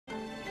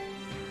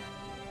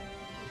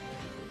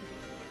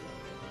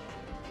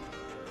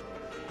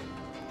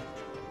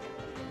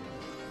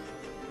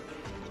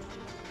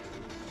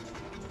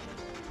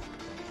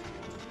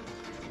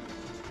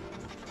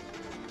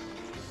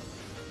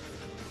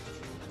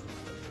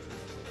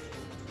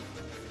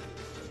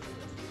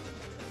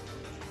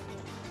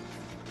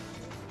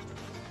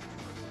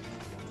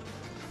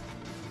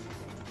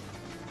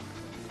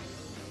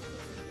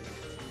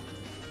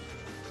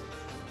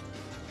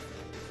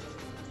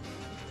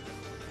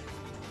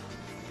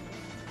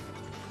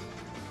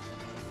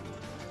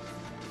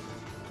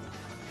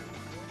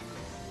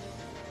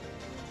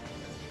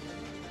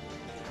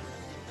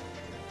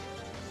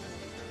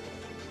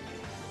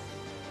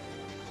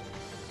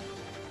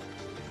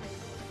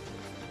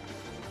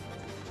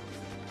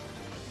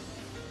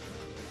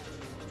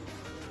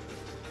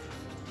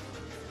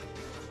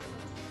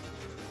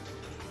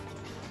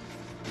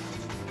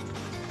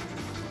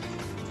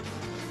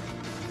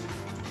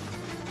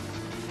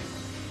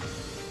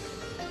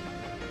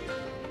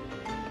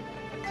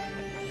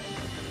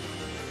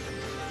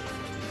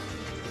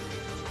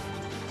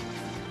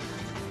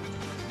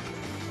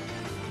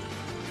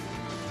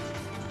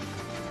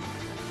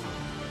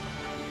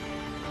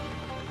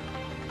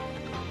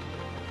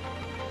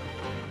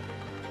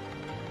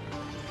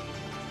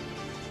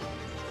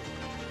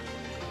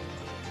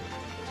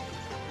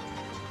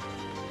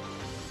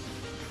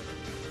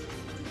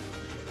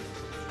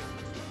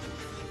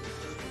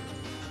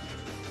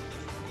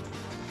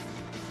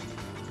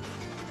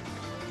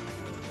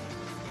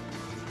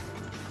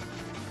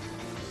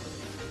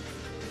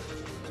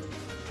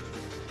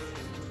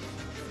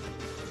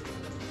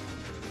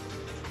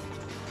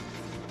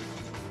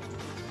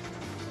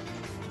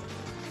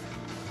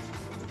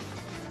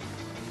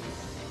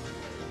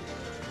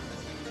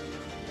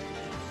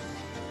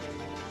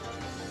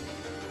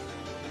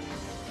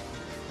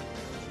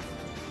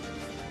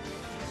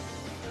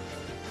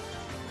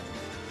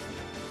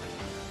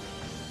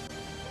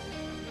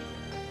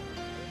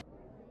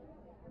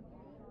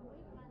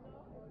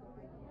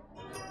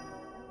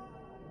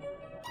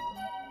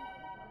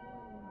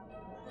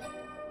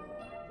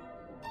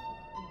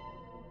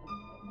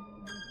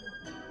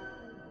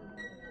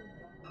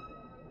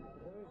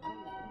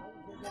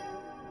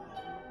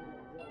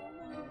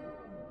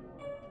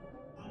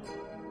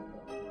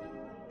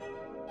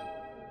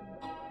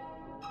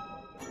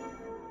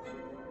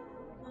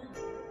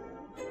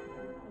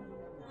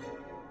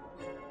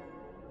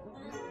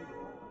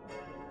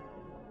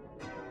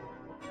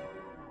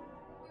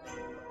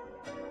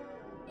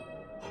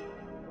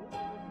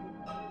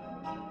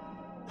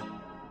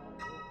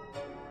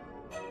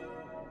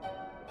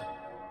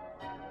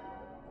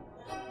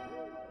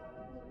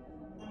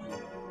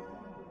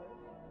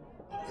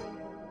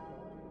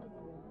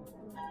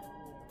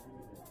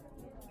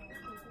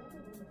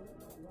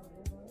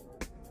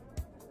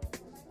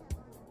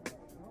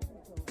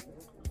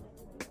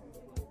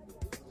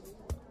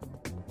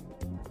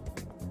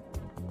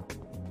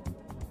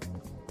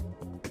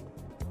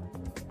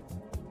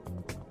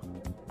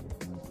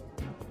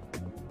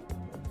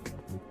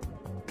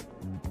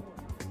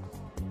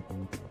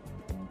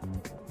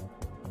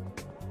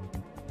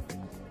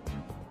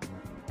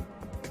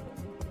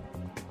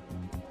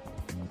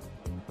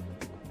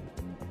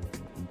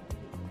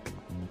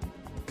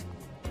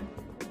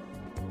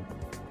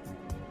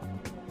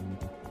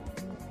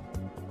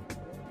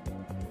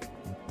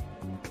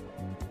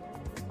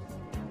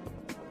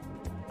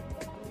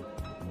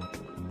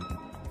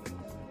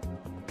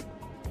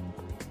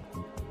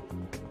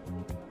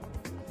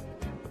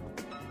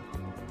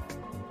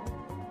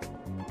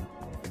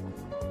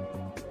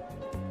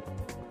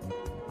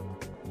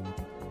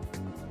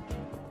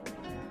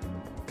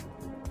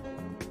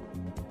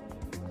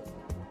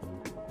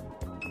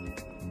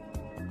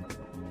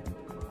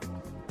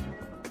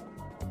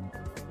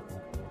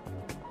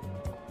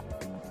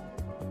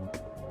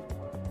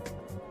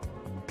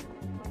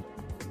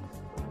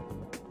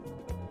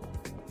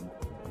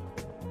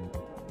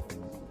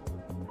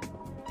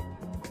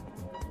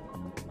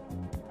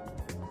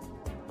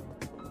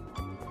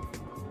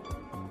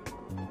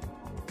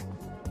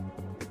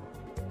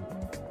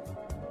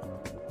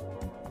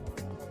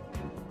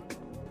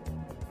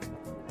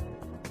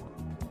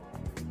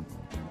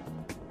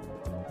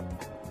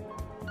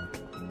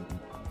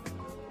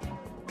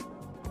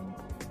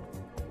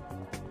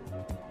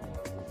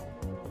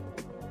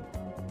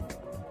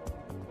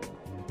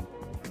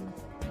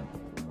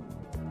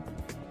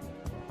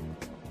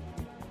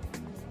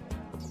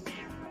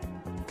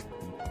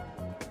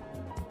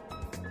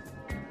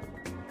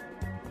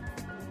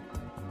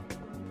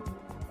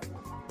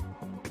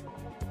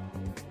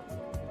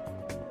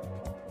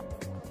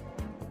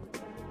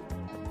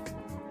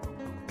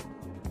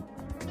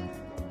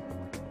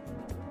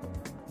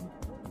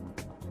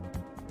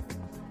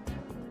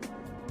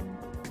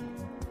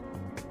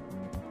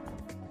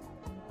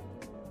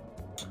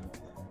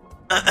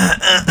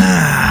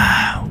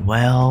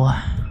Well,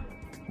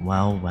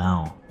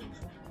 well.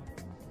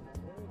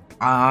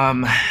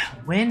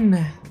 When,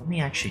 let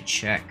me actually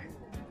check.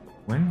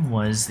 When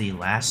was the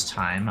last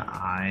time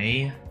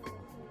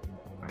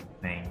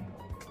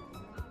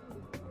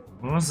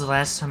when was the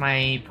last time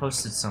I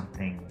posted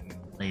something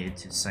related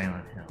to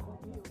Silent Hill?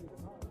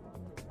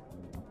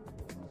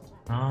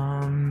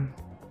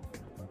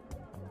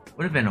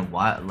 Would have been a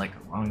while, like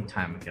a long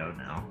time ago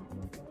now.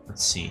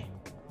 Let's see.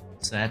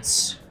 So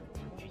that's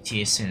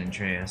GTA San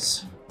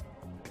Andreas.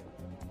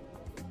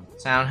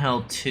 Silent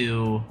Hill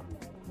 2.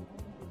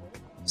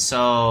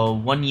 So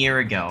 1 year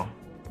ago.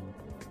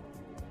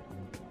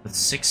 With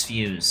 6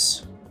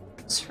 views.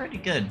 It's pretty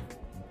good.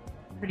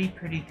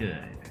 Pretty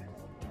good.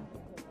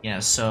 Yeah,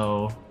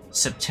 so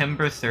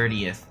September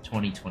 30th,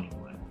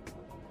 2021.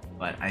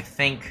 But I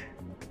think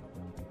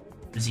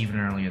it was even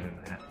earlier than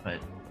that, but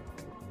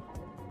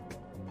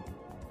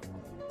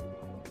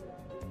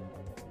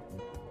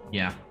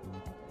yeah.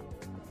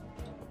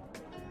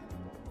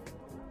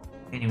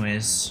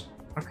 Anyways,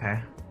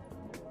 okay.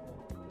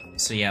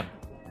 So yep.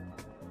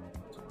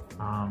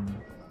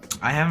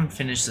 I haven't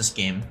finished this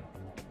game.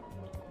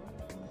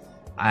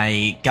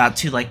 I got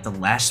to like the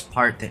last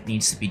part that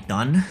needs to be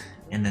done,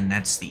 and then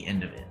that's the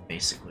end of it,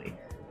 basically.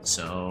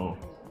 So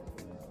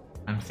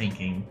I'm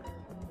thinking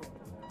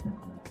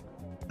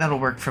that'll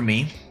work for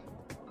me.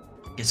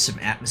 Get some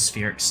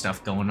atmospheric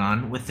stuff going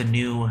on with the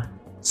new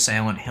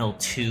Silent Hill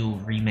 2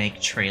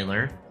 remake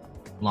trailer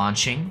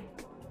launching.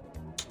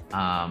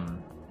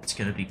 It's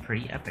gonna be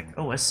pretty epic.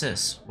 Oh, what's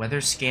this?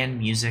 Weather scan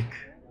music.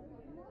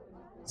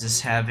 Does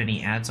this have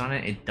any ads on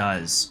it? It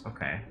does.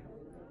 Okay.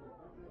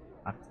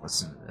 I'll have to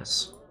listen to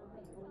this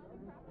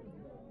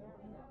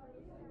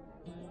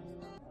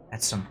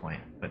at some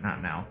point, but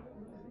not now.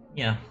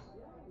 Yeah.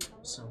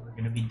 So we're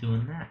gonna be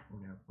doing that. We're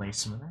gonna play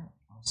some of that.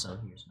 Also,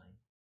 here's my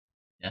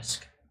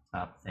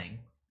desktop thing.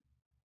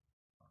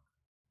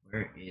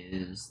 Where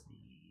is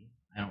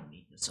the... I don't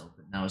need this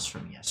open. That was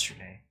from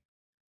yesterday.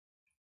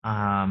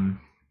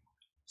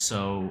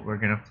 So we're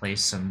gonna play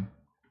some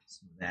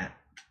of that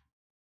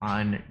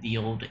on the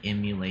old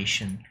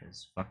emulation,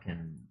 because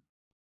fucking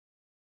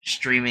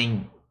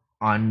streaming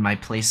on my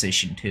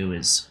PlayStation 2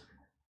 is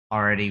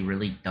already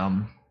really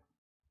dumb.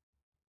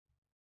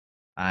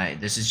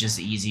 This is just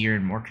easier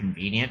and more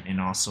convenient,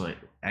 and also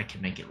I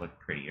can make it look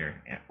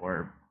prettier,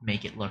 or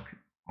make it look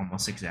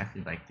almost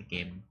exactly like the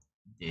game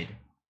did,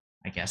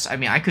 I guess. I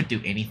mean, I could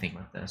do anything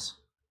with this.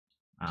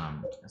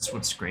 That's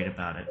what's great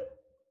about it.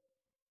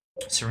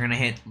 So we're gonna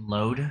hit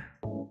load.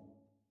 Let's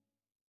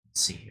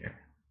see here.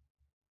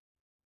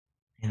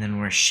 And then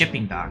we're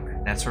shipping dock.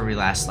 That's where we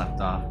last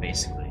left off,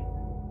 basically.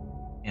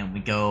 And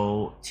we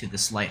go to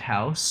this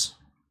lighthouse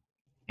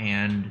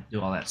and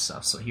do all that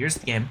stuff. So here's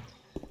the game.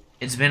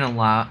 It's been a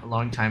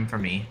long time for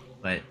me,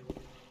 but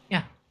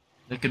yeah,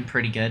 looking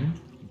pretty good.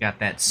 We got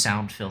that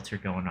sound filter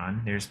going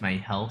on. There's my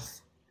health.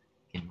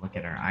 You can look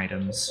at our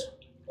items.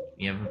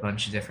 We have a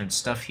bunch of different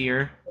stuff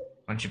here.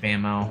 Bunch of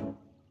ammo.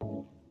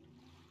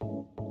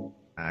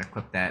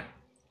 Equip that.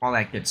 All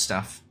that good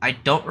stuff. I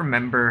don't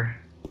remember,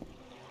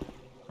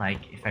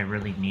 like, if I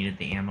really needed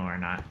the ammo or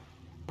not.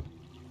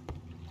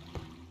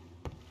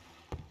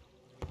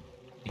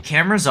 The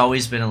camera's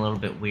always been a little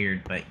bit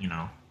weird, but, you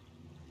know,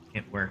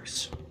 it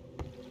works.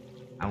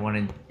 I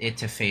wanted it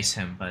to face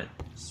him, but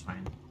it's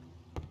fine.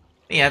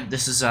 But yeah,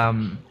 this is,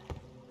 I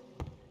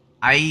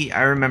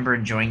remember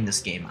enjoying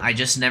this game. I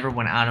just never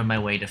went out of my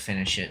way to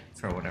finish it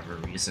for whatever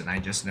reason. I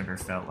just never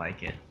felt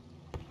like it.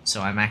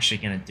 So I'm actually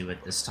gonna do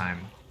it this time.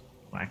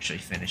 We'll actually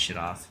finish it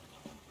off.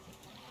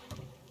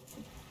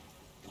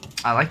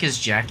 I like his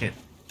jacket.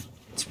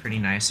 It's pretty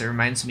nice. It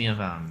reminds me of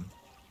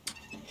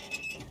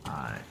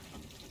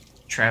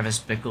Travis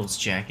Bickle's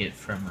jacket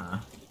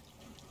from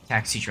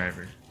Taxi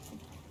Driver.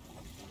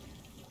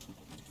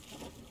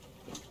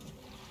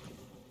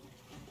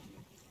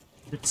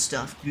 Good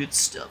stuff,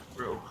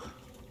 bro.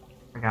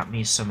 I got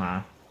me some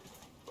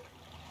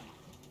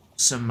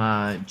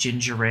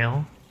ginger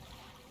ale.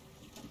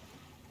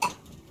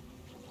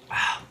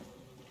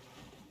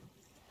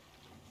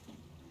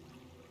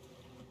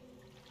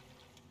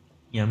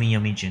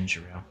 Yummy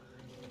ginger ale.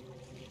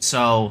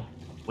 So,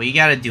 what you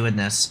gotta do in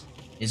this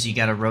is you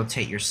gotta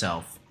rotate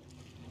yourself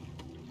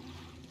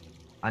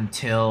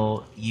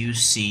until you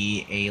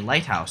see a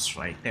lighthouse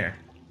right there.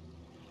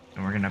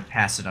 And we're gonna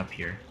pass it up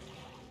here.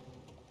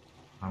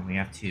 We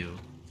have to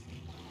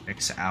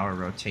fix our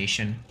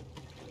rotation.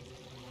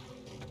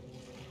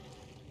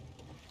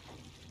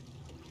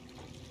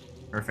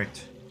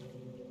 Perfect.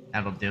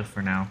 That'll do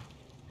for now.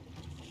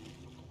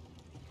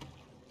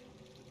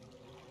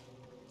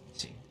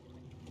 Let's see.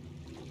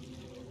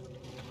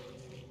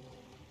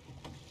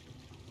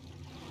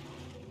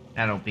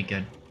 That'll be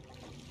good.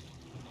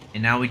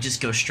 And now we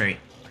just go straight,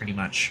 pretty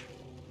much.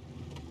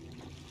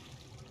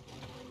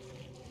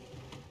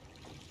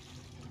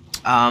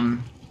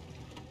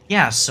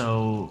 Yeah,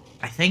 so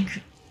I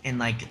think in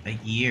like a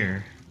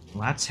year,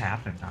 lots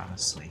happened,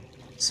 honestly,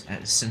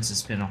 since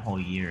it's been a whole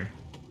year.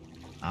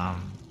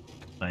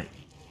 But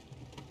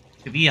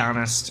To be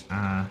honest,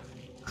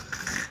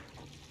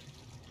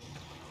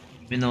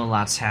 even though a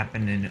lot's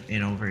happened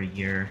in over a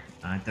year,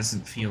 it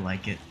doesn't feel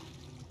like it.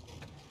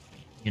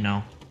 You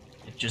know,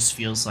 it just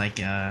feels like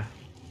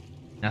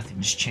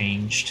nothing's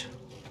changed,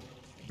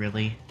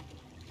 really.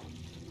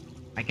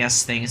 I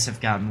guess things have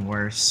gotten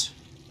worse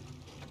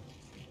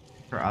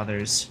for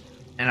others.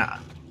 And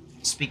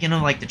speaking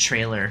of like the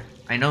trailer,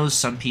 I know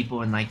some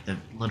people in like the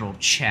little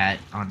chat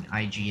on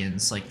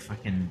IGN's like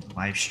fucking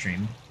live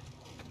stream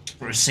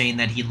were saying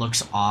that he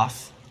looks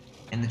off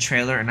in the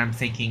trailer, and I'm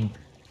thinking,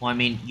 well, I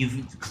mean,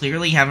 you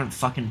clearly haven't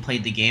fucking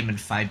played the game in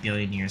 5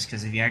 billion years,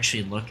 because if you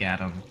actually look at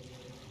him,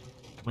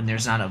 when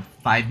there's not a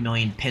 5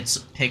 million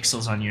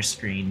pixels on your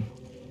screen,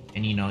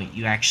 and you know,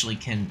 you actually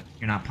can,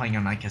 you're not playing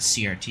on like a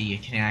CRT, you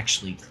can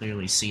actually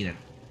clearly see that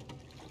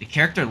the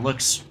character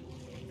looks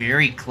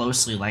very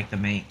closely like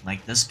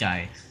like this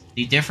guy.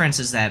 The difference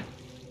is that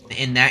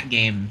in that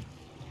game,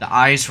 the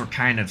eyes were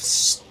kind of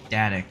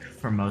static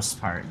for most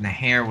part, and the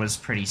hair was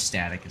pretty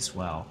static as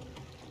well.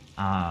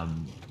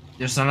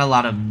 There's not a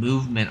lot of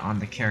movement on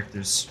the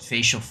character's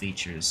facial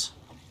features,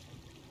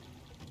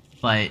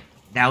 but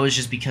that was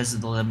just because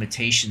of the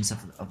limitations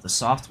of the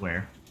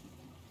software.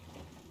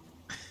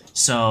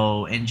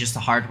 So, and just the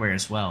hardware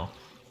as well.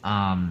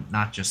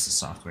 Not just the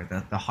software,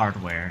 the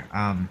hardware.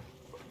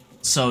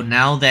 So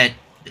now that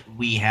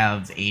we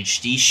have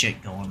HD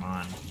shit going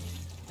on,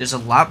 there's a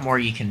lot more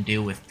you can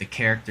do with the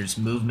character's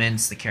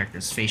movements, the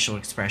character's facial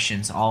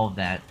expressions, all of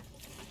that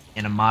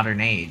in a modern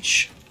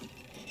age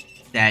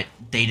that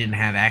they didn't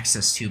have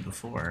access to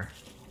before.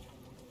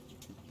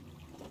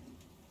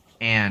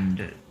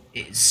 And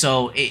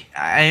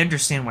I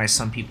understand why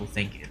some people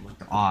think it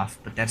looked off,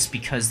 but that's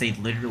because they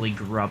literally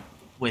grew up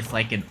with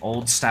like an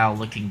old style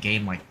looking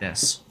game like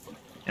this.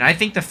 And I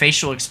think the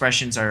facial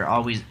expressions are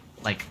always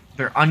like,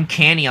 they're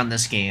uncanny on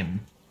this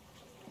game,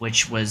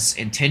 which was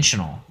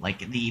intentional.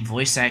 Like the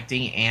voice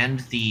acting and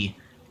the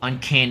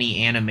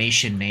uncanny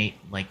animation,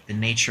 like the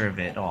nature of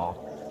it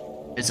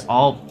all, is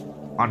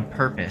all on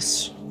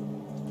purpose.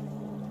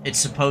 It's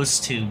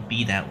supposed to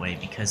be that way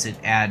because it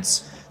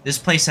adds. This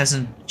place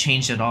hasn't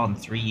changed at all in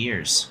 3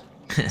 years.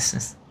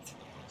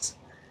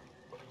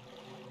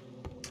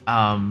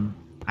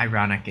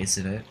 Ironic,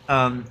 isn't it?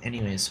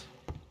 Anyways.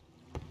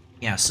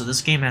 Yeah, so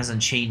this game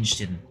hasn't changed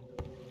in...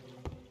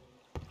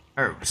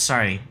 Or,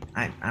 sorry,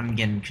 I'm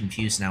getting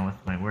confused now with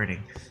my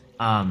wording.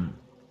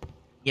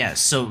 Yeah,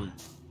 so,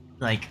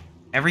 like,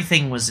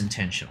 everything was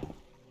intentional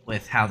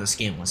with how this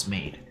game was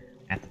made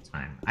at the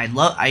time.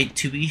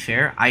 To be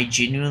fair, I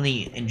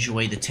genuinely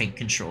enjoy the tank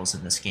controls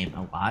in this game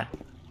a lot.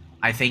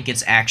 I think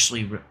it's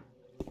actually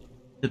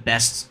the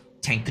best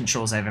tank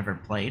controls I've ever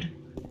played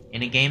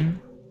in a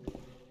game.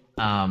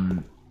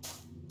 And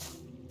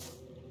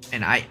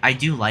I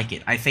do like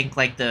it. I think,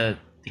 like, the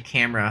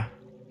camera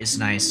is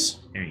nice.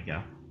 There you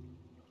go.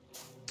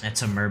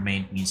 That's a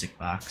mermaid music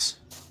box.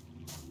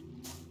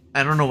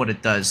 I don't know what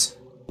it does.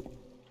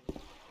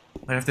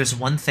 But if there's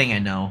one thing I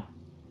know,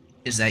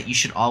 is that you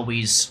should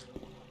always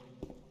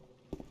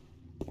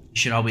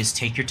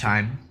take your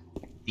time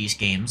with these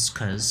games,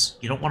 because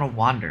you don't want to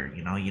wander,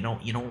 you know? You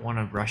don't want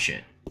to rush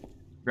it.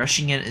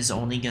 Rushing it is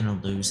only going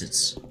to lose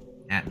its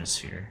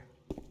atmosphere,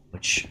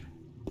 which,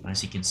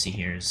 as you can see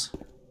here, is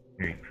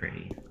very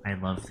pretty. I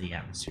love the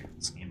atmosphere of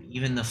this game.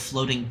 Even the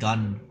floating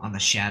gun on the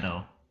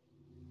shadow,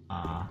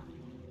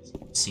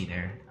 see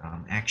there.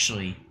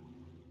 Actually,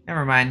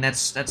 never mind.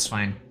 That's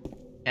fine.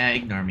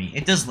 Ignore me.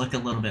 It does look a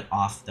little bit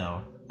off,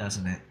 though,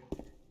 doesn't it?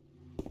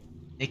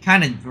 It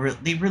kind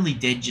of they really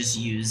did just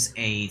use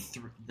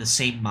the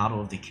same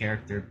model of the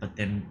character, but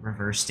then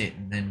reversed it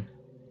and then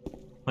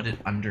put it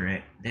under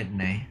it, didn't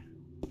they?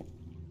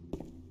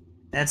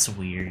 That's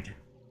weird.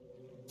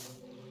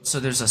 So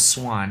there's a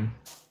swan.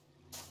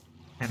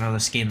 I know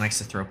this game likes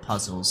to throw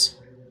puzzles.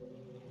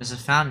 There's a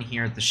fountain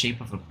here with the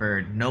shape of a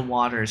bird. No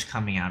water is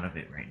coming out of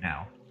it right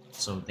now.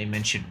 So they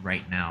mentioned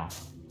right now.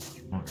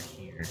 Over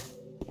here.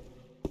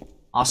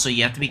 Also,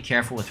 you have to be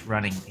careful with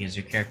running because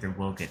your character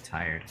will get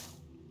tired.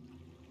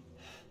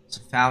 It's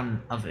a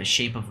fountain of a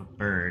shape of a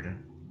bird.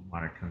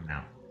 Water coming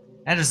out.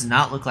 That does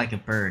not look like a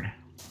bird,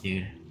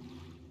 dude.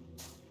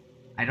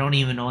 I don't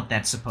even know what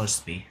that's supposed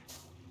to be.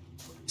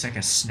 It's like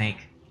a snake.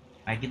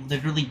 I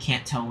literally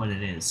can't tell what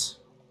it is.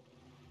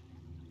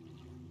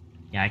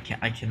 Yeah,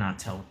 I cannot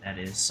tell what that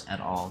is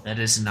at all. That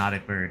is not a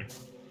bird.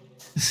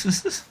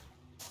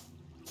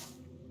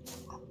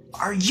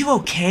 Are you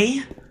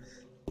okay?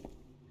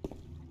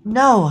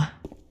 No.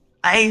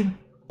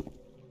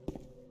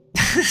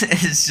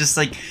 It's just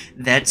like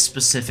that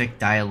specific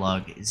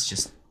dialogue is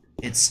just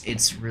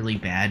it's really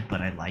bad,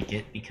 but I like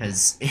it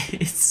because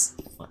it's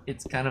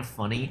kind of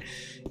funny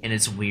and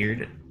it's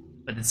weird,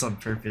 but it's on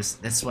purpose.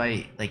 That's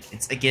why, like,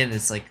 it's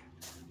like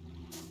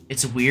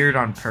it's weird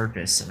on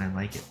purpose, and I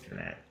like it for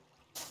that.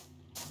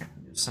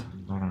 There's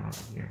something going on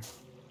over here.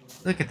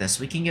 Look at this.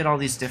 We can get all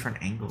these different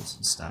angles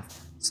and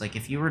stuff. It's like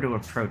if you were to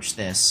approach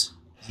this,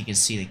 you can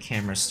see the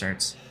camera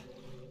starts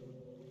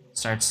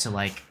to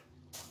like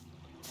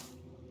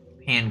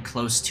pan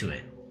close to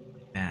it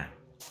like that.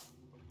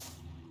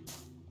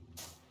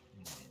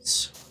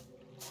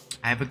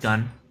 I have a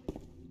gun,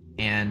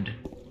 and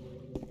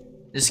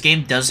this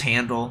game does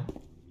handle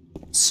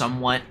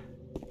somewhat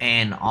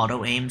an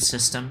auto-aim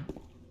system.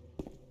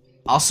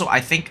 Also,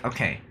 I think,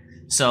 okay,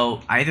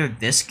 so either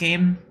this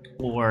game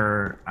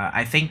or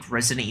I think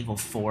Resident Evil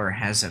 4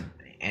 has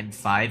and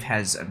 5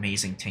 has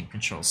amazing tank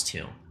controls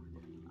too.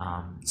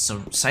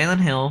 So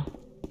Silent Hill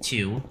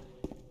 2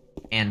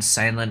 and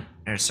Silent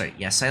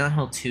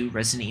Hill 2,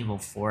 Resident Evil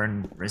 4,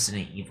 and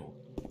Resident Evil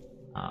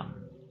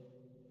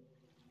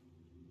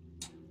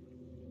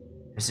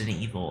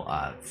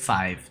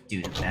 5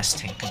 do the best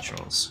tank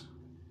controls.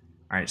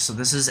 Alright, so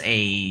this is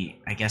a,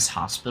 I guess,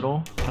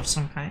 hospital of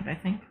some kind, I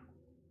think.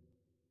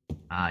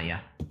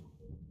 Yeah.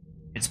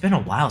 It's been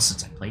a while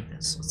since I played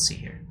this. Let's see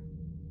here.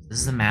 This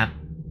is the map.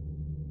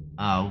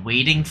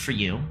 Waiting for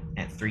you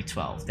at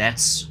 312.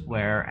 That's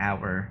where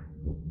our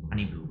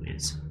Honeyboo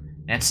is.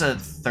 That's a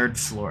 3rd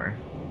floor.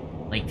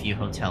 Lakeview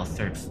Hotel,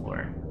 3rd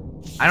floor.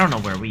 I don't know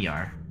where we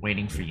are.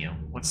 Waiting for you.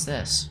 What's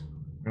this?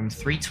 Room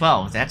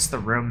 312. That's the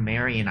room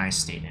Mary and I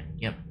stayed in.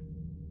 Yep.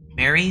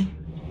 Mary,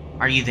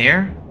 are you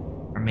there?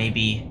 Or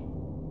maybe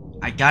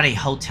I got a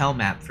hotel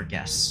map for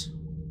guests.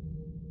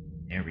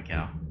 There we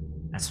go.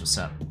 That's what's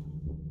up.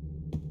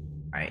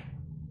 Alright.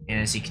 And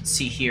as you can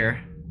see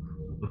here...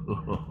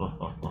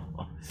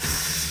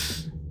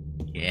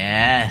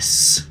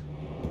 Yes!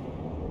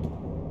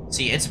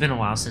 See, it's been a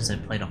while since I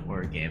played a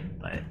horror game,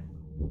 but...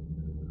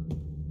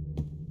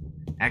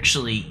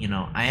 Actually, you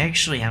know, I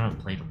actually haven't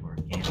played a horror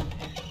game.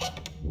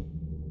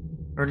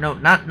 Or no,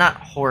 not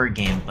horror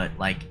game, but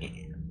like...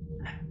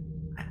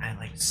 I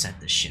like said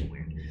this shit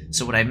weird.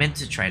 So what I meant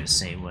to try to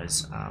say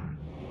was,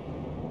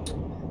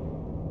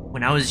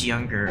 when I was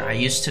younger, I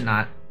used to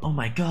not... Oh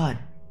my god!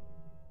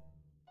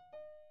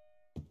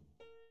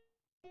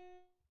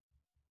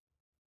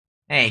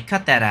 Hey,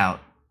 cut that out.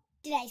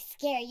 Did I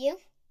scare you?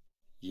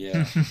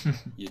 Yeah,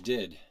 you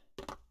did.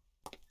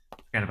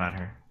 Forgot about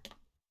her.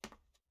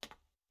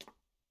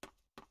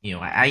 You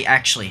know, I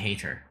actually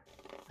hate her.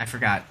 I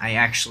forgot. I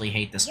actually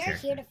hate this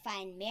character. You're here to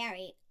find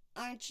Mary,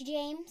 aren't you,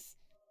 James?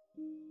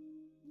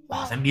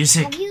 Well, the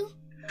music. Have you?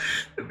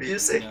 The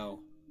music.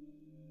 No.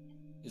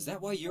 Is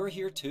that why you're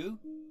here too?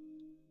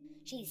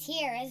 She's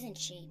here, isn't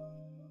she?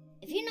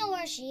 If you know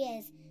where she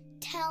is,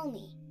 tell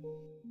me.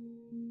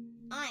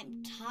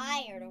 I'm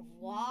tired of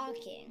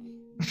walking.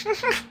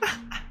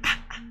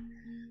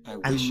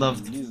 I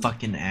love the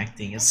fucking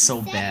acting. It's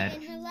so bad.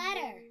 In her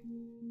letter.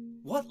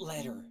 What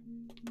letter?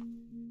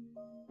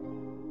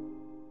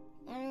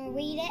 Wanna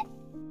read it?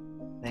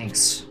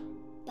 Thanks.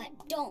 But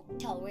don't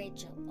tell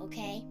Rachel,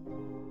 okay?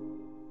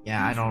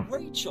 Yeah, I don't...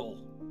 Rachel!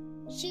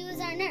 She was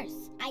our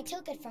nurse. I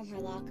took it from her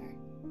locker.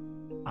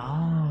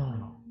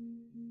 Oh.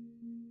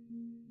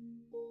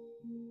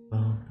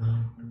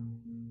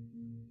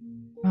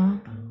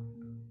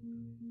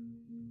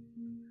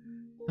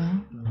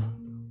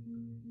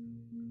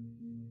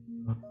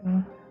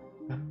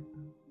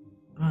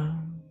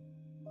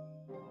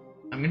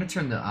 I'm gonna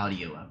turn the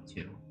audio up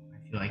too.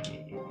 I feel like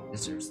it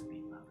deserves to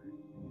be louder.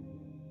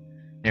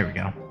 There we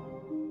go.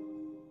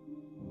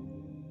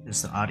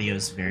 Because the audio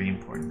is very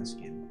important in this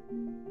game.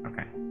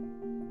 Okay.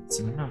 Let's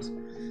see my nose.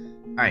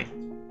 Alright.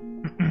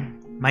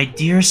 My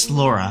dearest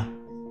Laura,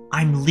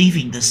 I'm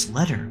leaving this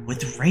letter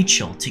with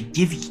Rachel to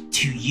give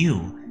to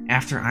you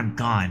after I'm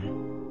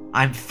gone.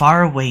 I'm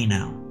far away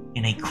now,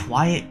 in a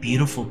quiet,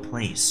 beautiful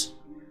place.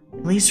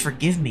 Please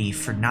forgive me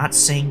for not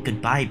saying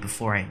goodbye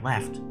before I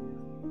left.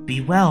 Be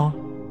well,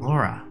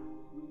 Laura.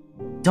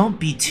 Don't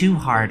be too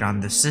hard on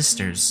the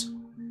sisters.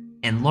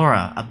 And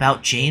Laura,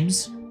 about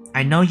James,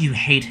 I know you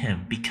hate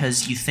him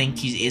because you think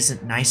he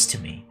isn't nice to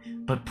me,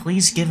 but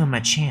please give him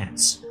a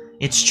chance.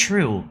 It's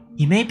true,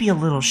 he may be a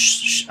little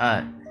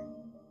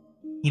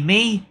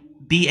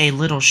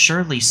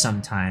surly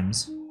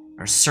sometimes,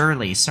 or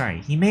surly,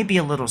 sorry. He may be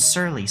a little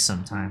surly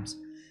sometimes,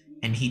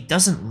 and he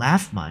doesn't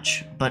laugh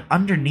much, but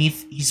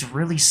underneath, he's a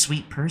really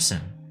sweet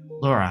person.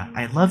 Laura,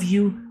 I love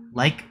you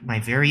like my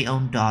very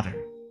own daughter.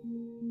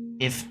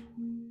 If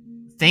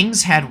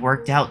things had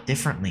worked out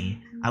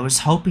differently, I was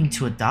hoping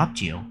to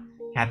adopt you.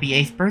 Happy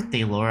 8th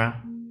birthday,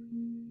 Laura.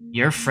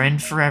 Your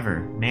friend forever,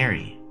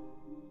 Mary.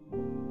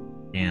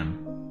 Damn.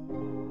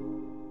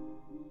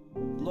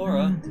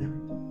 Laura,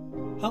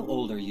 how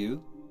old are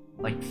you?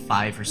 Like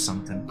 5 or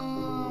something.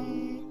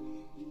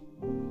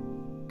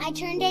 I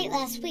turned 8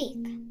 last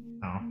week.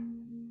 Oh.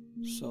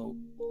 So,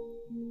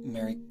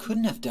 Mary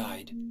couldn't have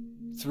died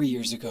 3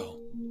 years ago.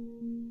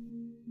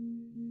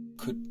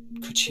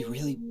 Could she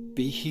really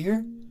be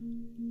here?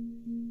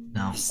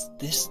 No. Is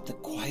this the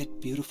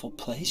quiet, beautiful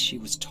place she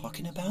was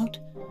talking about?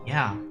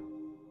 Yeah.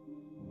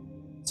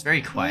 It's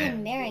very Me quiet.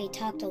 and Mary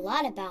talked a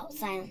lot about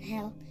Silent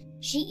Hill.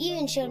 She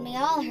even showed me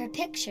all her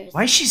pictures.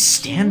 Why does she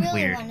stand she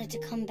really weird? wanted to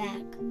come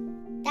back.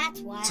 That's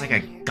why It's like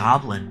I'm a here.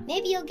 goblin.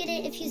 Maybe you'll get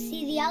it if you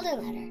see the other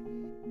letter.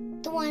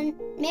 The one,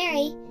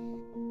 Mary.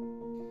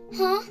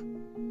 Huh?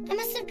 I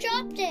must have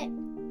dropped it.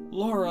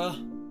 Laura!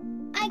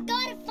 I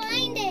gotta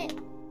find it.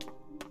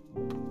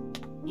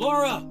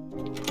 Laura!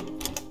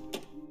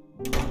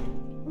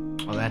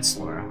 Oh, that's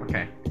Laura.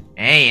 Okay.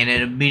 Hey, and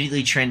it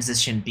immediately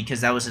transitioned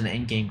because that was an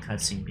in-game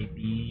cutscene,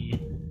 baby.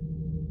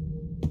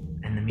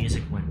 And the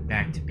music went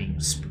back to being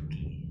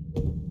spooky.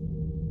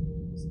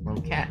 It's a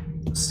little cat.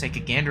 Let's take a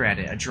gander at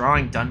it. A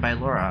drawing done by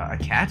Laura. A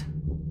cat?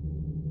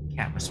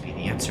 Cat must be the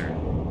answer.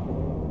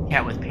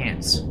 Cat with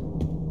pants.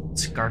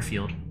 It's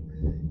Garfield.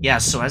 Yeah,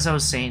 so as I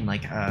was saying,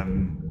 like,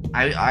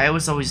 I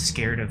was always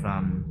scared of,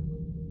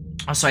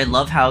 also, I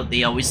love how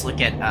they always look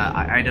at,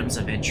 items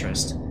of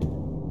interest.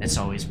 It's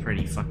always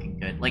pretty fucking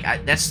good. Like,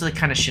 that's the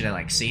kind of shit I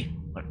like. See?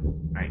 Look.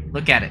 Alright,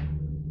 look at it.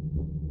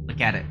 Look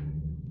at it.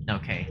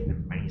 Okay, never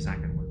mind, he's not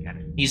gonna look at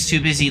it. He's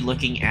too busy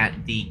looking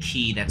at the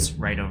key that's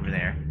right over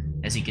there,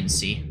 as you can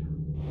see.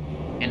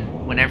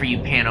 And whenever you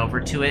pan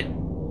over to it,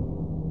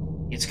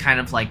 it's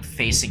kind of like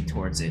facing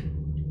towards it.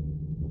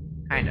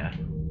 Kinda.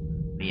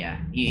 But yeah,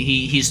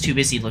 he's too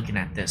busy looking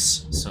at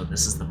this, so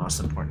this is the most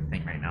important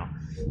thing right now.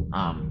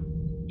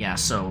 Yeah,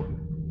 so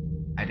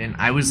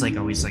I was like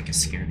always like a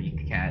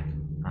scaredy cat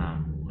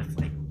with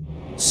like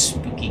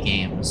spooky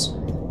games.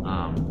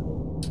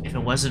 If it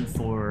wasn't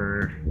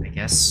for, I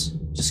guess,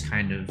 just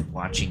kind of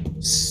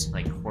watching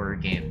like horror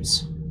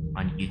games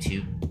on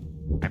YouTube,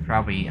 I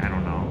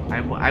don't know.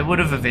 I would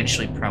have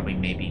eventually probably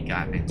maybe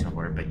gotten into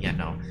horror, but yeah,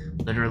 no.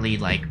 Literally,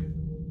 like,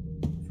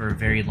 for a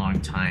very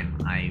long time,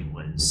 I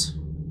was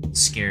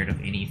scared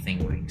of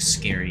anything like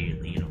scary,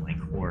 you know, like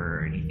horror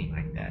or anything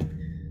like that.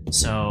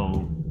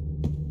 So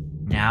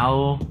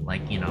now,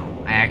 like, you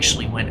know, I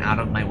actually went out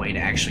of my way to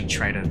actually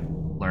try to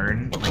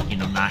learn, like, you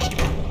know,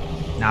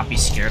 not be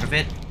scared of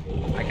it.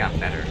 I got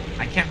better.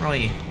 I can't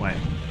really, what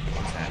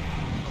is that?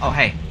 Oh,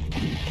 hey.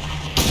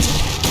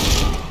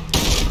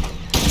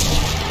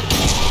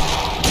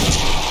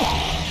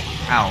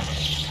 Ow.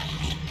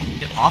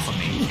 Get off of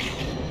me.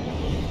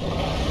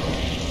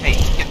 Hey,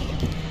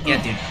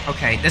 yeah, dude.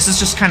 Okay, this is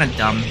just kind of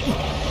dumb.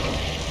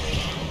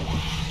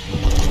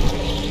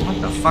 What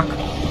the fuck?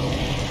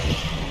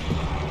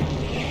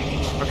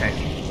 Okay.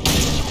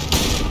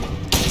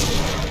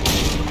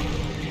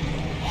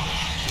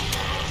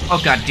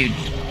 Oh god, dude.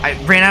 I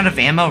ran out of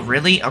ammo?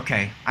 Really?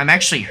 Okay. I'm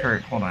actually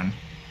hurt. Hold on.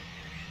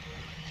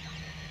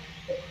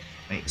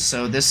 Wait,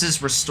 so this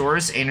is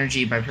restores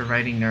energy by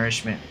providing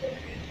nourishment.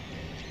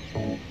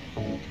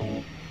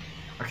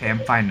 Okay, I'm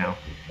fine now.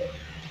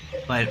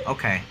 But,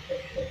 okay.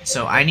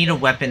 So, I need a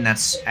weapon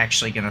that's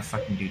actually gonna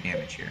fucking do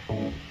damage here.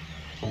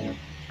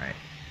 Alright.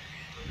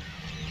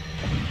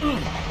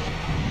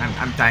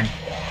 I'm dying.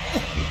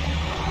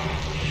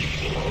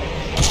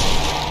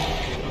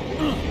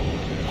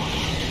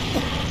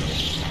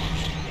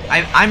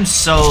 I'm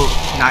so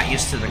not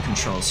used to the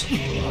controls.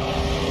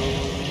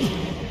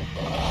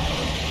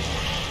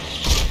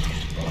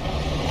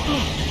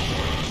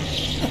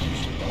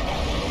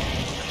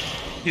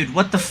 Dude,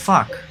 what the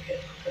fuck?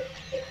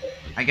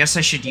 I guess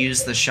I should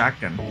use the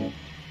shotgun.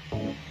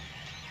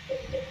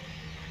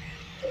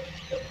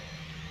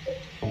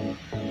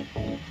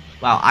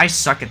 Wow, I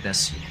suck at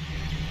this.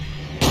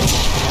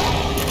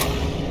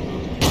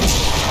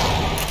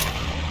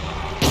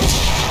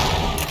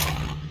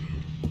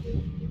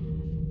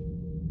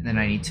 And then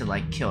I need to,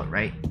 like, kill it,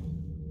 right?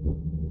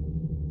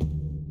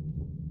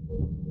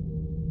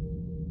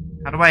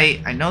 How do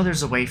I know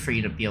there's a way for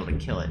you to be able to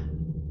kill it.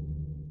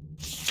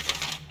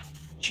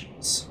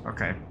 Jeez,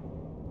 okay.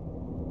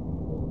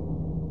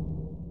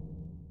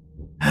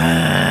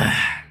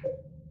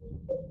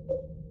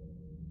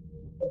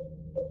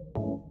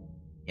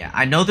 Yeah,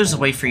 I know there's a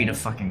way for you to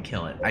fucking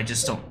kill it. I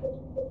just don't...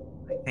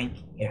 I think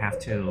you have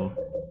to...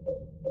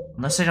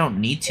 Unless I don't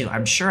need to.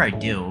 I'm sure I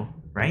do,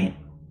 right?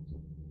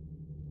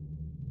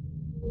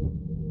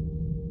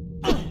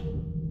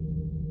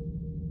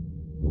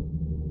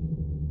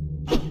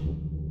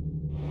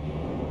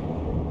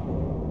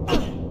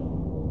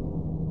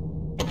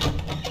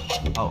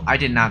 Oh, I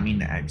did not mean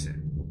to exit.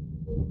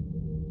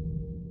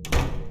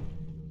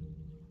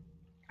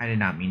 I did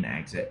not mean to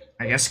exit.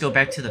 I guess go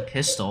back to the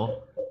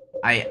pistol.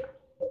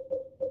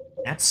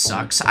 That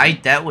sucks.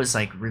 That was,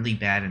 like, really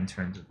bad in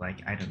terms of,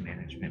 like, item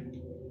management.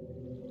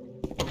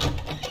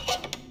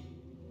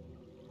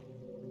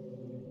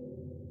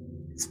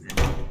 It's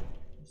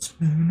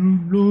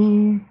been a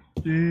long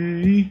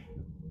day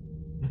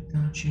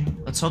without you.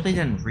 Let's hope they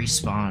didn't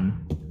respawn.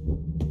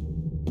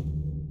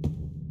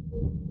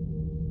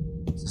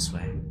 This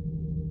way.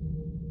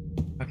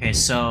 Okay,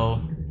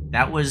 so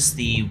that was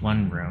the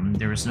one room.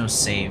 There was no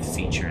save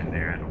feature in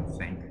there, I don't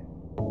think.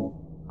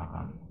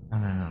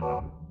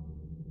 No.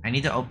 I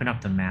need to open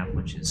up the map,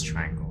 which is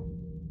triangle.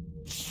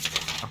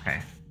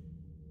 Okay.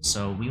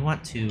 So we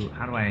want to...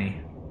 How do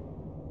I...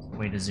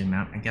 Way to zoom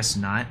out? I guess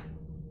not.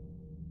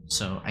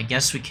 So I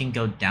guess we can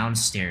go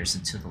downstairs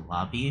into the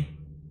lobby.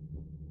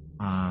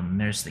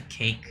 There's the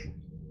cake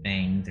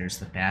thing. There's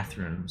the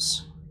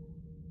bathrooms.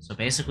 So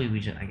basically,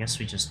 I guess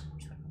we just...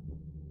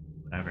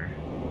 Whatever.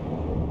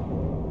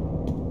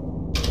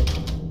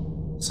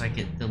 Looks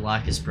like the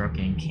lock is broken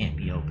and can't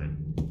be opened.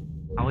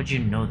 How would you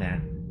know that?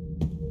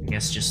 I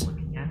guess just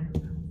looking at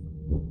it.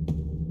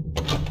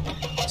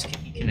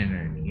 You can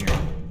enter in here.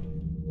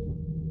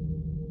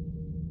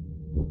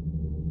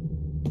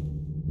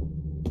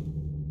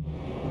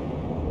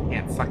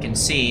 fucking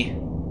see.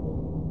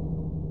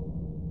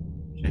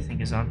 Which I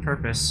think is on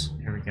purpose.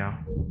 There we go.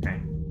 Okay.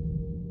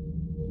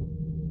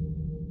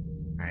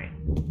 Alright.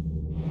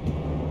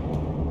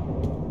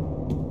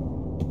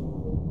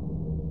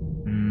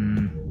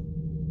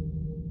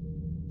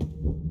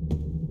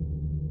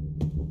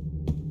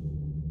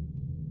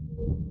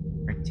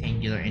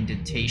 Rectangular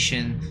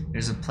indentation.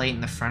 There's a plate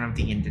in the front of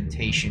the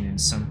indentation and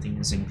something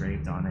is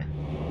engraved on it.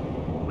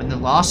 When the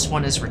lost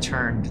one is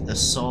returned, the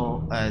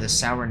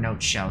sour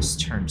note shall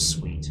turn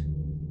sweet.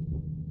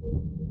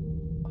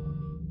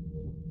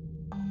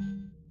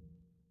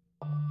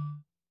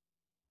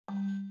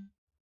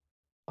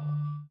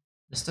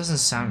 This doesn't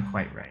sound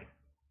quite right.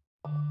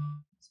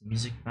 Is the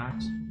music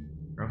box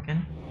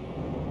broken?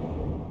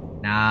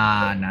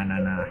 Nah.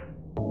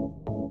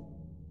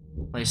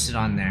 Place it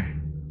on there.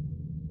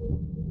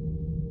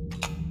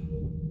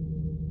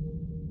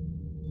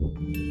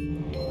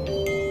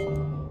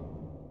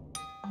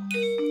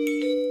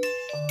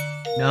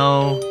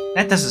 No,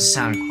 that doesn't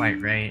sound quite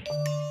right.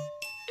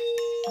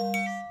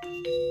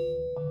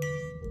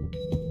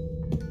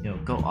 Yo,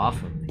 go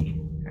off of me.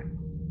 Okay.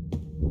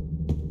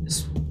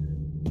 This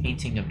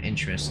painting of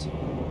interest.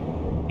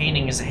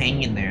 Painting is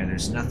hanging there.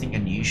 There's nothing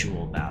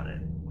unusual about it.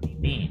 What do you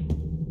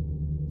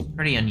mean? It's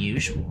pretty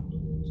unusual.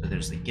 So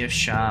there's the gift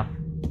shop.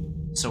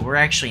 So we're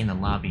actually in the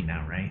lobby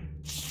now, right?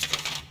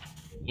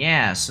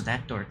 Yeah, so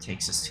that door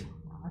takes us to the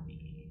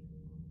lobby.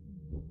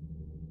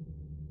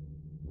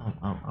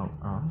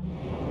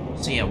 Oh.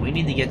 So yeah, we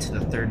need to get to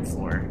the 3rd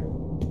floor.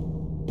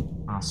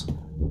 Awesome.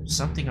 There's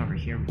something over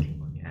here we can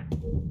look at.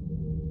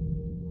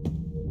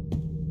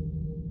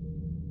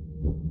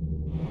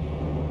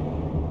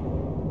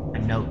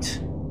 A note.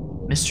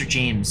 Mr.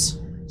 James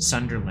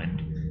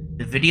Sunderland.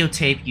 The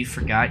videotape you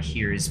forgot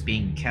here is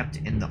being kept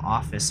in the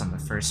office on the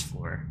 1st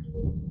floor.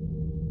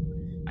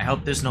 I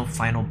hope there's no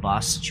final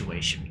boss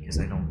situation because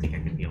I don't think I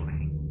could be able to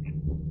hang with it.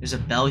 There's a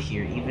bell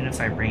here. Even if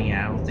I ring it,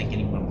 I don't think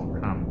anyone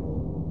will come.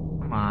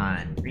 Come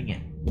on, ring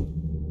it.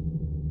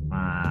 Come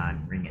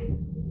on, ring it.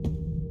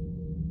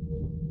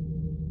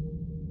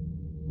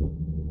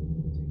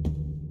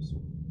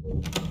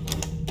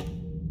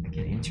 I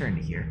can enter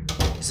into here.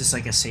 Is this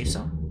like a safe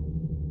zone?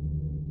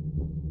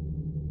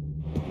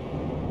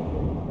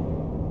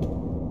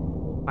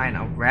 Fine,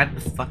 I'll grab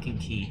the fucking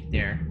key.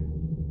 There.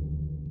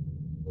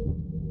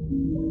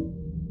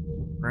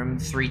 Room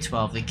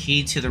 312. The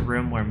key to the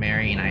room where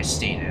Mary and I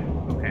stayed in.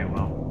 Okay,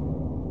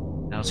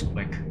 well. That was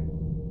quick.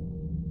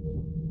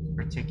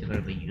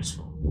 Particularly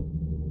useful.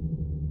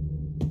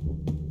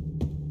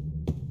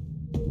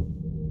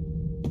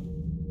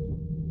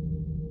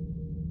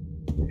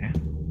 Okay.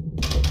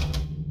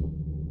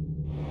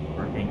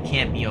 Working.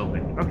 Can't be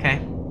opened. Okay.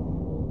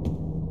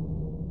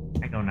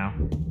 I go now.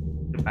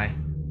 Goodbye.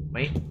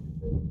 Wait.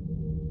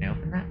 Can I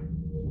open that?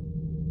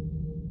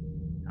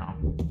 No.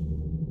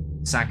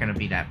 It's not gonna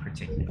be that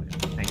particular.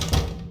 Thank you.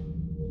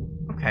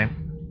 Okay.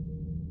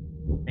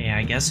 Yeah,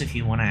 I guess if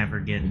you want to ever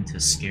get into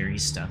scary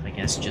stuff, I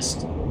guess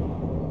just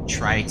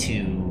try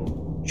to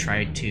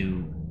learn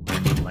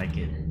to like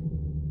it.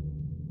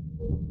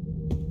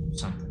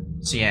 Something.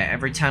 So yeah,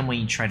 every time when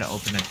you try to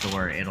open a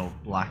door, it'll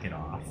block it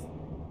off.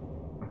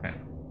 Okay.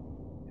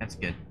 That's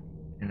good.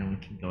 And then we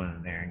can go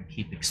in there and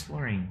keep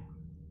exploring.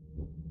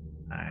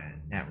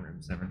 That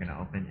room's never gonna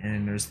open. And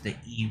then there's the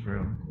E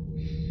room.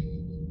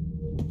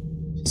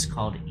 It's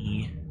called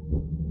E.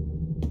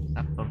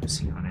 Stop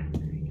focusing on it.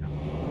 There you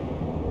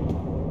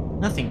go.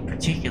 Nothing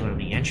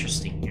particularly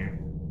interesting here.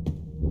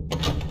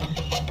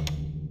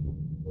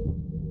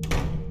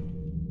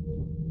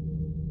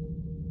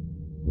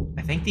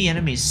 I think the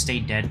enemies stay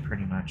dead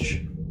pretty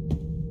much.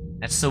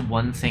 That's the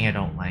one thing I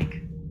don't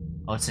like.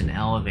 Oh, it's an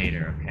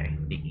elevator. Okay,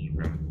 the E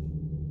room.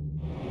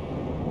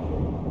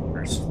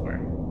 1st floor.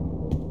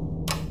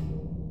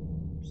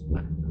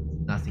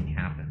 Nothing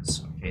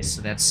happens. Okay,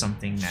 so that's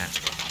something that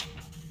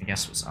I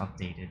guess was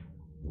updated.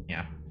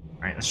 Yeah.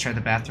 Alright, let's try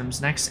the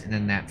bathrooms next, and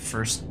then that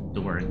first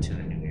door into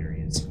the new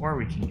areas. Or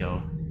we can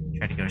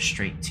try to go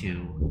straight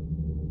to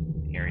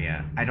the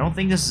area. I don't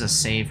think this is a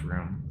save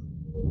room.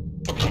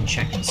 We can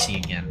check and see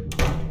again.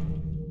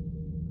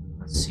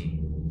 Let's see.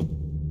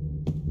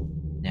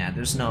 Yeah,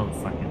 there's no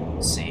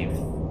fucking save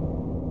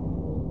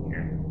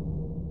here.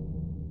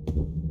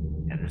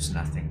 Yeah, there's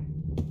nothing.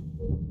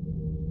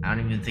 I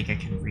don't even think I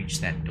can reach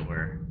that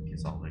door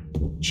because all the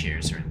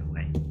chairs are in the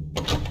way.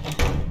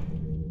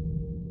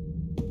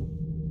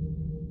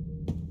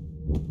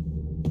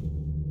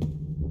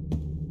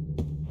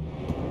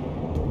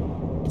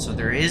 So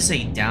there is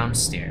a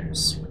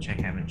downstairs, which I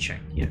haven't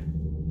checked yet.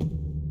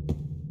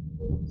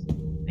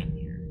 Thing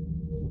here.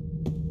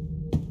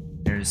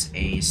 There's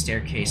a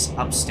staircase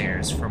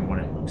upstairs from what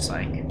it looks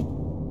like.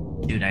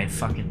 Dude, I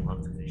fucking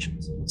love the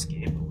visuals of this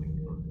game. Oh my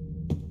god.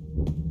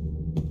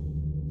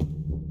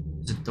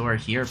 There's a door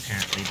here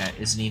apparently that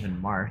isn't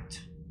even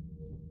marked.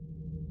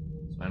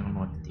 So I don't know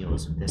what the deal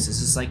is with this.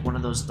 Is this like one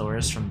of those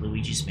doors from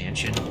Luigi's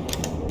Mansion?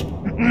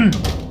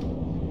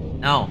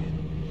 No.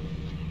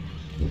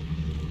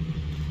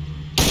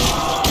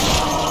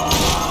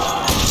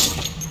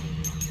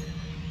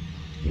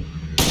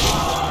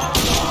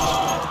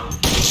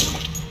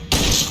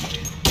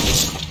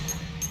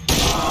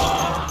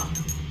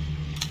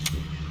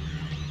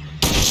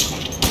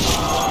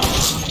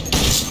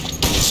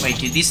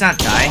 Do these not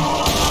die?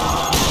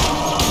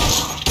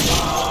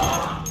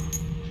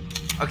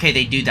 Okay,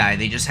 they do die.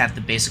 They just have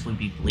to basically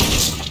be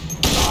bleeding.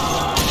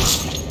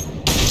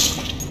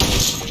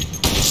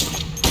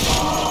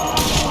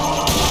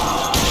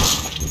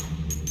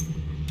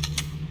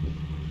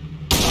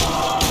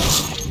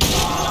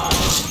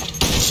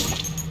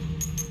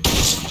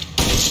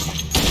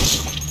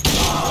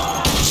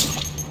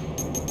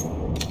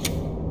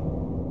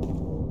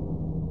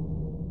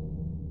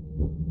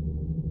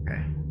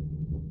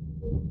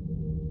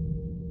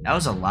 That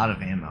was a lot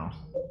of ammo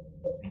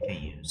I think I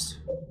used.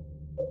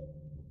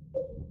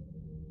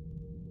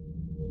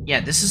 Yeah,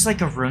 this is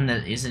like a room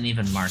that isn't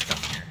even marked up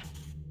here.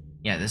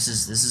 Yeah, this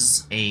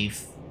is a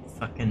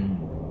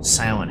fucking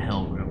Silent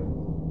Hill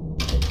room.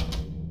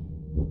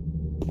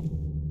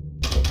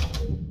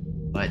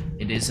 But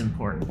it is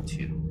important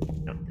to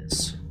note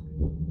this.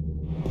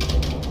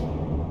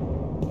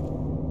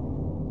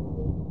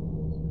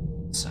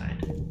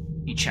 Side.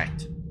 He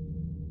checked.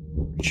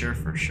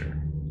 For sure.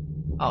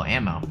 Oh,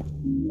 ammo.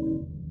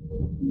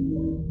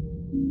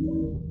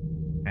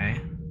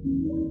 Okay.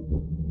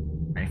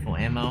 Rifle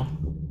ammo.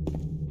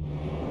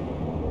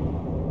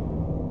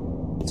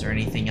 Is there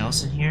anything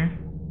else in here?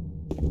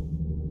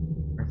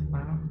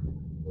 Worthwhile?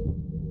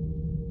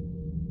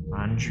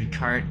 Laundry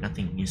cart,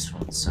 nothing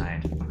useful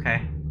inside.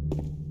 Okay.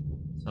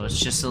 So it's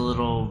just a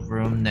little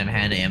room that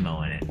had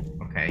ammo in it.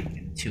 Okay,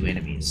 and 2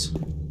 enemies.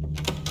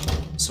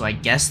 So I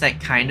guess that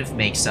kind of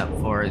makes up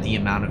for the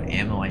amount of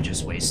ammo I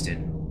just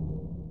wasted.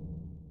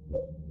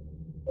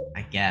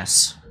 I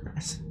guess.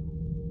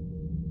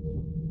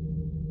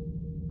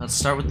 Let's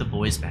start with the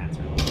boys'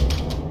 bathroom.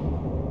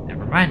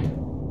 Never mind.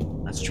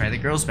 Let's try the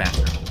girls'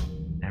 bathroom.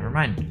 Never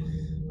mind.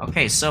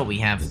 Okay, so we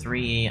have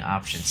 3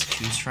 options to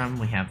choose from.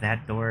 We have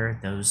that door,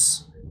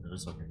 those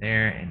over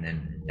there, and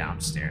then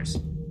downstairs.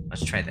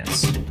 Let's try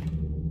this.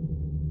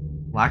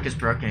 Lock is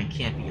broken and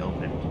can't be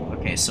opened.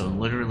 Okay, so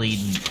literally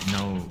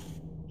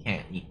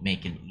can't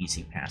make an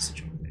easy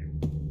passage over there.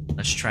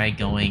 Let's try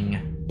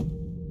going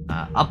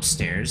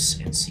upstairs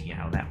and see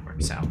how that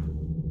works out.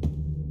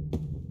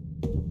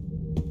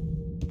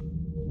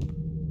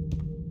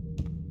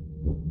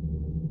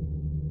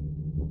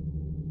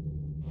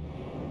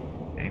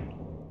 Okay.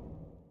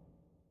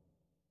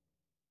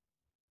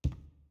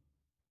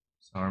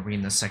 So are we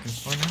in the 2nd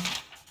floor now?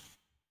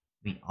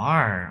 We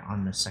are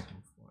on the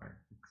 2nd floor.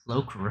 The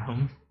cloak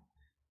room,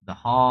 the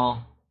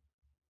hall,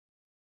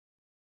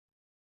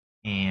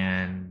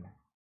 and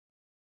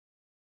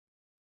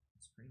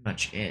that's pretty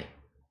much it.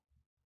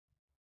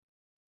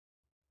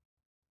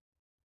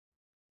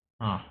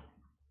 Huh.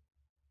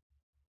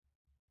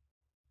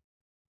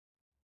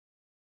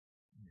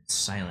 It's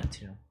silent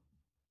too.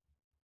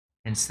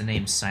 Hence the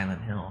name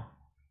Silent Hill.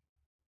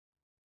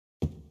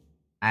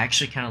 I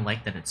actually kind of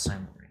like that it's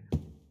silent right now.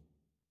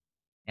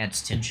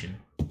 Adds tension.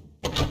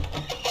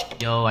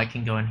 Yo, I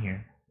can go in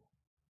here.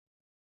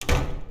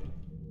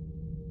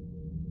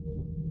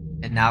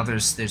 And now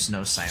there's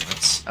no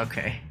silence.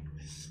 Okay.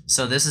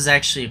 So this is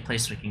actually a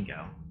place we can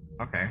go.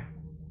 Okay.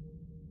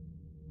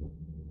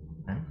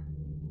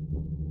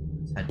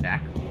 Let's head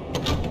back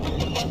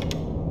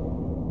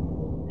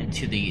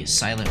into the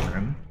silent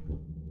room.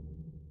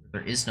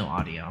 There is no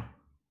audio.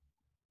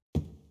 I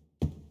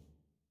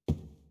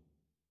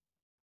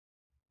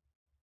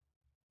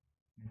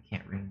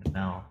can't ring the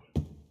bell.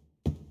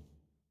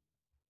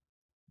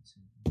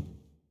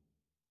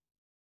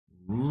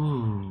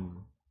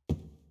 Ooh.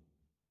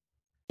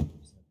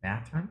 There's the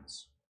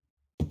bathrooms.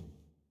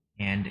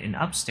 And an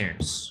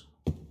upstairs.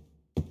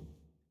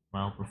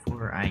 Well,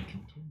 before I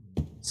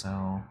continue,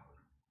 so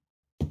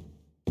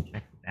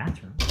check the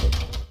bathroom.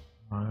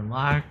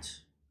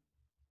 Unlocked.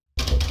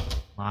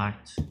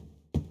 Locked.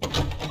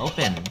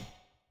 Open.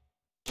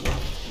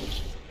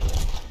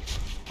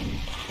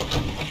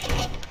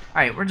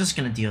 Alright, we're just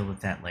gonna deal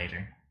with that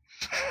later.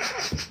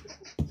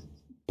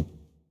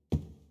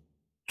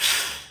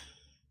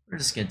 We're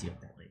just gonna deal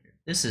with that later.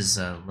 This is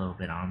a little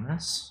bit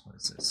ominous. What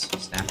is this?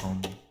 Staff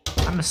only.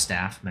 I'm a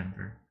staff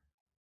member.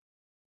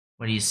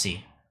 What do you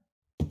see?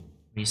 What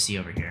do you see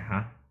over here,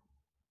 huh?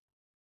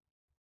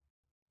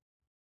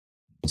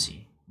 Let's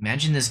see.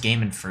 Imagine this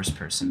game in first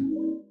person.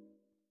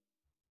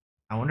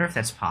 I wonder if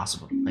that's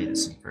possible to play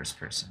this in first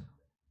person.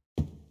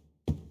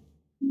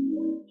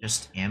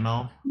 Just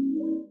ammo.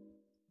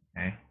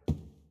 Okay.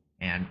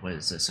 And what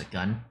is this, a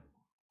gun?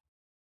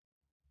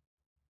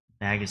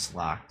 Bag is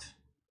locked.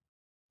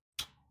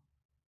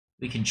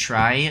 We can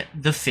try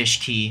the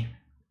fish key.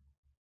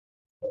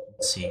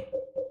 Let's see.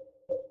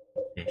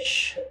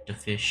 The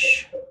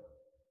fish.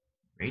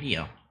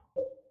 Radio.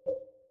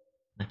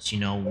 Lets you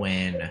know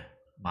when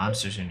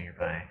monsters are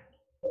nearby.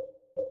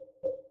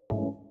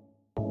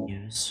 Can't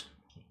use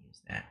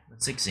that.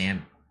 Let's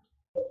examine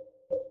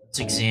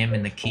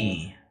the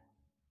key.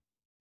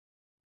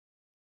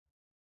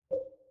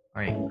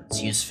 Alright,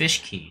 let's use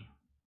fish key.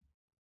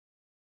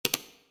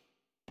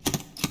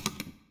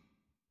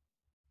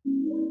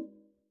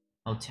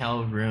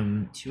 Hotel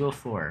room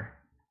 204.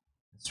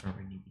 That's where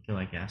we need to go,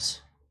 I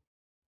guess.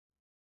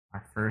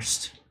 Our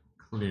first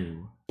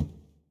clue.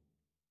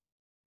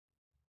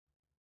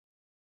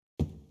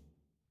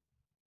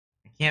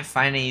 Can't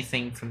find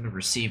anything from the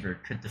receiver.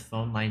 Could the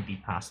phone line be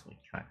possibly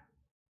cut?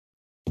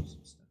 There's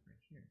some stuff right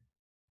here.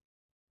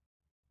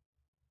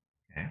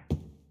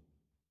 Okay.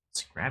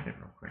 Let's grab it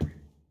real quick.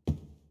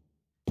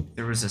 If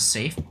there was a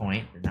safe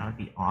point, then that would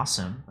be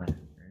awesome, but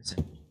there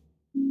isn't.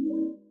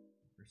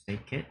 First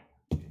aid kit.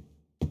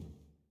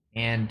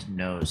 And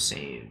no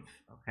save.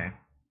 Okay.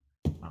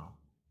 Well.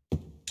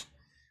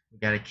 We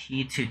got a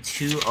key to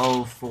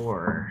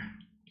 204,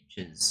 which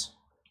is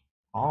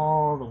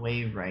all the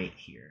way right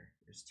here.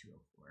 There's 204.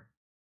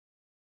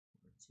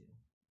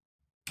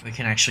 We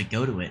can actually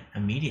go to it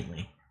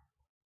immediately.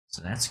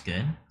 So that's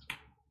good.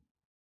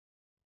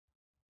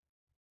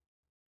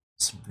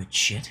 Some good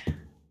shit.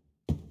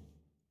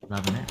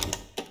 Loving it.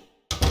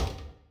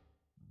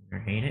 Or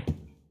hate it.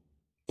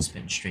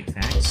 Spin straight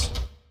facts.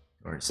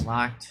 Door is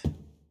locked.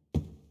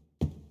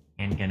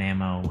 Handgun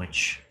ammo,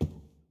 which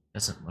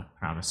doesn't look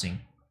promising.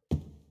 Or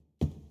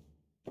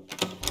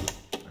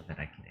that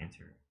I can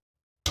enter.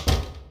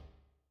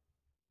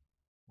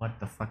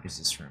 What the fuck is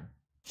this room?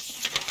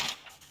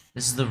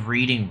 This is the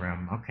reading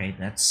room. Okay,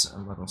 that's a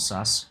little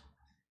sus.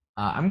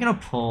 I'm gonna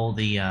pull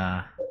the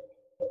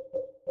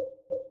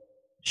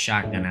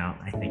shotgun out,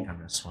 I think, on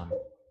this one.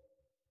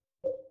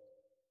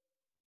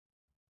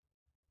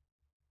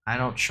 I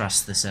don't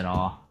trust this at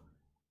all.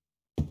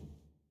 The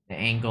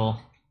angle,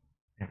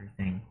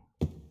 everything.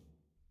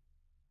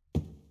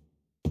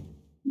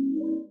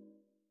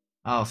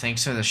 Oh,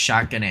 thanks for the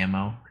shotgun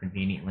ammo,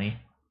 conveniently.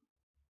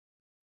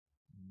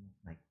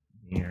 Like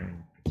here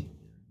in particular.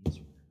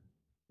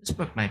 This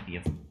book might be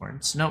of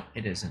importance. Nope,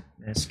 it isn't.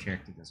 This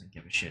character doesn't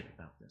give a shit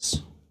about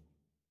this.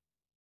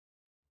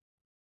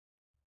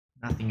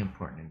 Nothing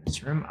important in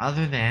this room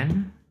other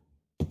than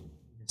this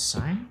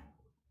sign.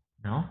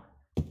 No?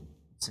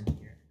 What's in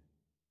here?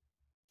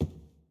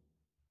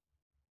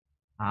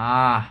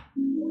 Ah.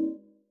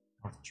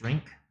 Health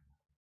drink.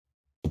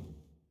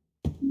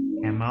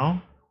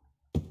 Ammo.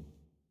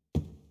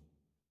 What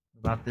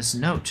about this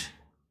note?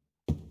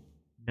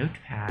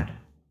 Notepad.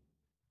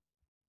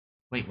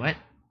 Wait, what?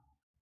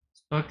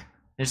 This book?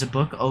 There's a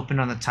book open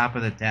on the top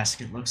of the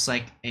desk. It looks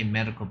like a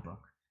medical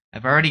book.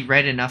 I've already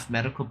read enough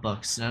medical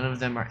books. None of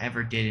them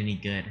ever did any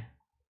good.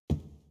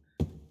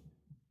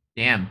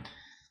 Damn.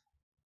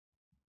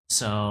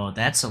 So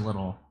that's a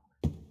little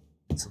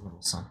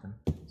something.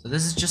 So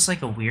this is just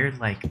like a weird,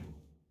 like,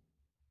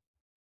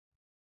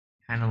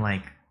 kind of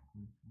like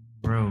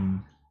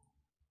room.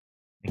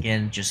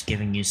 Again, just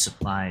giving you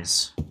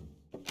supplies.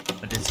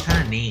 But it's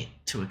kind of neat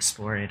to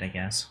explore it, I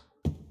guess.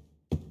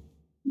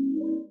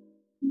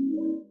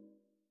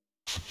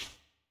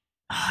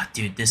 Ah,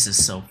 dude, this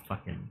is so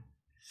fucking...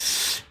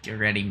 Get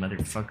ready,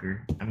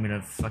 motherfucker. I'm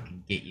gonna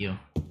fucking get you.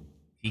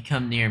 If you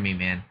come near me,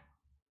 man,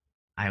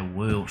 I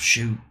will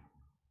shoot.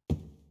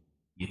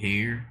 You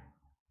hear?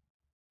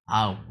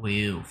 I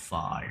will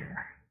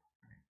fire.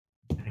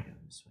 I'm gonna go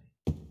this way.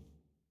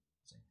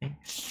 So I think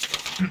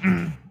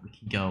we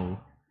can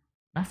go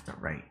left or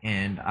right.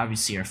 And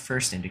obviously our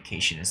first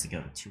indication is to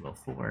go to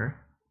 204.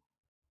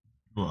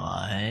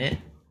 But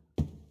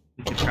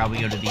we could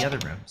probably go to the other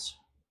rooms.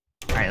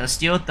 Alright, let's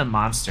deal with the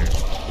monster.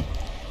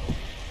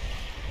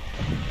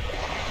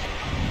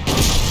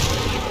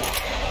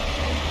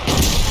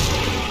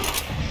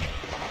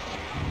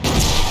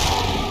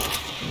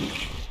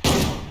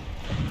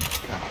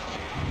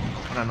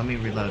 Hold on, let me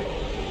reload.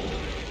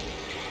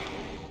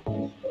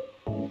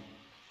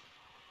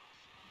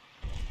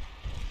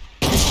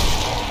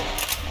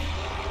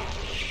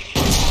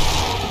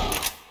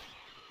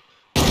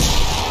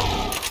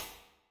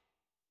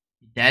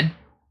 You dead?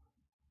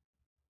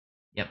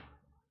 Yep.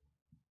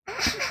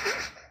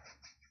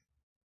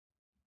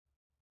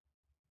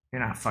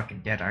 You're not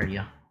fucking dead, are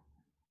you?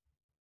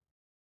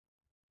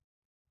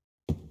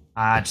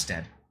 Ah, it's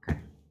dead. Okay.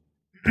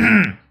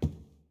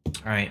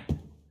 Alright.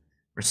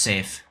 We're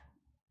safe.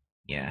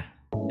 Yeah.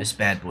 This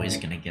bad boy's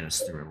gonna get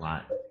us through a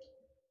lot.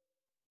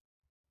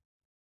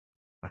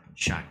 Fucking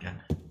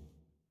shotgun.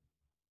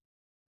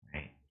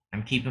 Alright.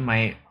 I'm keeping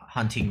my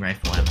hunting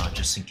rifle ammo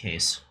just in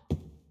case.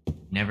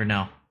 Never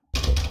know.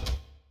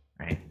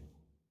 Alright.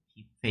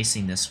 Keep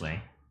facing this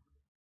way.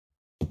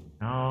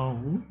 Oh,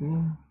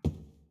 woohoo.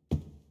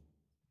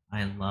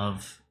 I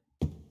love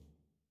it.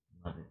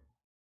 Okay.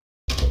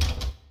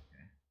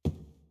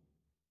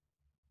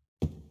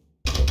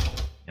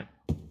 Yep.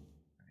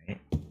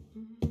 Alright.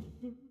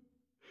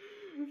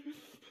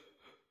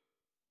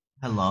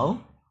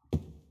 Hello?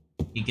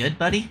 You good,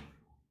 buddy?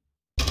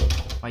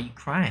 Why you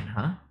crying,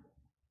 huh?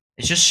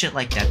 It's just shit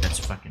like that that's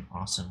fucking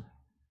awesome.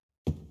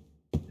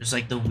 There's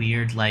like the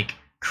weird, like,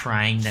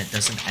 crying that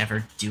doesn't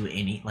ever do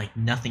any, like,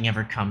 nothing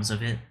ever comes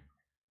of it.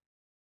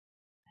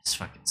 It's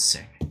fucking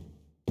sick.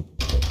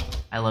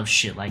 I love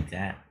shit like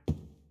that.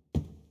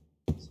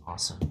 It's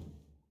awesome.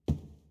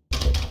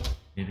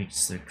 Maybe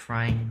it's the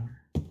crying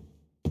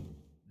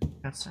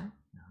outside?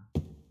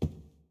 No.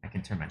 I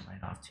can turn my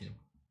light off too.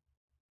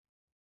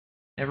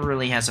 Never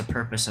really has a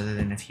purpose other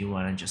than if you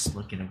want to just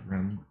look in a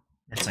room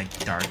that's like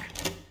dark.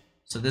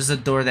 So this is a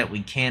door that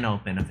we can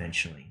open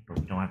eventually, but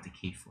we don't have the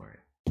key for it.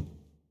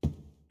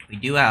 We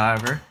do,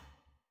 however,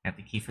 have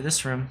the key for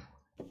this room.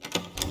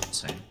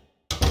 So,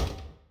 what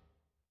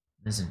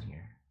is in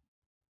here?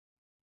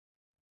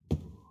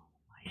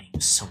 Lighting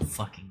is so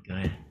fucking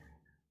good.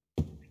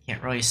 I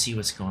can't really see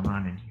what's going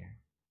on in here.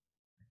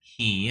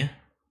 Key.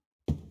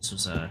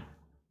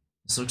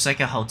 This looks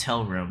like a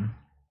hotel room,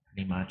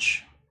 pretty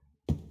much.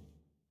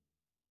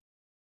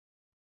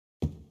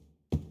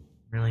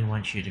 Really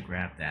want you to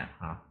grab that,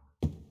 huh?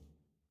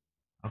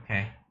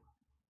 Okay.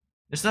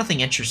 There's nothing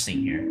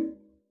interesting here.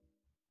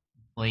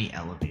 Employee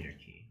elevator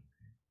key.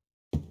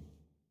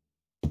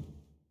 Can't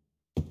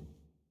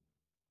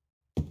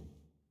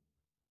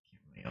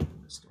really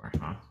open this door,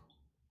 huh?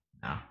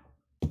 No.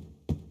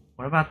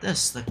 What about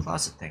this? The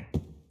closet thing.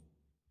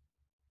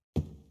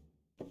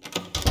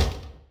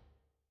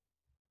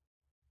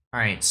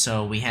 Alright,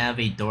 so we have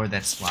a door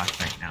that's locked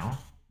right now.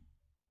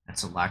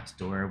 That's a locked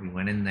door. We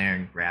went in there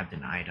and grabbed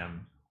an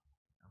item.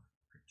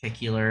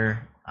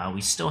 Particular.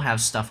 We still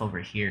have stuff over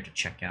here to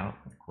check out,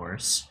 of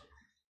course.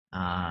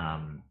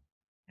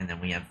 And then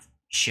we have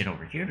shit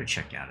over here to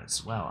check out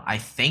as well. I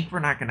think we're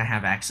not going to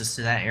have access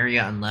to that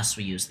area unless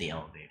we use the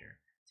elevator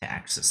to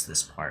access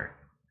this part.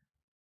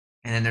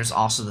 And then there's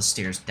also the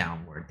stairs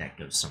downward that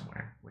goes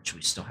somewhere, which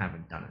we still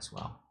haven't done as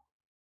well.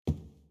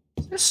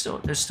 There's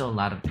still a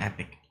lot of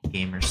epic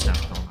gamer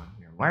stuff going on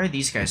here. Why are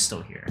these guys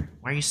still here?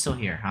 Why are you still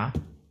here, huh?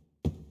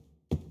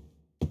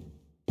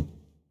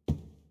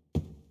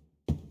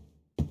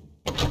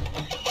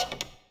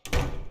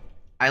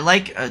 I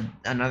like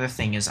another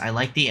thing is I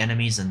like the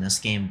enemies in this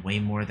game way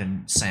more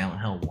than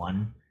Silent Hill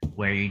 1,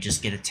 where you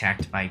just get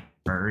attacked by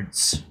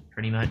birds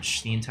pretty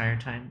much the entire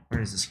time. Where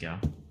does this go?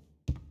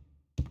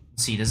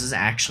 Let's see, does this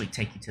actually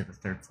take you to the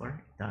 3rd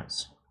floor? It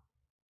does.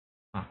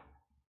 Huh.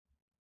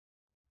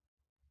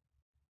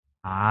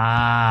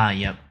 Ah,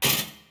 yep.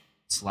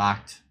 It's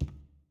locked.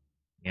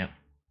 Yep.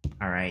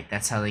 Alright,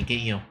 that's how they get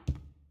you.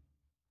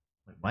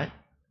 Wait, what?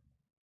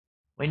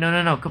 Wait,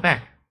 no, go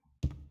back.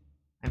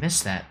 I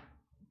missed that.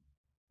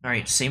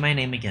 Alright, say my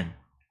name again.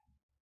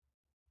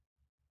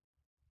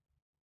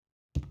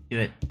 Do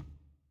it.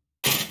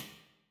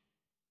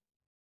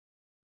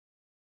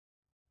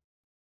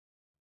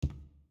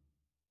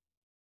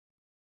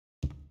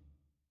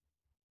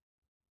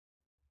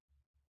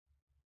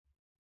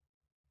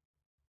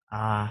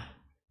 Well,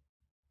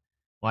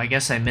 I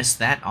guess I missed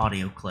that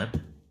audio clip.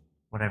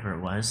 Whatever it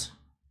was.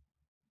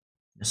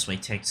 This way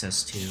takes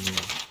us to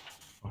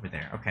over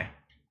there. Okay.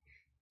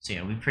 So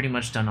yeah, we've pretty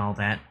much done all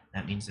that.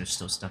 That means there's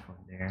still stuff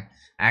over there.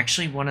 I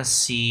actually want to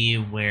see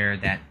where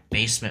that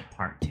basement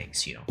part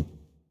takes you.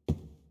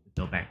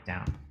 Go back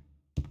down.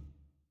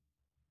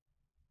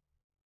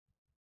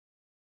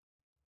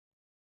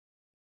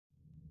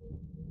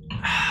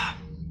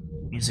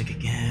 Music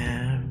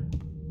again.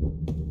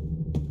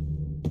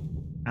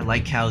 I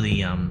like how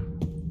the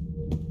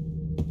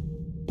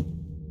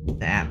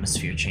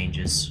atmosphere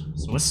changes.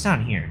 So what's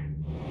down here?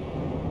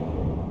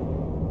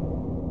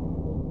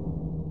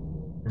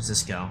 Where does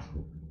this go?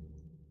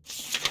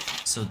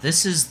 So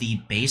this is the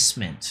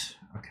basement.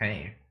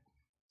 Okay.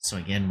 So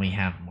again, we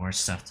have more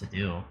stuff to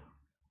do.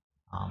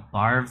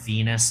 Bar,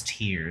 Venus,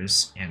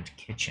 Tears, and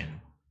Kitchen.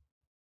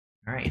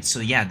 Alright, so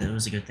yeah, that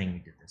was a good thing we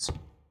did this.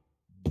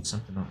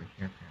 Something over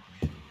here,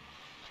 apparently.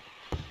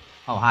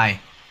 Oh,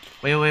 hi.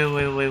 Wait.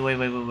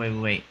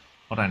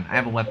 Hold on, I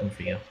have a weapon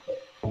for you.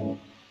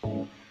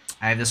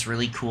 I have this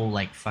really cool,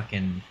 like,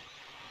 fucking...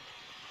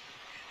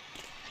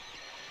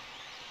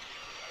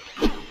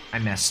 I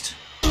missed.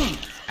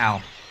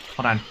 Ow.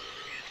 Hold on.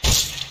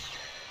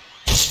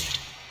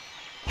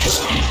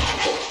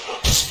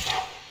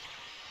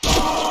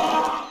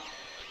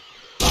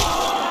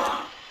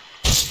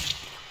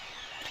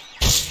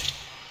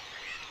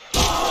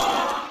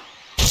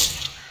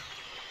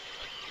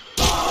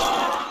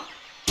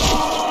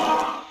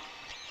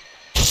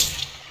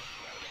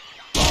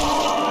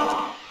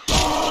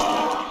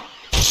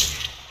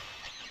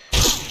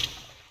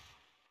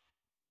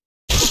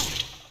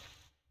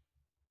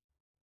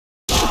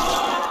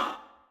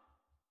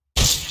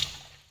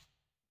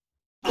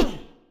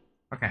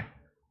 Okay.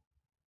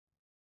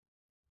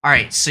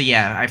 Alright, so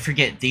yeah, I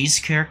forget these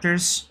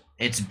characters,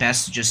 it's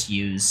best to just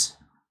use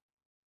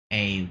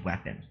a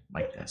weapon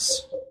like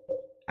this.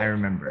 I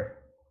remember.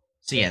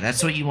 So yeah,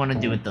 that's what you want to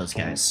do with those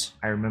guys.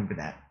 I remember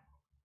that.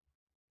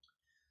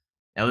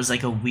 That was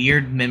like a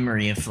weird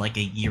memory of like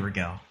a year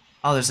ago.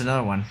 Oh, there's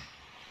another one.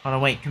 Hold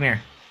on, wait, come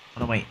here.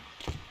 Hold on, wait.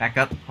 Back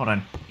up. Hold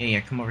on. Yeah,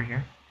 come over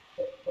here.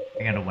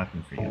 I got a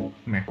weapon for you.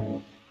 Come here.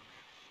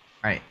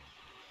 Alright.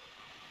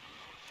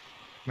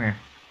 Come here.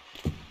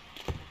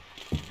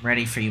 I'm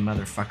ready for you,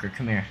 motherfucker.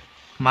 Come here.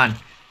 Come on.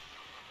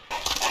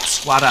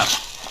 Squat up.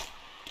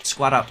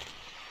 Squat up.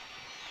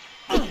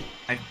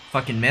 I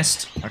fucking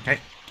missed. Okay.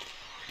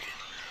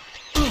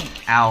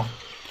 Ow.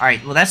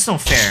 Alright, well that's no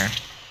fair.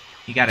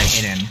 You gotta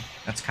hit him.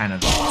 That's kind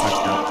of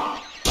fucked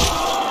up.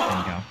 There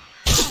you go.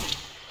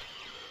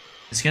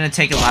 It's gonna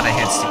take a lot of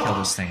hits to kill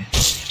this thing.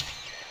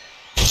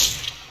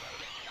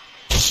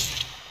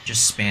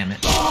 Just spam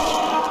it.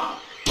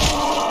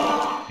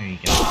 There you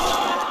go.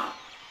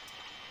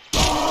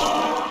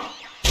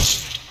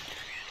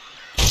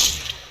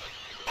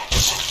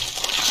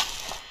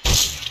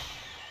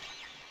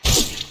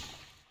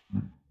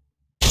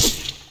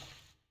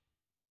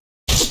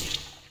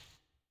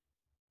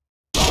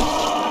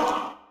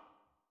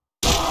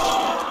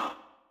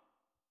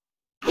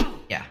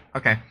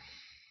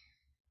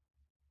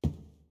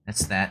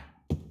 That's that.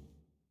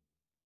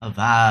 A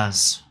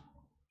vase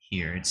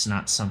here. It's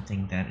not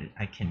something that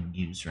I can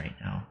use right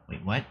now.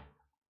 Wait, what?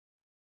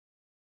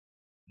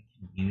 I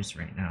can use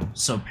right now.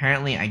 So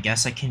apparently, I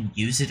guess I can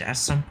use it at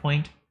some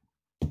point.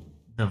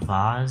 The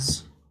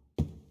vase.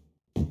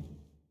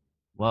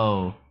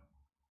 Whoa.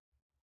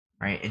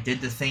 Right, it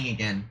did the thing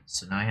again.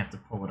 So now I have to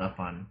pull it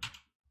up on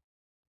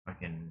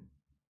fucking.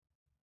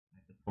 I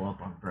have to pull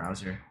up on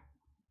browser.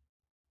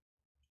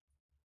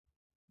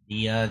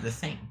 The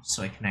thing,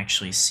 so I can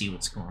actually see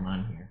what's going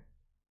on here.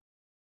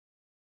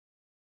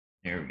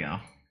 There we go.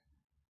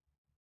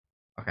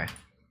 Okay.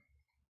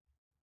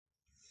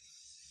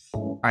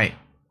 Alright.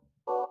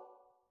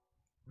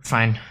 We're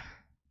fine.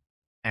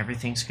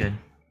 Everything's good.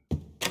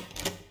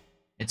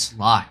 It's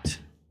locked.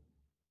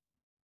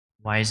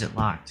 Why is it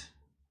locked?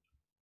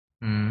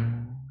 There's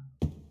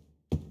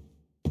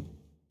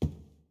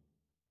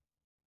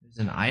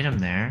an item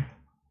there,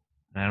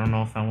 but I don't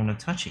know if I want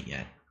to touch it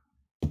yet.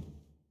 I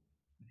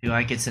feel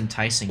like it's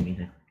enticing me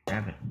to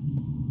grab it.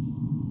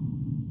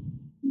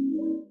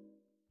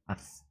 A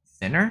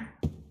thinner?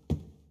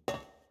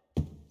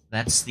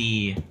 That's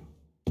the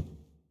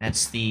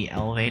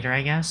elevator,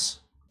 I guess.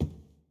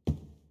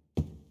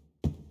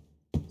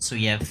 So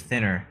you have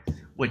thinner,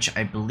 which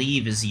I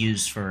believe is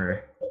used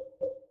for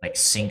like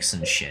sinks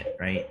and shit,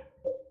 right?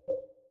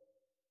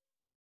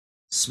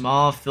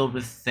 Small filled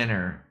with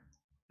thinner.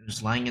 It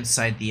was lying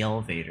inside the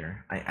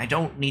elevator. I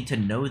don't need to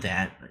know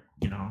that, but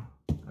you know,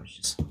 I was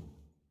just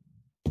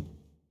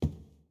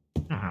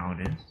you know how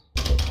it is.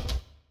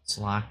 It's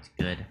locked,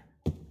 good.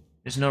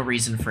 There's no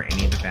reason for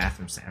any of the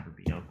bathrooms to ever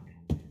be open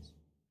anyways.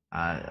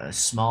 A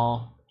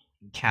small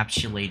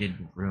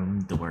encapsulated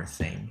room door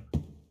thing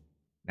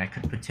that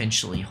could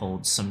potentially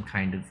hold some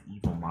kind of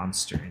evil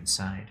monster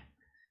inside.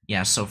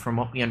 Yeah, so from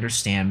what we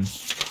understand,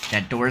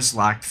 that door's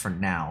locked for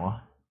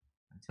now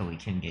until we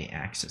can get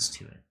access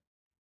to it.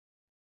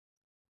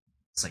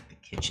 It's like the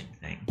kitchen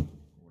thing,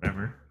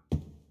 whatever.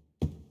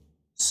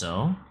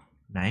 So,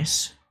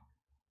 nice.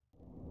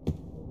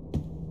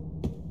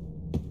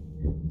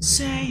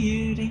 Say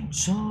it ain't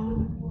so.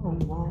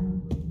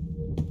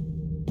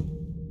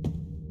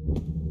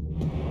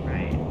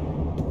 Right.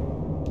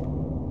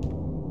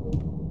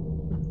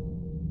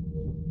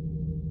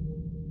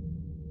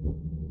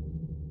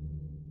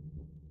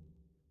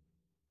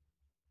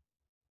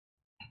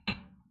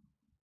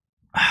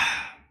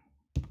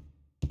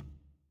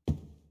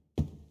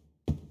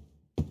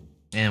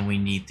 And we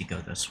need to go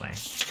this way.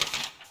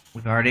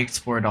 We've already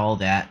explored all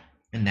that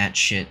and that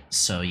shit,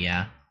 so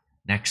yeah.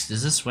 Next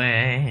is this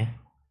way.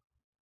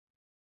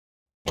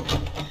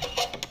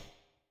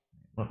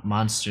 What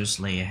monsters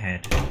lay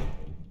ahead?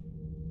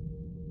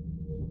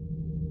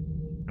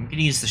 I'm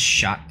gonna use the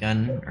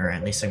shotgun, or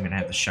at least I'm gonna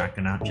have the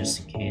shotgun out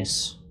just in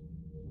case.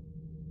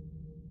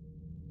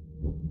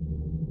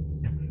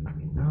 Never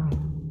fucking know.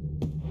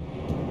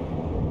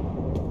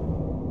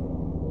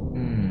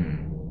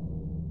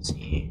 Let's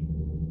see.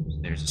 So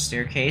there's a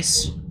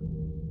staircase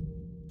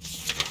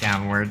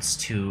downwards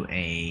to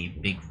a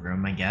big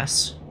room, I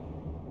guess.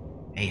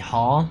 A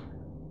hall,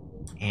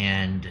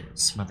 and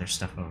some other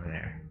stuff over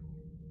there.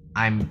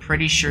 I'm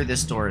pretty sure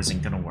this door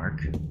isn't gonna work.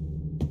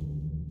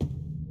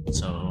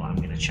 So I'm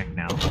gonna check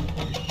now.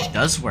 It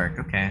does work,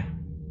 okay.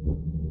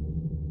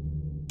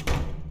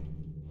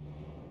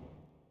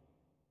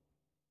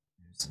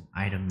 There's an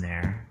item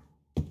there.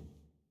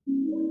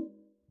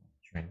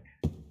 Drink.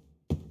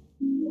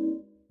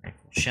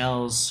 Rifle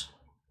shells.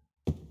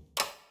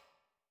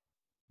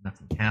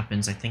 Nothing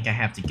happens. I think I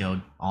have to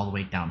go all the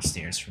way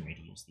downstairs for me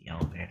to use the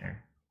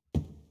elevator. I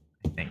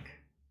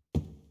think.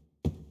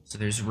 So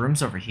there's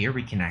rooms over here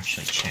we can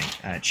actually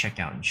check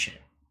out and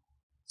shit.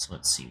 So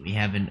let's see. We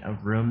have a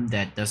room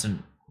that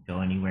doesn't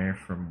go anywhere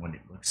from what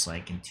it looks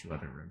like, and two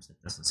other rooms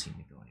that doesn't seem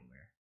to go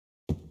anywhere.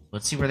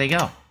 Let's see where they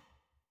go.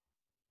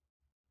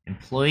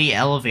 Employee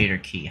elevator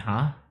key,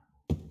 huh?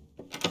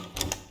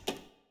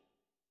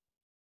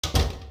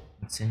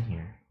 What's in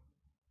here?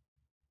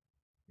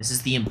 This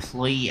is the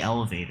employee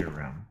elevator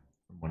room,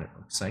 from what it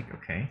looks like.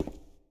 Okay.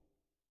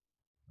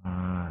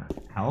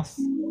 Health,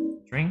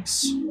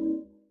 drinks.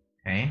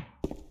 Okay.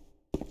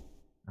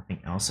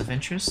 Nothing else of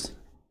interest.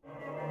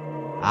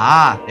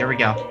 Ah, there we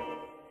go.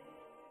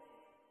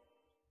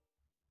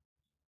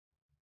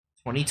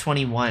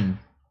 2021,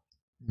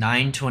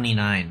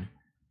 9/29.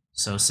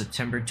 So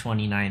September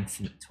 29th,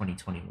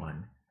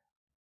 2021.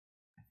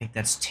 I think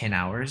that's 10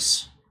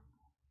 hours.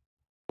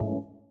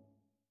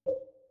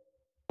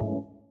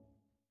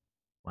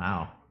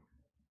 Wow.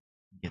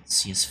 You get to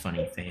see his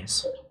funny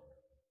face.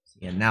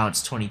 Yeah, now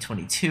it's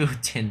 2022,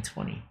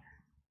 10/20.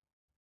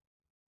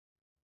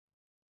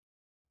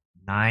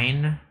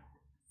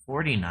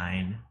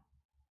 9:49.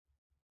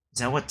 Is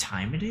that what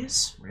time it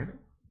is? Really?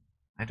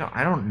 I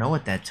don't know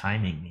what that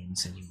timing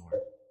means anymore.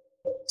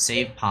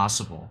 Save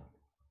possible.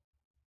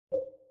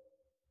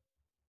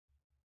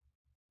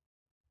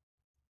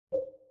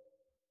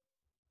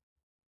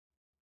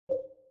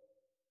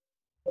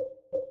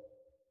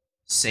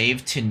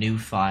 Save to new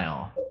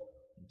file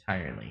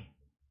entirely.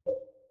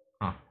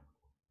 Huh.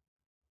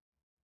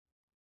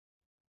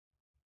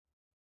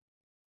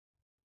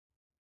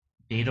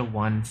 Data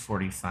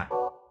 145.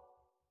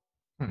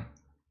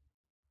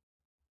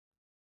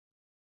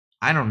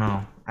 I don't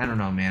know. I don't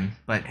know, man.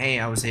 But hey,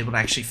 I was able to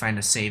actually find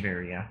a save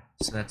area,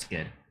 so that's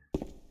good.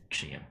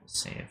 Actually, able to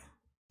save.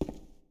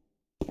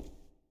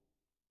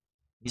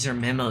 These are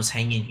memos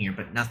hanging here,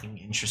 but nothing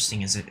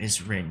interesting as it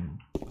is written.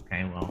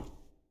 Okay, well,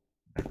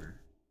 whatever.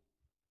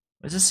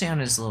 What does it say on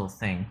his little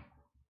thing?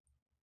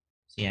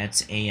 So yeah,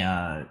 it's a,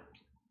 I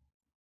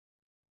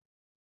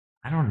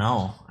don't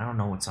know. I don't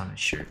know what's on his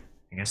shirt.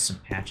 I guess some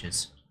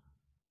patches.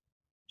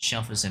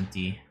 Shelf is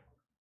empty.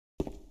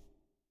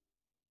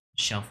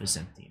 Shelf is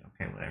empty.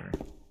 Okay, whatever.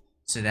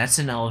 So that's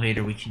an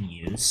elevator we can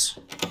use.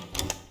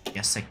 I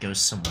guess that goes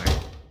somewhere.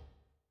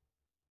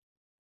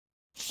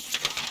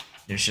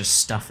 There's just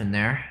stuff in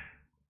there.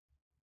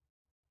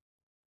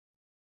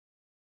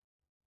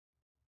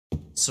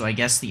 So I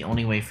guess the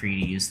only way for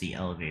you to use the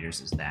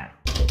elevators is that.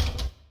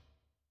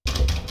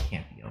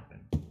 Can't be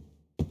open.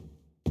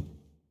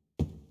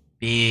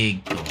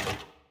 Big door.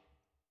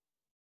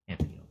 Can't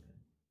be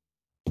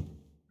open.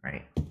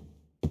 Right.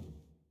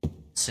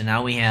 So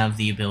now we have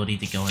the ability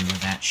to go into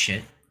that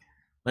shit.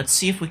 Let's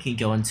see if we can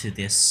go into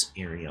this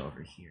area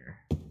over here.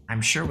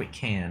 I'm sure we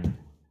can.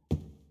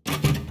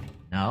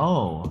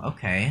 No,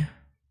 okay.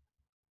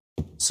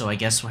 So I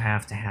guess we'll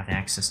have to have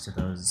access to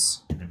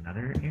those in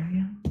another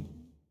area?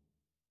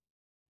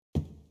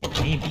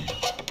 Maybe.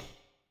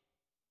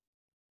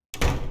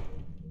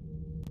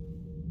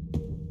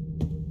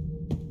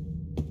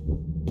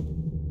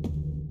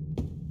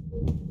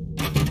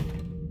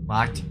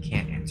 Locked,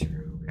 can't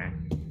enter. Okay.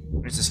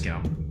 Where's this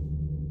go?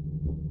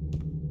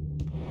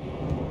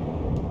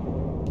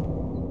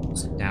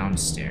 It's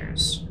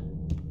downstairs.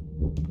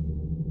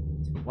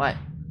 What?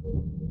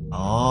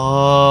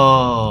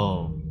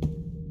 Oh.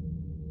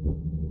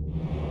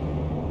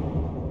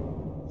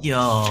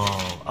 Yo.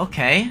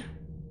 Okay.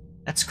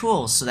 That's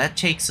cool. So that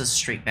takes us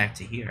straight back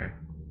to here.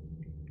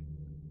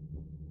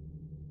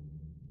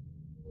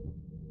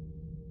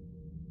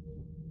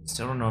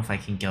 Still don't know if I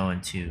can go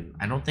into...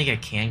 I don't think I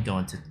can go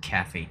into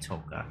Cafe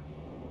Toka.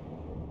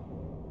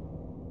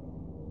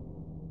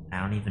 I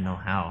don't even know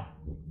how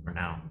for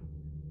now.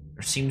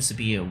 There seems to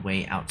be a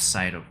way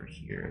outside over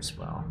here as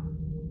well,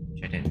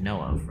 which I didn't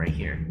know of right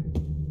here.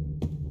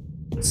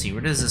 Let's see,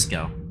 where does this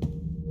go?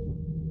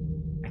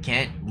 I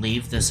can't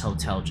leave this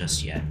hotel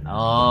just yet.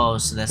 Oh,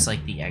 so that's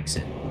like the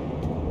exit.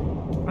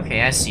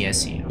 Okay, I see,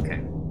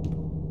 okay.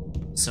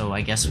 So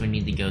I guess we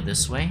need to go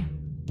this way.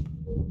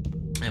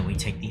 And we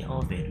take the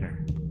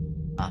elevator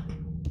up.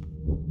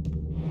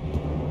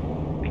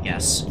 I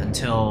guess.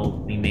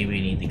 Until we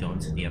maybe need to go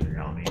into the other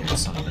elevator or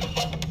something.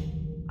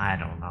 I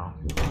don't know.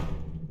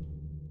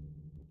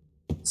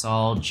 It's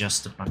all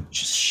just a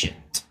bunch of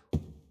shit.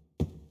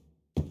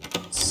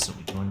 So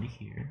we go into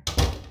here.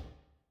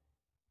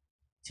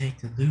 Take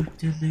the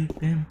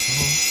loop-de-loop and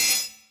pull.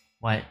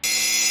 What?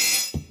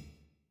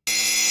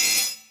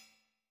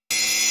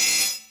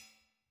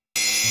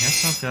 I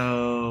guess I'll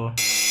go...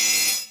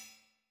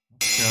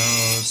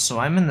 So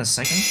I'm in the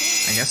second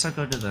floor? I guess I'll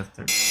go to the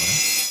third floor.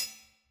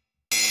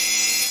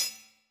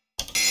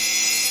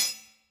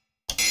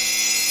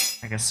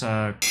 I guess,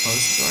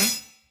 close the door?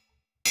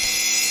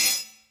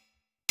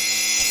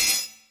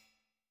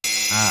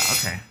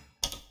 Okay.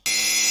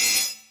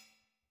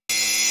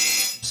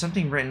 There's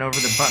something written over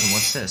the button.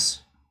 What's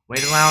this?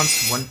 Wait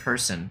allowance, 1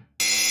 person.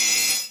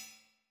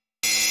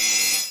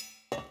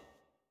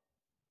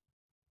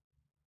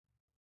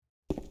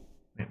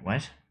 Wait,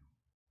 what?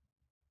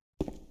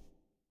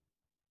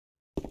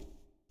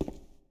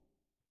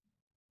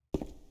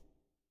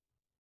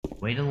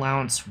 Weight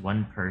allowance,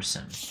 1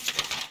 person.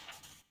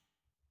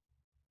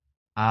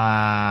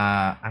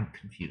 I'm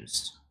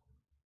confused.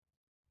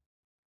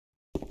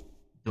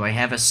 Do I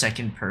have a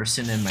second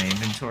person in my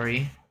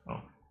inventory?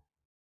 Oh.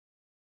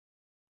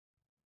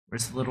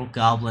 Where's the little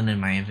goblin in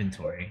my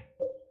inventory?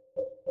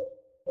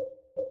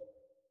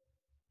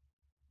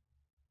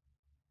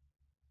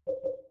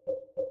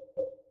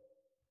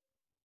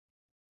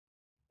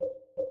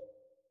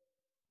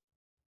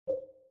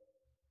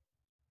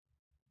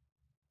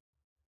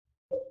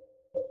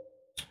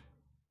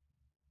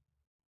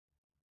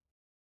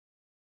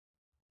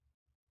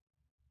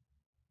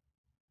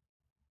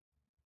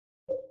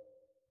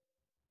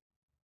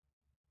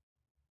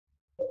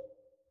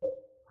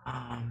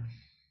 Um...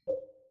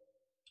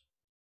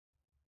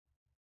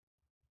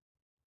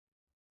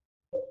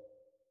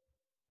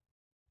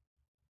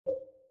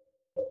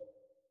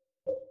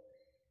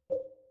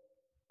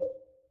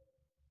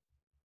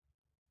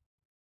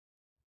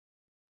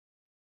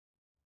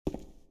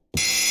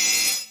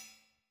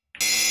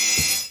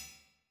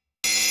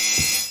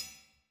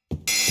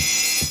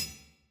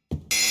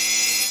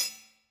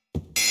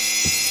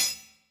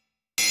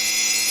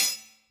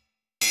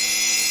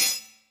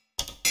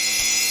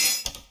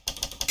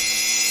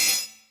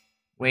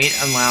 Weight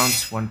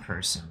allowance, 1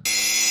 person.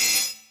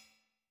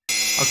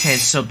 Okay,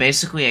 so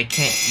basically I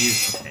can't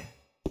use... Okay.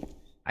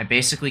 I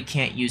basically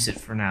can't use it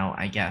for now,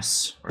 I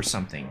guess. Or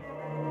something.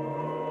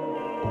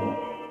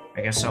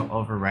 I guess I'll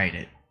overwrite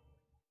it.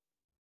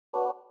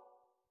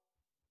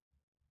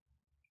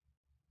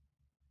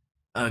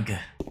 Ugh.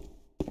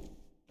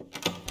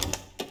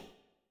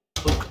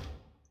 Ugh.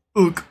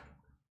 Ugh.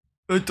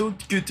 I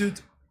don't get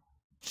it.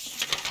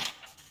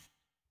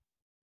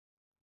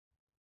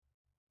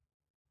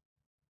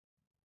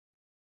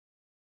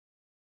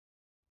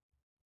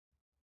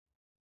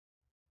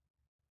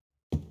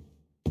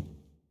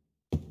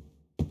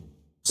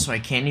 So I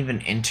can't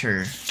even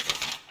enter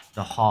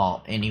the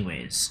hall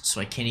anyways. So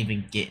I can't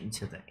even get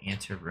into the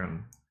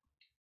anteroom.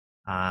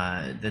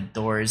 The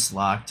door is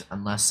locked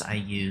unless I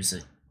use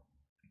a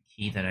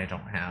key that I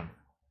don't have.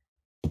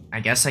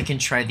 I guess I can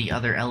try the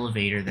other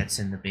elevator that's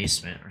in the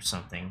basement or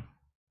something.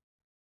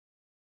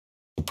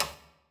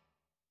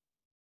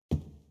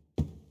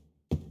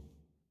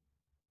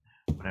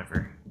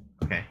 Whatever.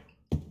 Okay.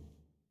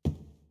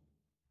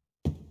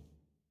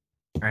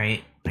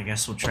 Alright, I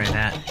guess we'll try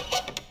that.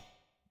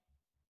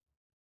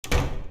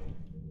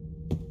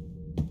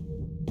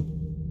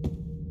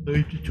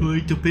 I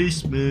tried the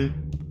basement.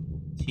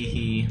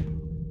 Teehee.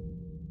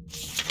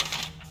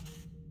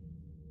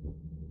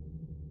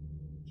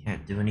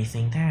 Can't do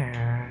anything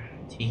there.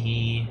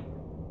 Teehee.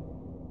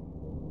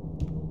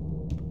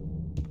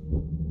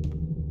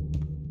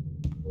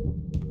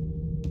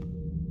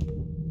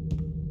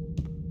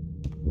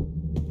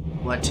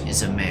 What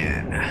is a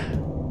man?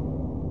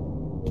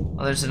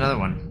 Oh, there's another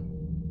one.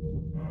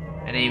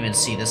 I didn't even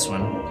see this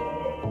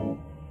one.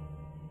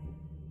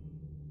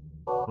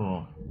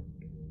 Cool.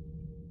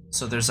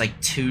 So there's like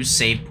 2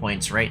 save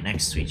points right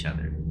next to each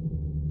other.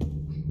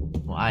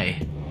 Why?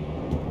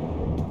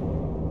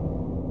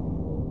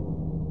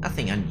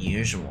 Nothing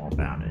unusual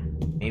about it.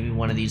 Maybe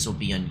one of these will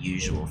be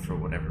unusual for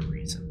whatever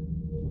reason.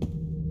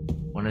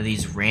 One of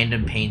these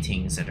random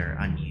paintings that are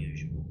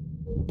unusual.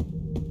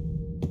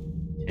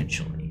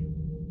 Potentially.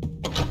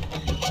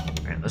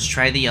 Alright, let's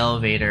try the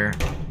elevator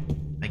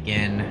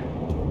again.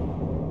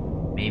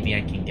 Maybe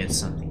I can get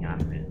something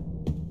out of it.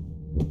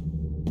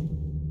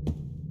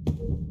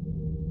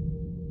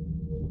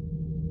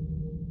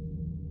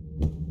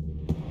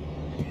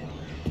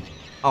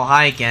 Oh,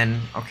 hi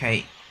again.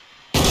 Okay.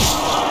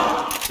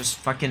 Just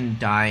fucking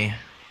die.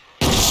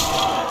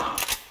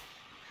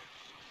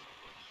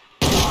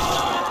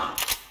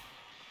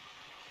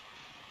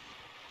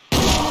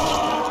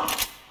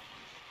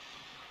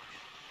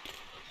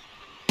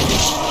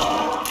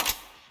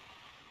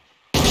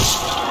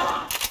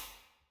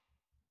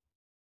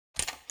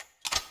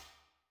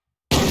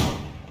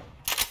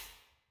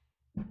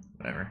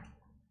 Whatever.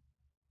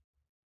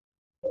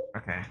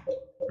 Okay.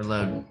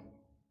 Reload.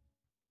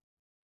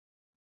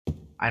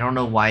 I don't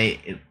know why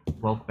it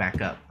woke back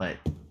up, but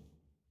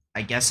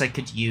I guess I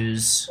could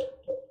use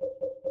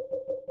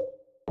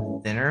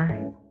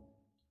thinner.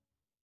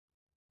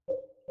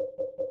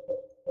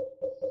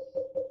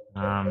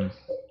 I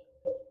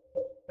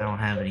don't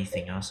have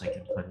anything else I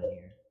can put in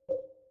here.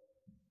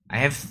 I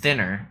have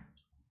thinner,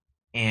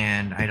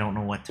 and I don't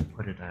know what to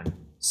put it on,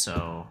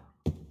 so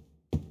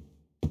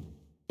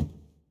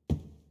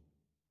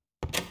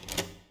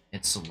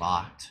it's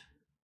locked.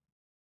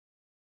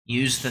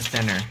 Use the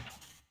thinner.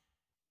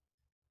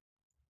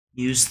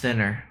 Use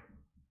thinner.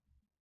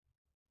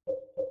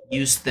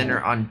 Use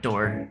thinner on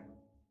door.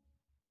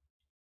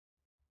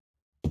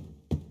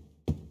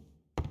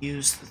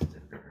 Use the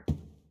thinner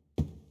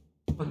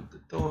on the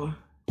door.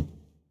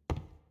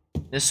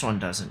 This one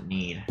doesn't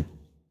need.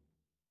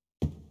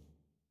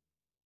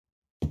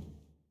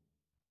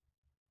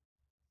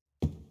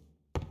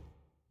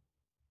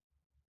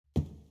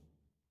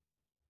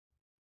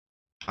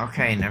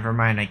 Okay, never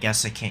mind. I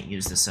guess I can't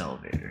use this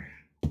elevator.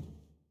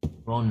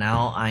 Well,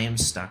 now I am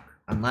stuck.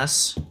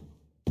 Unless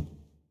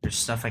there's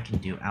stuff I can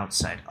do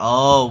outside.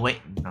 Oh,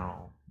 wait.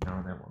 No, that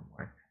won't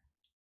work.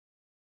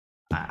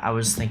 I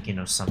was thinking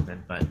of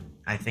something, but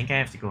I think I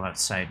have to go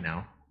outside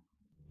now.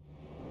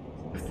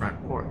 The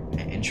front port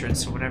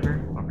entrance or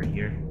whatever over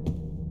here.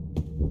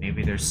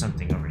 Maybe there's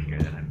something over here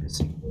that I'm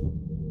missing.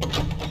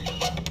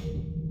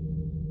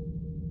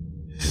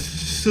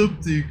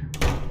 Something.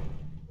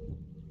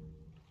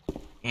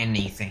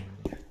 Anything.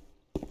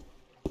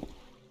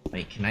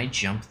 Wait, can I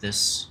jump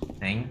this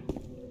thing?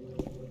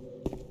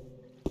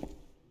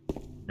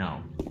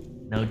 No.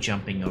 No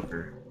jumping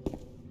over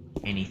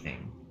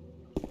anything.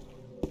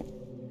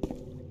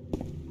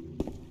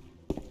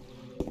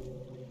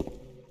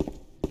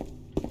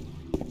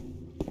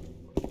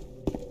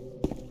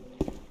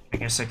 I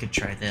guess I could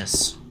try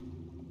this.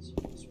 See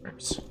if this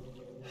works.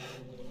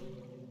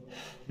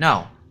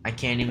 No, I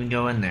can't even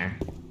go in there.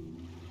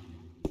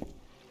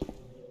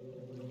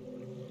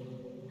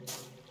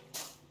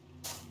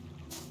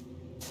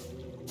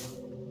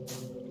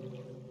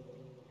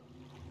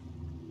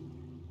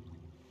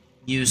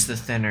 Use the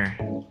thinner.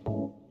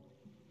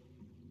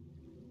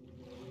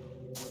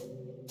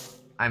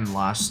 I'm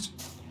lost.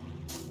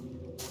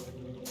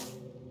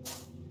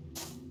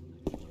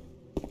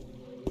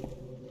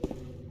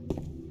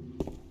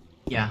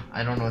 Yeah,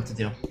 I don't know what to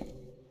do.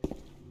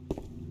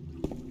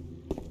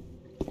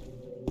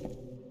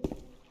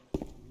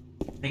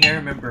 I think I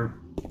remember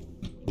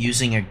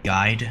using a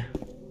guide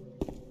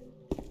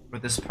for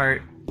this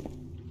part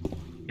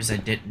because I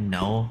didn't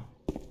know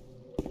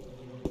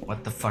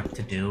what the fuck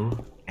to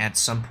do at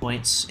some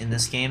points in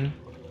this game.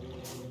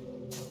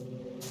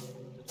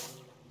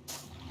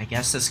 I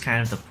guess that's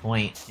kind of the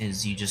point,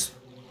 is you just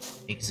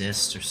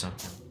exist or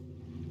something.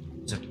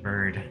 There's a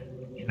bird.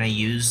 Can I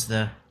use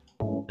the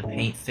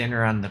paint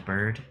thinner on the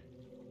bird?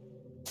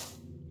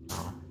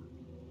 Oh.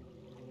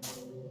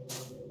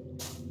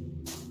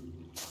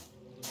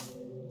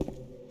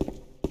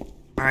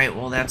 Alright,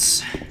 well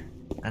that's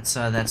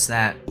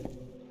that.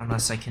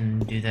 Unless I can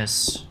do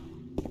this.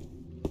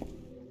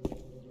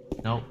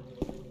 Nope.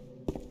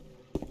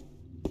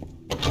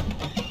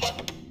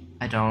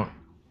 I don't.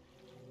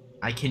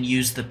 I can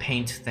use the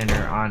paint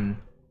thinner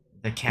on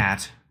the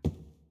cat.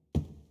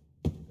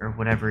 Or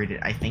whatever it is.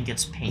 I think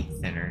it's paint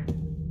thinner.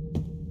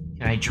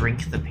 Can I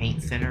drink the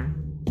paint thinner?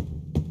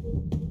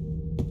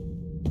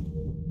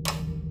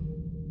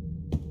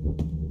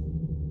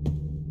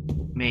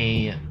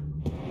 May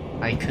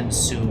I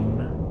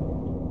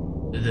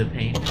consume the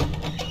paint?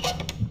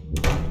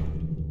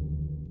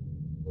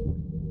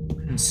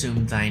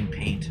 Consume thine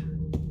paint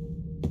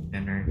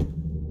thinner.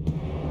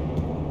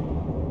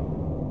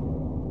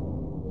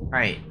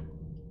 Alright.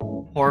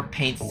 Pour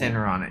paint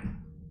thinner on it.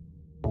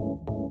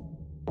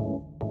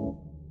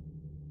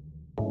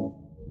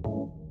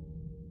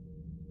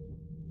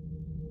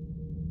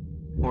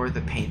 Pour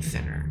the paint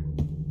thinner.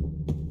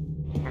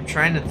 I'm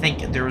trying to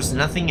think. There was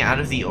nothing out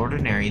of the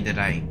ordinary that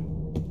I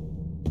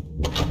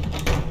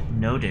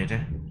noted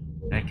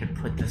that I could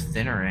put the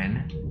thinner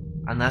in.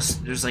 Unless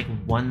there's like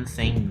one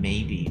thing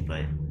maybe,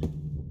 but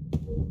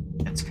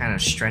that's kind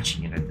of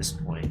stretching it at this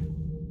point.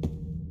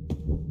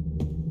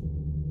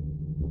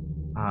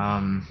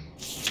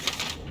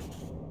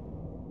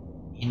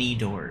 Any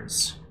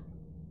doors?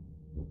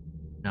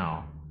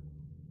 No.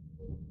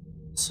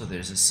 So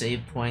there's a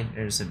save point,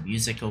 there's a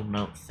musical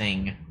note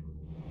thing.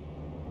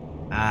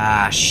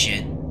 Ah,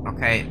 shit.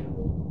 Okay.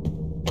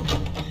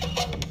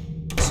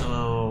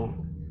 So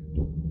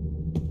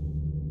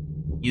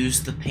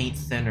use the paint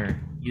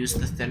thinner. Use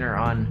the thinner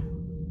on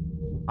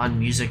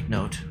music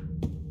note.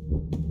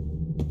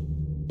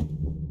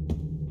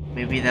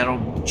 Maybe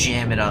that'll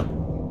jam it up.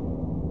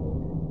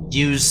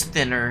 Use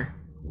thinner.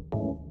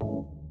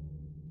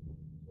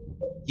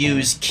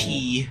 Use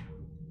key.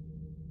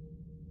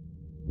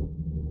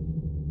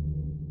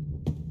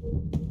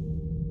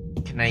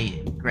 Can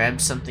I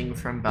grab something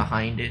from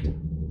behind it?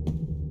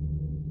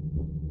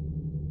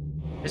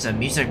 There's a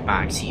music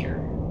box here.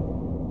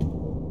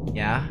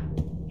 Yeah?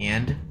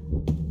 And?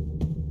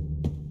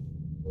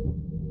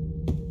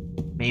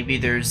 Maybe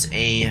there's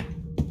an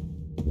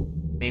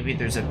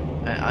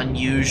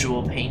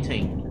unusual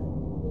painting.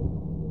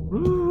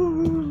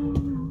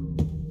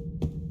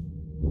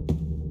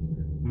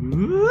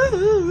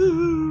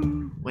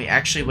 Wait,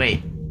 actually,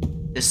 wait.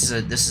 This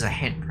is a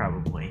hint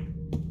probably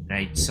that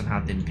I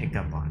somehow didn't pick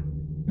up on.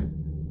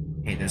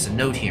 Okay, there's a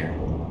note here.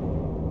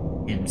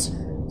 Hints.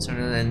 So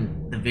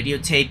then the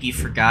videotape you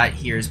forgot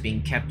here is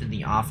being kept in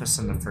the office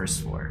on the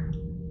first floor.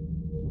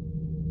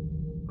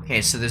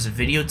 Okay, so there's a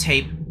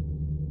videotape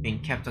being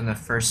kept on the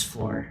first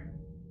floor.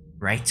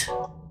 Right?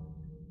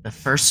 The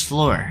first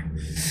floor.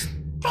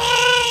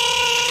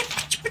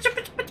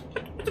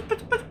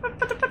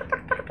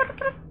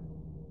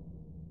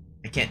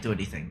 I can't do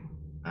anything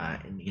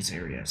in these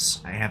areas.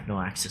 I have no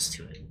access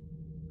to it.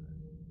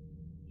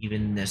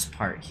 Even this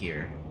part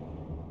here.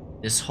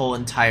 This whole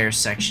entire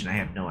section I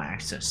have no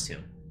access to.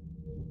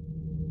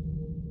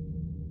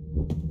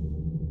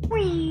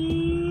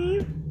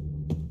 Whee!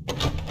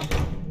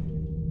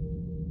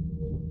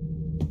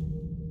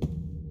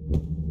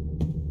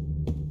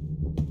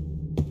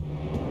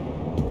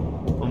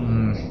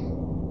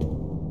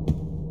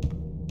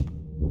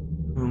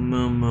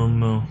 Moo moo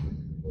moo.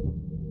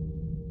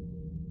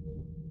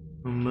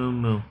 Moo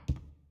moo.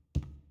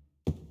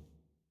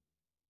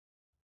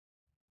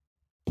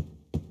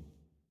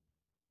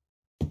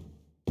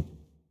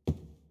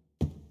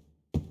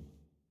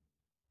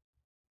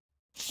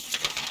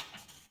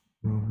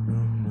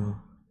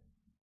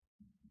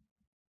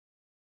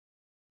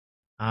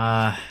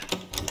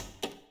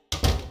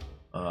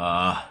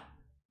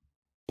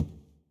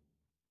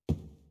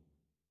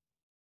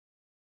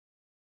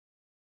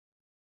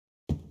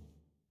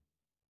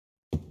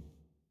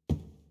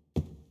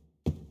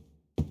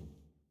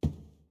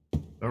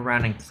 Go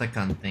around and click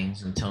on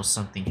things until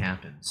something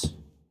happens.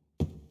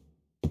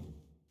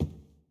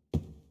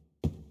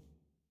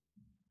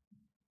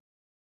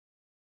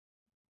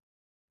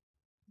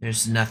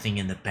 There's nothing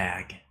in the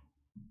bag.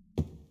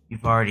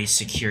 You've already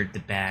secured the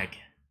bag.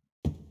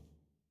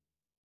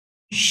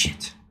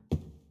 Shit.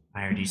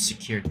 I already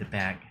secured the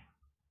bag.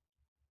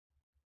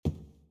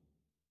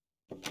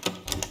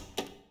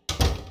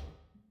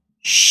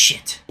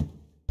 Shit.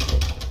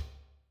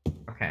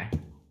 Okay.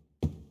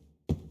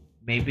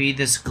 Maybe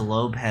this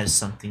globe has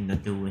something to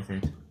do with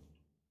it.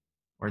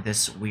 Or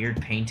this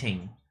weird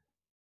painting.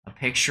 A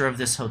picture of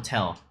this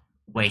hotel.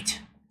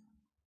 Wait.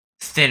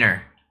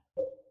 Thinner.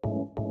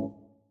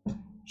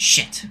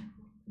 Shit.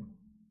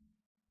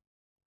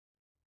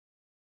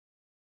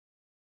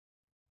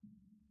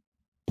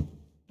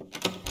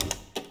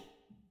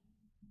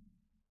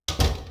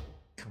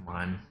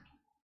 on.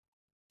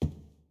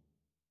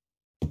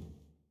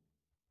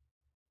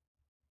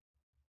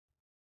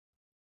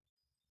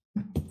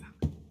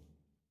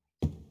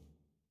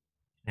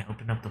 Can I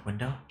open up the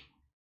window?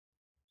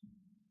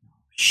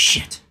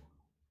 Shit.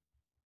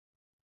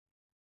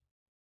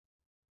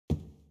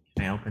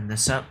 Can I open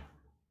this up?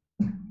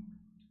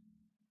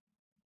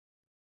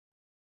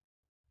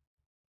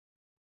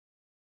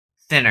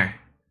 Thinner.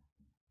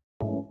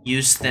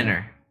 Use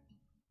thinner.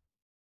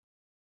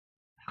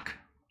 Fuck.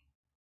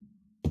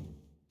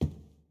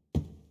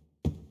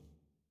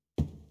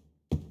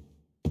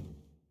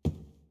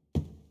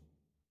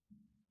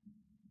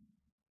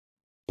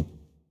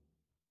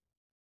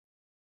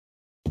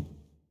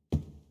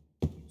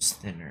 Use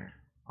thinner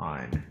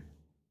on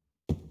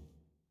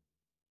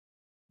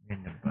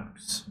random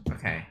bugs.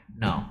 Okay,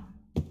 no.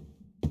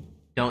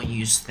 Don't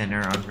use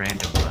thinner on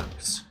random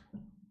bugs.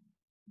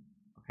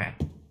 Okay.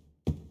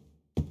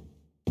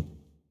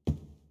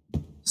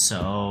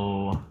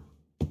 So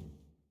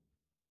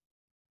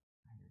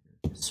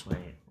this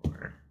way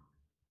or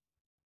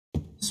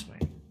this way.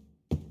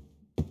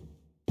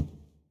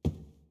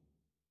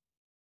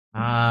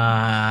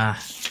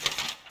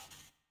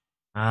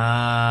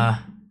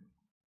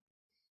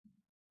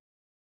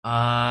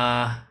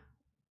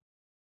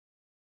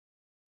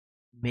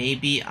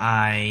 Maybe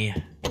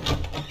I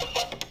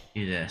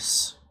do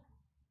this.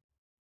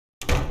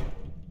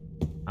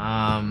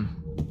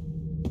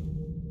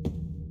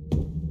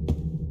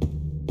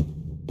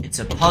 It's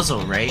a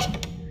puzzle, right?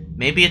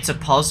 Maybe it's a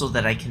puzzle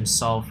that I can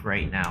solve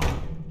right now,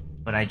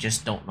 but I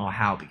just don't know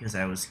how because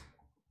I was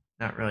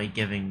not really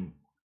given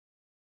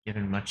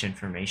much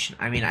information.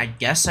 I mean, I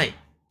guess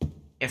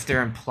if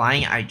they're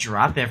implying I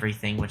drop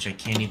everything, which I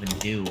can't even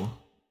do.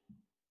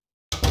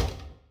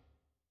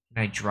 Can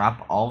I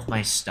drop all of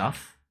my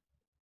stuff?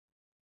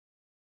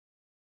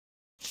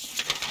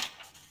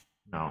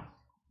 No.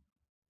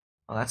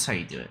 Well, that's how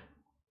you do it.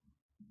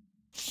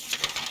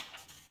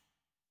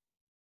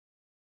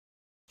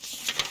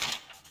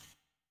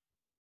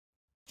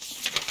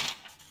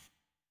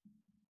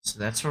 So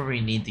that's where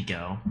we need to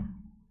go.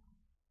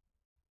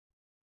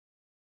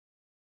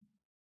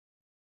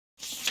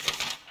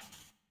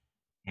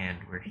 And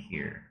we're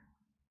here.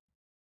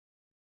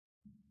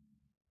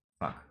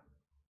 Fuck.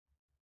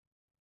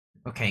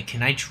 Okay,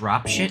 can I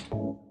drop shit?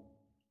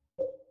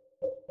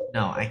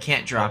 No, I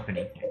can't drop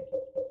anything.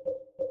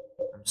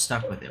 I'm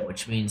stuck with it,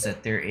 which means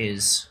that there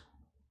is...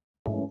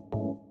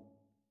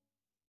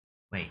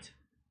 Wait.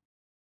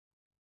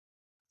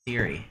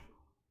 Theory.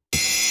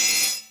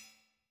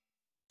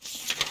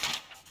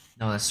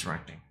 No, that's the wrong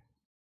thing.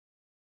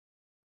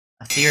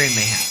 A theory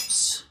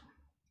mayhaps.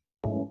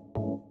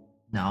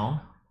 No.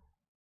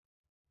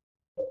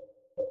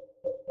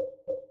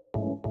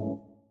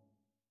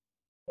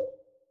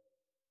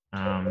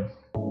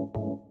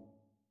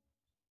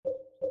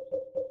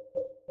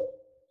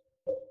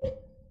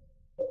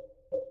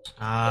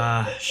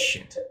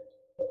 Shit.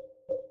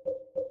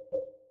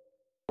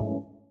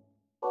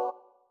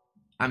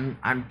 I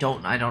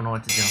don't know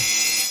what to do.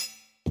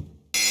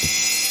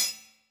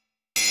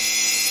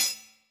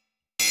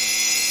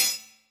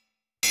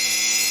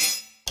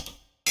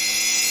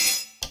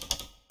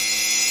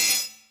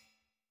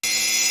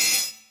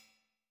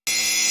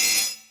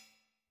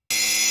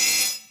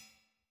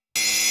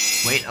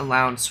 Weight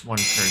allowance 1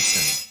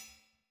 person.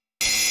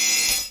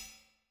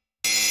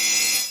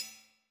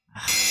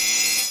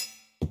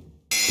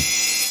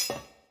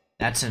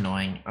 That's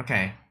annoying.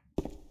 Okay.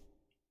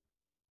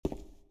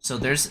 So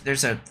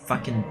there's a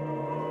fucking...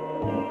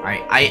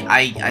 Alright,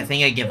 I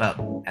think I give up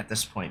at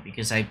this point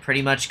because I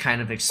pretty much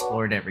kind of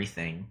explored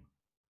everything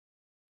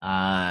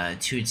to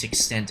its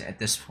extent at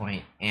this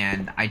point,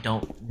 and I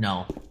don't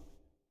know.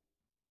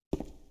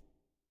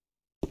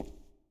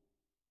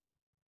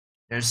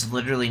 There's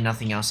literally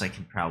nothing else I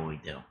can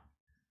probably do.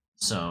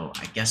 So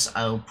I guess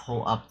I'll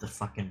pull up the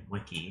fucking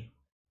wiki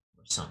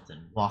or something,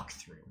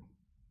 walkthrough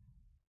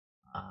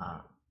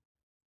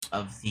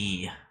of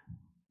the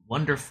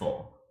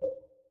wonderful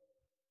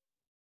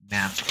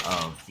map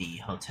of the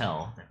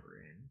hotel that we're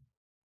in,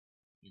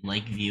 the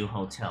Lakeview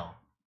Hotel.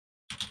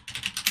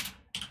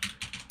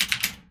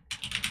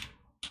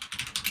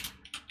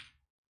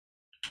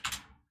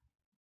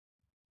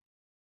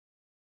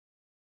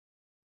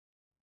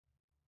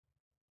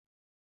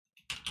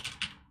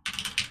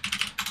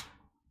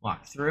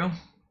 Walk through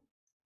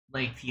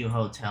Lakeview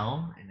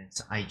Hotel, and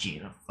it's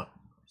IGN. Oh, fucking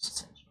course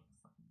it's IGN.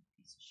 Fucking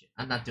piece of shit.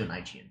 I'm not doing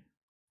IGN.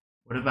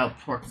 What about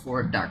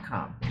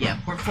porkforward.com? Yeah,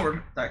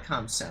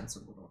 porkforward.com sounds a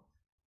little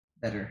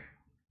better.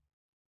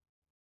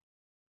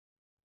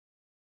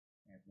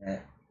 Have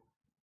that.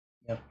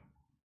 Yep.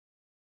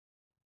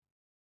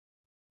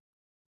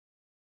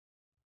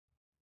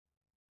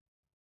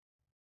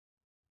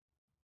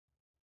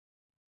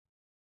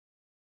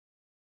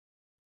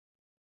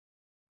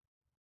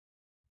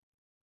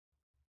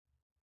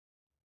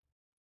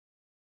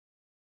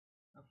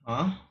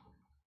 Huh?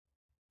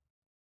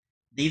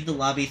 Leave the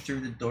lobby through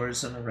the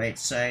doors on the right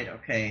side.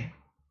 Okay.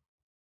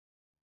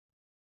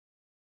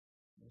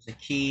 There's a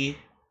key.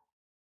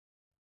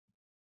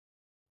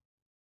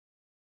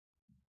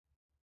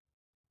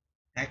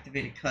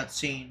 Activate a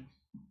cutscene.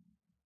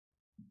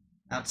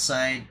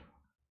 Outside.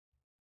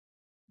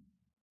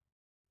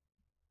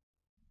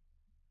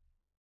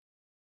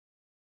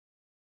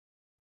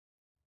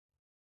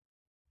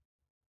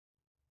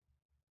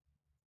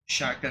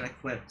 Shotgun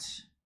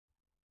equipped.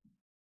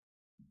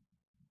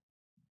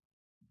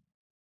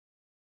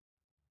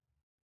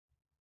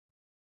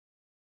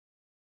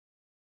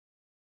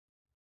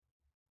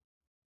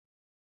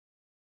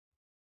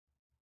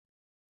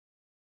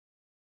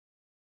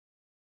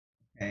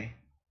 Okay.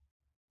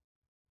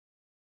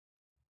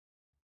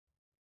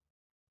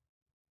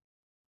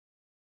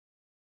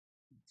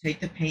 Take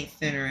the paint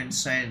thinner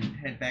inside and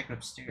head back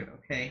upstairs.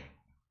 Okay.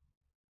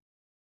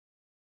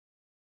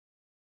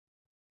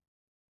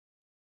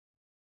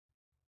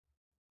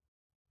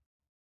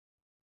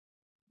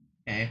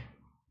 Okay.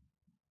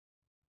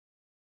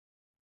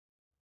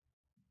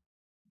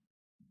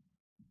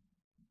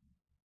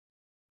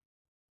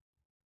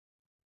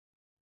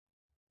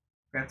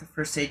 Grab the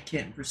first aid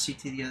kit and proceed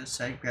to the other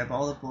side. Grab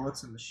all the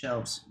bullets on the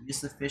shelves.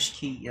 Use the fish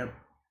key. Yep.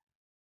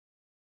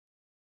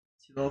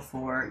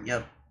 204.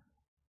 Yep.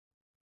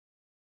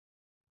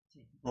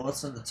 Take the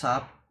bullets on the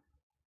top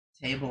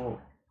table.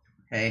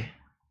 Okay.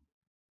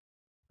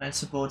 Find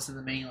some bullets in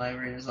the main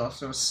library. There's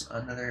also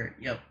another.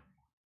 Yep.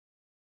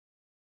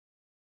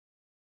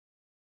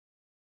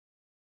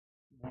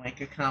 Make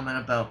a comment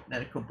about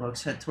medical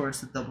books. Head towards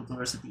the double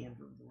doors at the end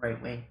of the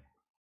right wing.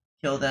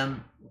 Kill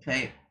them.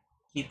 Okay.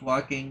 Keep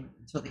walking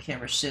until the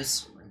camera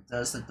shifts when it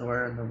does the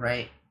door on the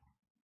right.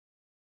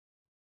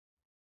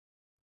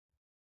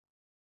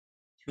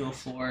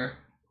 204.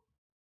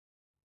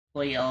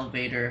 Play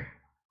elevator.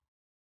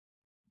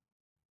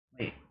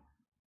 Wait.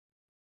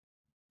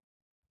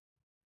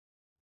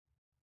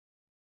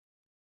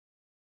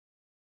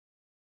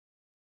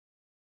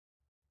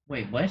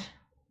 Wait, what?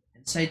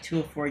 Inside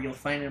 204, you'll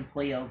find an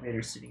employee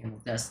elevator sitting on the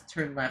desk.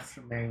 Turn left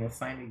from there and you'll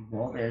find a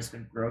wall that has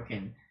been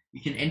broken.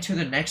 You can enter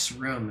the next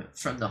room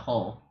from the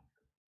hall.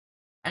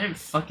 I didn't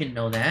fucking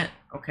know that.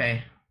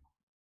 Okay.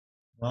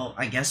 Well,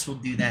 I guess we'll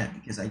do that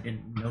because I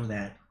didn't know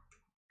that.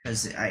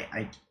 Because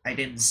I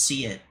didn't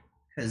see it.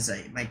 Because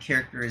my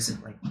character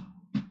isn't like...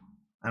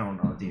 I don't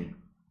know, dude.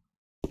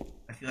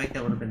 I feel like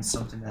that would have been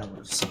something that I would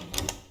have seen.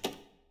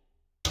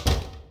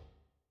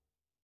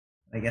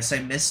 I guess I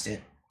missed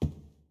it.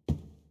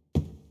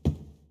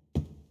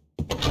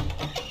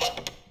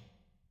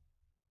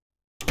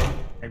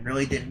 I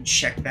really didn't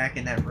check back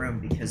in that room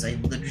because I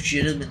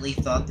legitimately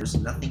thought there's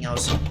nothing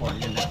else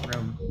important in that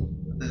room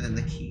other than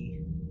the key.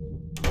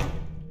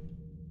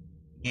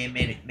 The game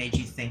made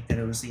you think that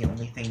it was the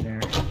only thing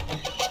there.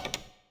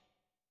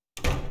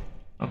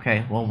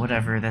 Okay, well,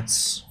 whatever.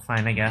 That's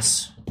fine, I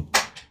guess.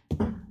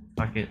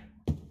 Fuck it.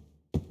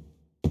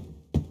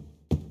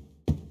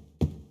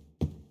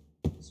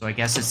 So I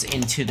guess it's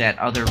into that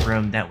other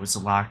room that was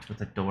locked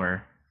with a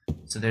door.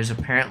 So there's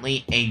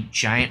apparently a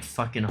giant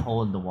fucking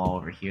hole in the wall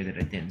over here that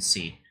I didn't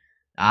see.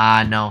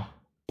 Ah, no.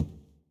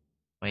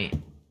 Wait.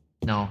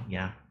 No,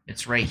 yeah.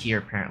 It's right here,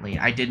 apparently.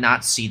 I did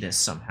not see this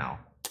somehow.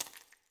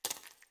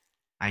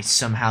 I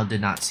somehow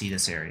did not see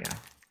this area.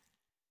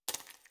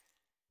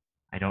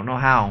 I don't know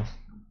how.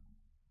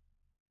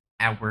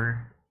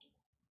 Her.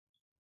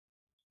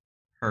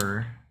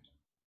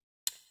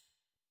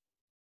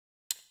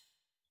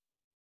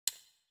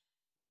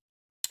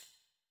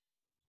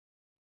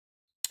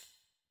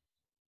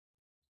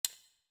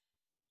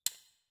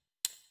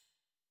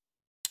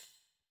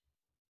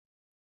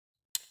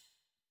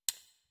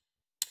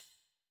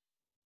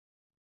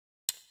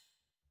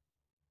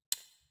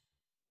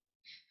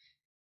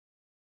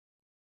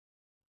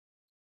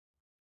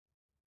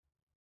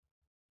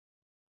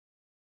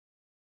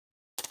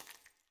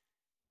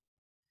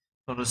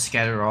 Photos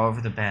scattered all over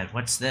the bed.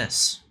 What's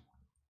this?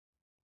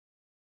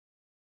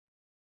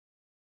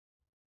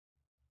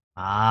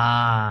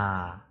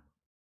 Ah.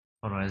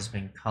 Photo has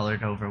been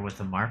colored over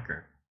with a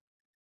marker.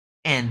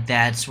 And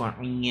that's what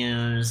we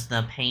use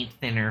the paint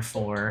thinner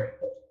for.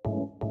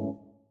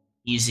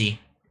 Easy.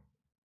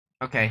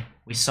 Okay,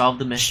 we solved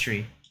the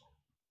mystery.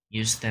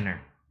 Use thinner.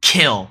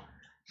 Kill!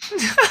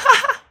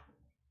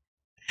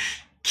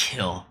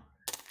 Kill.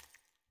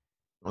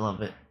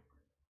 Love it.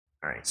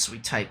 Alright, so we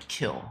type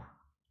kill.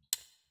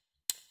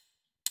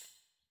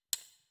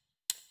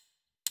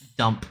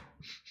 Dump.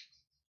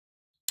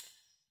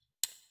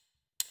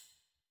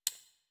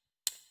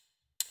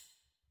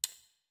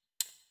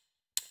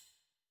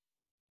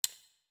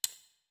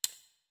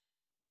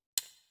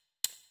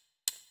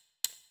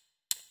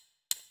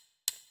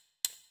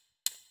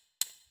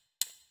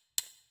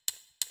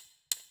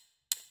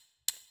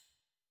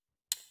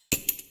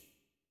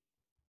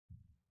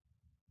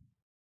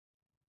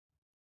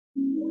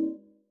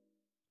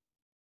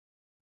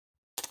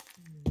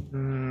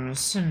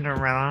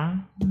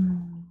 Cinderella.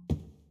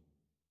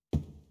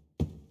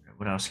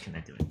 What else can I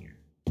do in here?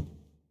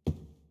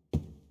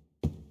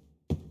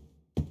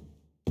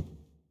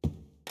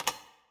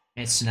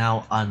 It's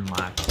now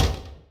unlocked.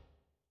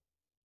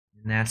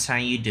 And that's how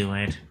you do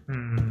it.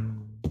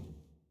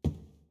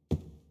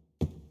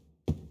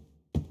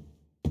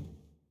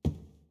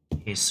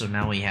 Okay, so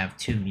now we have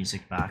 2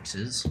 music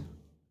boxes.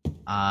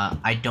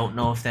 I don't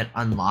know if that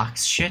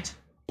unlocks shit.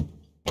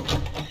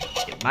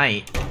 It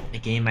might. The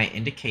game might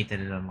indicate that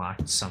it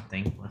unlocked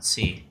something. Let's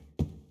see.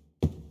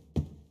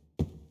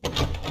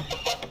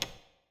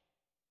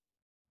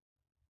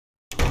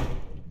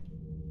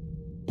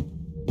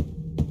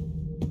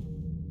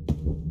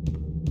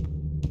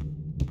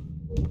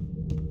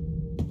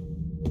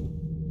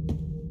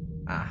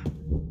 Ah.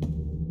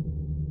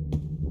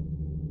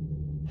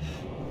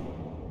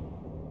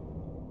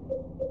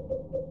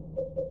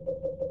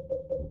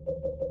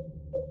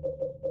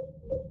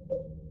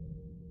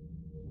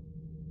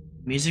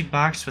 Music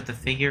box with a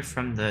figure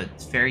from the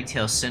fairy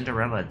tale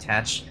Cinderella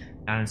attached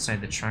down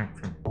inside the trunk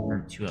from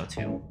room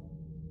 202.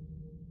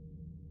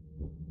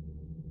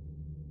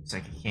 Looks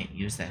like I can't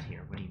use that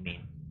here. What do you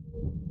mean?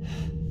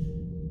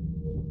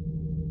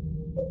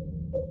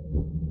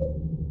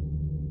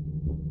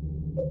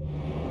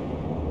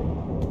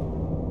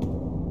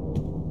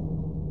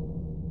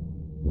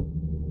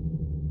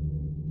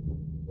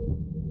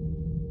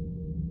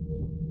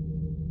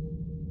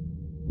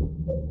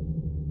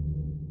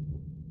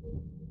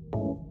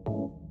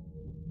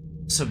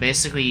 So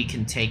basically you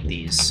can take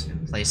these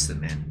and place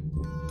them in.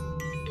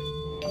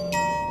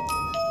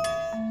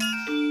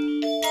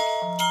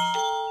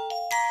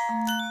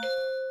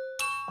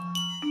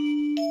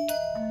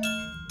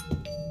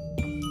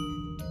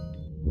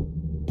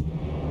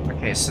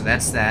 Okay, so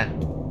that's that.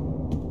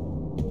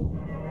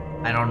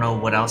 I don't know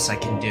what else I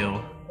can do.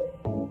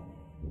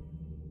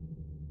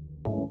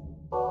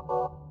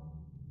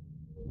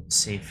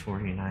 Save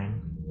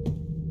 49.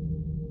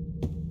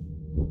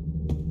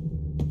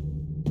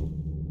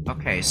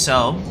 Okay,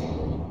 so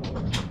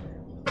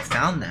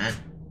found that.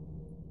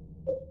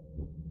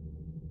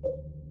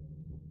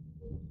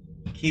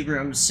 Key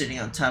room sitting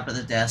on top of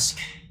the desk.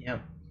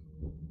 Yep.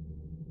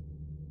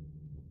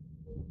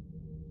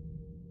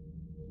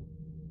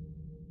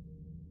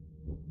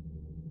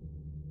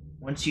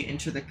 Once you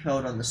enter the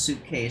code on the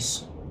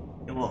suitcase,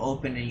 it will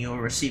open and you will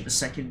receive a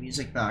second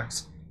music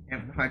box. If you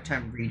have a hard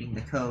time reading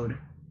the code,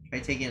 try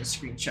taking a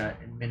screenshot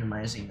and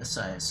minimizing the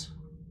size.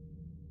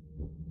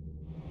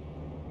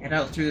 Head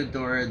out through the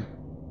door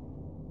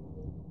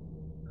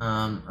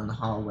on the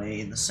hallway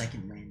in the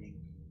second landing.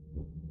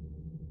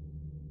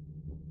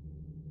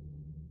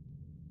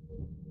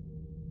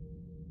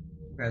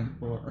 Grab the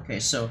bullet. Okay,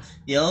 so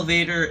the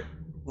elevator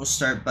will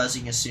start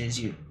buzzing as soon as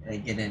you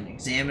get in.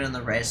 Examine on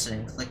the right side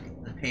and click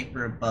the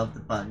paper above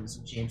the buttons,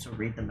 and James will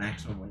read the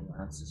maximum weight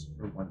allowances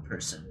for one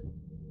person.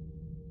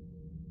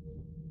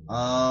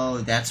 Oh,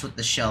 that's what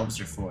the shelves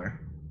are for.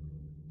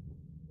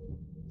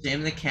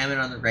 Examine the cabinet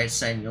on the right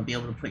side and you'll be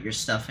able to put your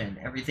stuff in.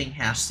 Everything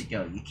has to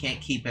go. You can't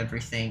keep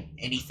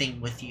anything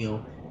with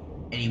you,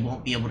 and you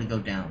won't be able to go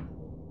down.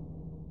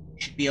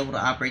 You should be able to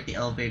operate the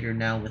elevator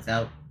now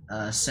without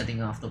setting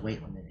off the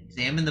weight limit.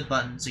 Examine the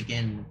buttons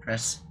again and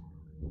press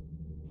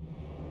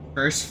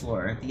first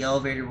floor. The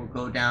elevator will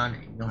go down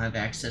and you'll have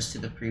access to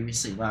the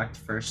previously locked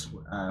first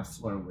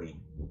floor wing.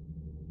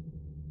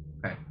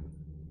 Okay.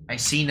 I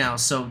see now.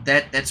 So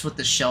that's what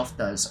the shelf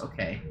does.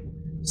 Okay.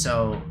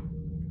 So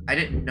I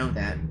didn't know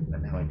that,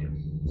 but now I do.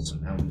 So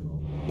now we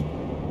will.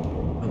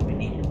 What we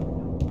need to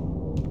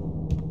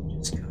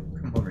just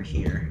come over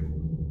here.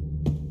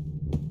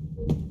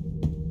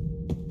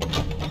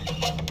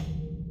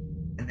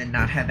 And then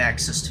not have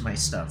access to my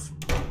stuff.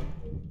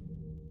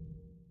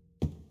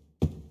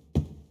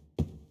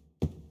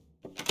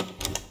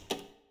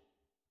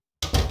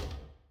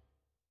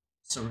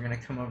 So we're gonna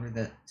come over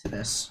to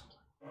this.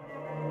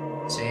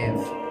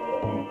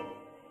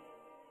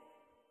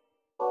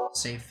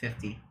 Save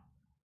 50.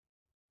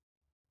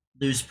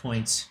 Lose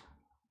points.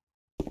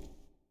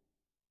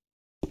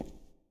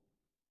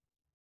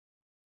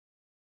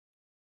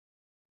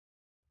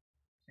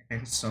 I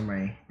can still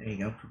there you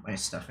go, put my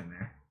stuff in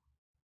there.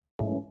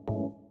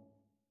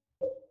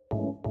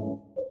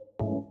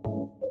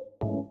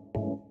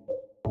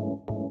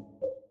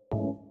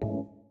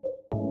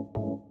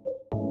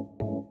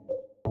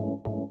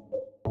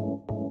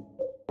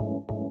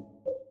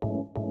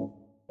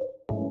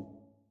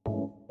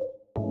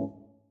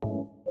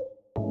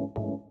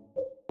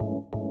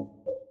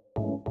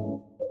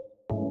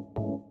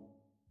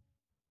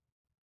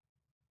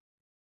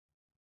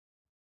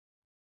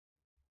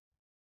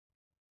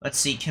 Let's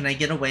see, can I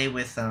get away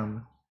with, I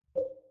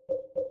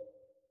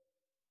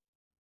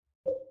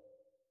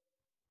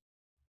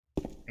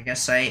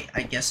guess I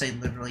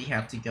literally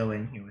have to go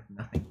in here with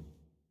nothing.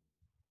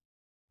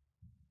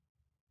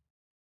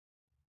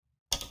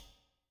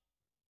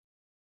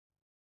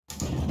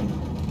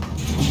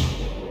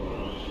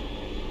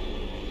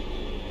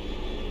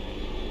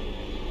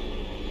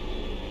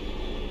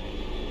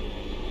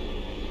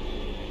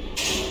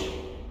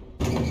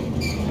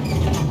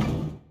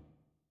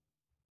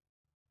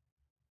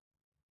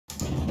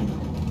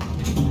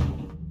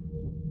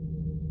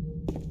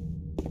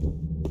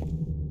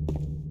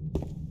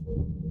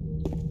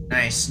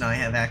 Nice, now I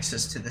have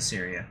access to this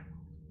area.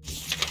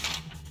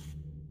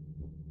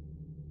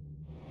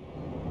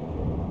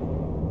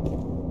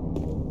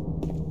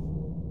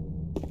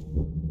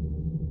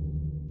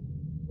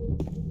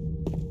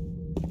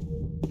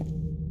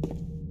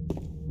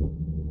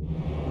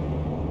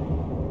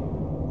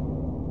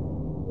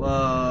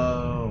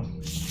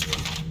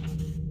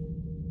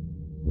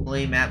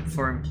 Employee map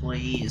for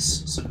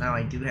employees. So now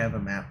I do have a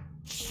map.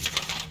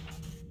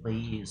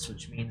 Employees,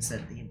 which means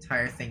that the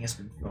entire thing has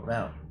been filled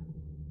out.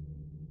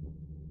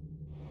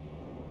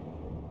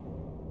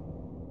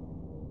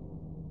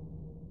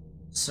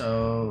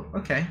 So,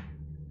 okay.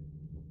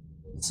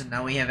 So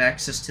now we have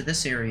access to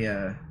this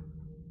area.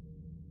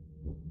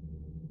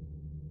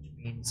 Which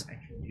means I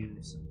can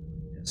do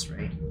something like this,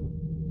 right?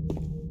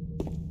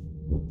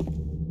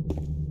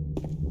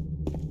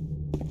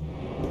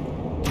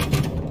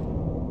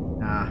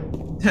 Nah.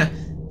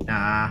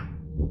 Nah.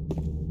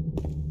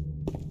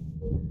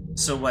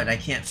 So what, I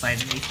can't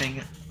find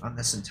anything on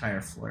this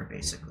entire floor,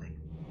 basically.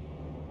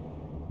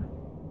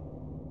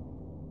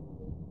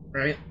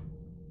 Right?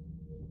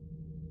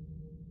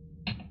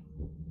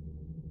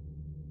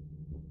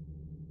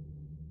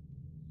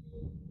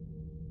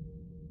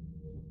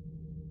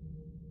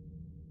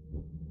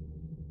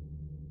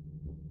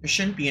 There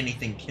shouldn't be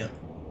anything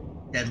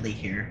deadly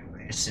here,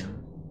 I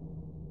assume.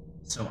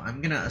 So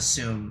I'm gonna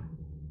assume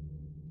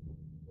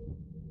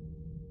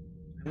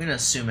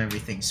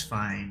everything's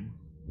fine.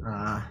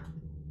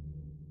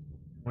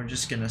 We're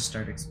just gonna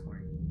start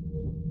exploring.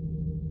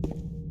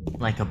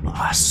 Like a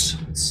boss.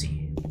 Let's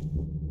see.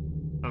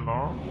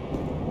 Hello?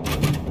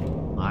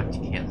 Locked,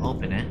 you can't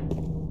open it.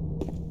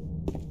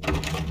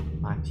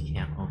 Locked, you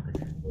can't open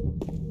it.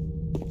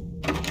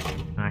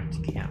 Locked,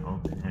 you can't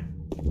open it.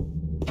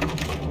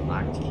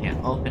 Locked, you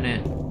can't open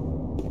it.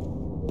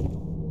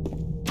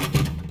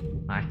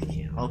 Locked, you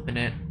can't open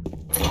it.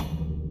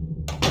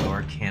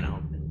 Door can't open.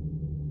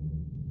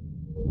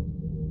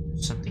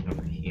 There's something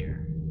over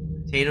here.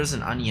 Potatoes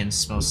and onions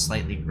smell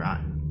slightly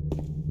rotten.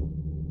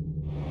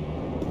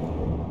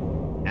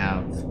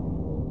 Have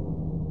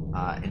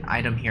an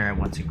item here I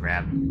want to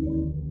grab.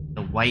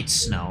 The white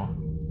snow.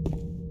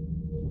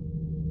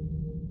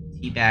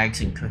 Tea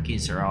bags and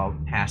cookies are all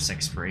past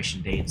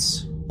expiration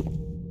dates.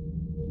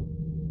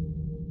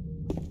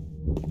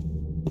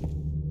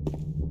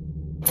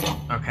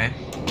 Okay.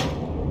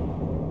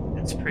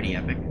 That's pretty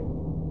epic.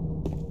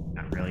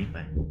 Not really,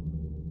 but...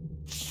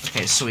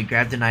 Okay, so we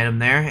grabbed an item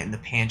there. In the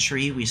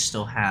pantry, we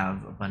still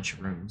have a bunch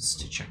of rooms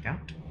to check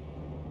out.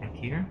 Back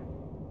here.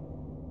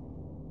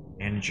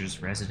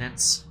 Manager's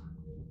residence.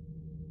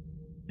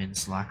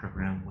 Men's locker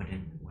room,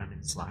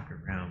 women's locker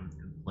room,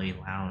 employee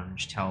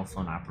lounge,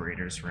 telephone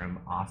operator's room,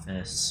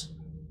 office,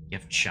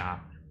 gift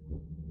shop,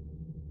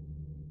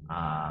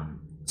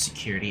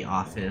 security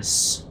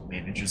office,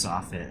 manager's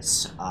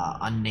office,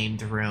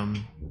 unnamed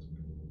room.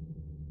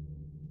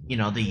 You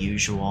know, the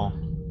usual.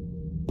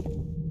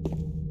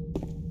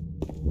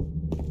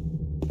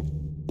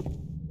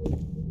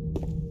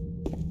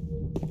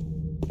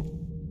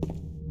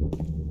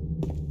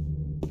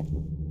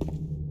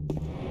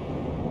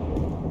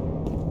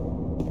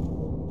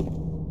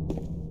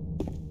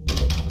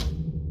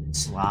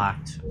 It's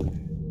locked.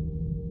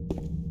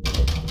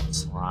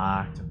 It's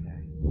locked. Okay.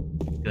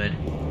 Good.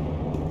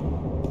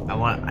 I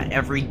want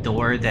every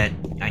door that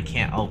I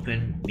can't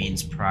open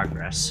means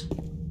progress.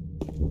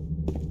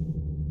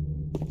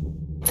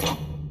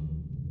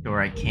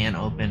 Door I can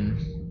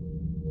open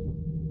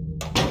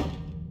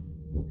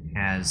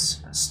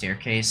has a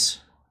staircase.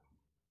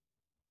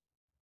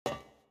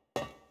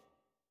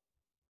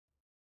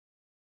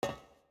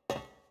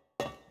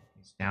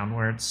 It's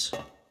downwards.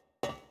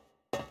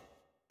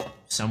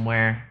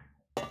 Somewhere.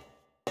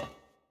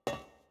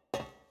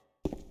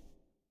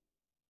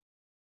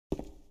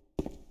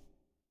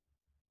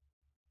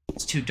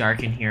 It's too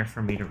dark in here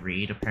for me to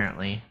read,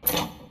 apparently.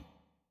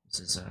 This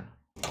is a...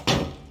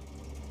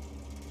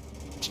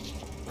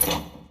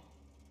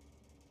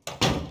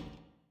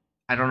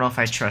 I don't know if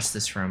I trust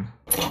this room.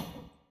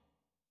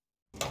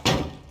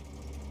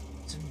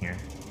 What's in here?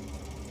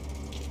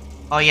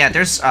 Oh yeah,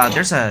 there's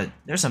a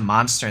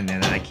monster in there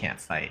that I can't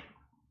fight.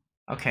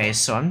 Okay,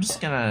 so I'm just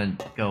gonna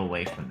go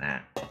away from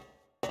that.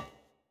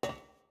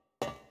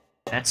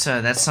 That's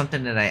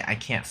something that I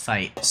can't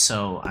fight,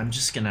 so I'm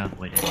just gonna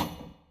avoid it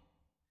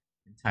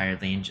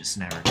entirely and just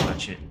never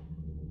touch it.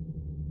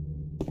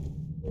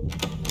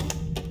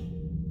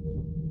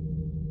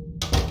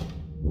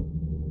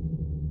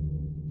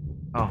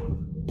 Oh.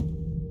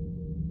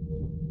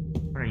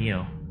 What are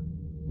you?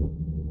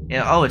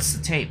 Yeah, oh, it's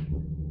the tape.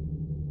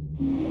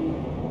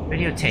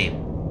 Videotape.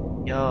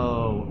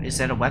 Yo, is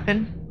that a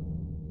weapon?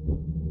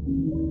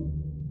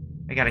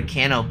 I got a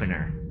can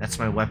opener. That's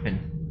my weapon.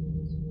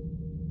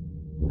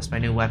 That's my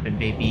new weapon,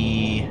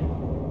 baby.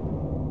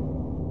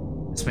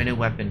 That's my new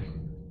weapon.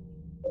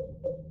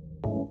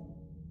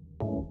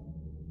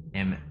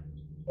 Damn it.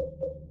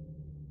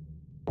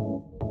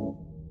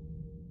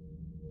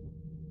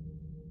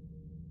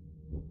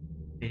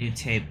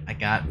 Videotape I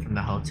got from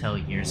the hotel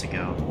years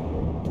ago.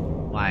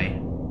 Why?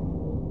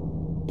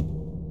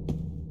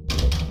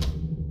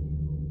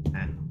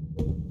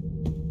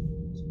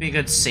 This would be a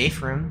good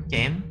safe room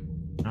game.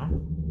 No?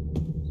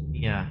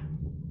 Yeah.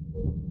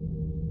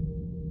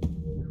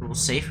 Cool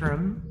safe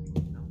room.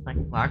 Like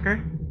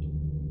locker.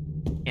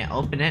 Can't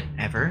open it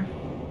ever.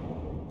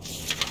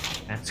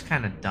 That's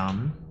kind of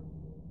dumb.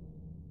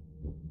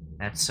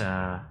 That's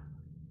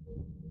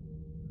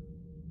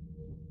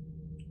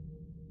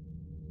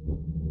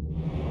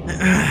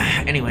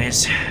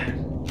Anyways.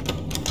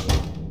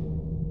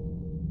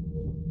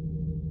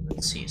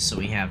 Let's see. So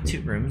we have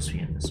 2 rooms. We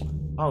have this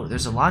one. Oh,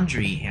 there's a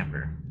laundry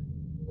hamper.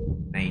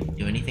 Can I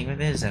do anything with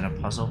it? Is that a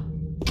puzzle?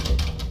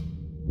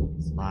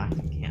 It's locked.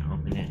 Can't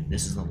open it.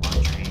 This is the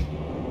laundry.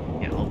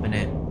 Can't open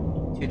it.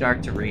 Too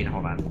dark to read.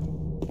 Hold on.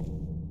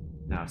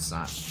 No, it's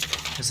not.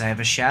 Because I have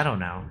a shadow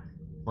now.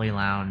 Employee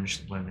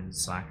lounge,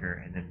 women's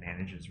locker, and then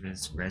manager's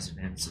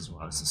residence, as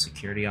well as the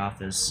security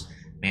office,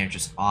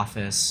 manager's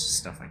office,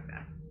 stuff like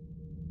that.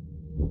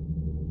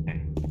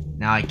 Okay.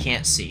 Now I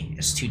can't see.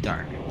 It's too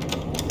dark.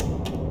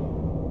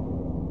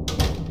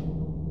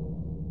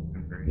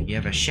 Remember, if you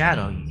have a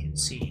shadow, you can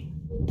see.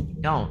 If you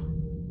don't,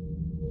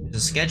 there's a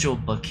schedule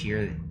book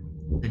here.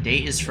 The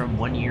date is from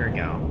 1 year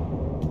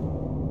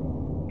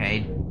ago.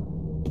 Okay.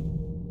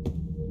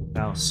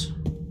 What else?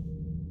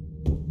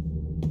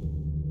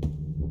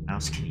 What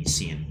else can you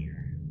see in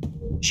here?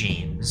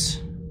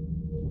 James.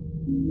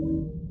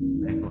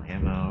 Rifle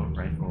ammo.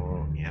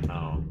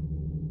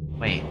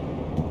 Wait.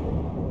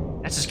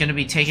 That's just gonna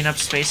be taking up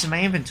space in my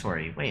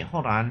inventory. Wait,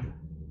 hold on.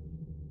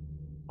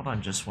 Hold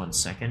on just 1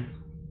 second.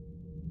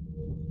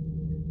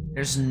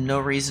 There's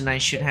no reason I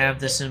should have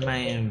this in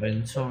my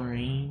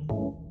inventory.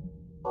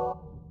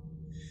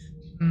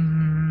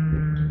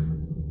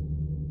 I'm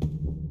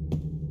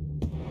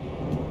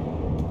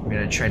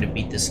gonna try to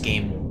beat this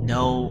game.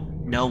 No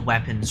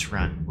weapons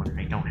run when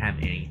I don't have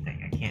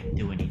anything. I can't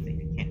do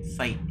anything. I can't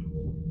fight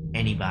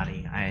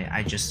anybody.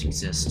 I just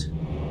exist.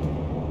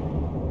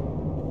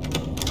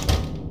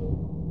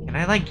 Can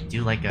I like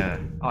do like a...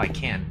 Oh, I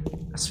can.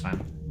 That's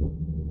fun.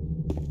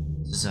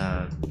 This is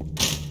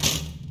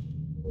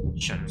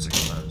shutters are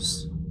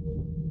closed.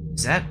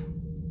 Is that...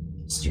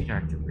 It's too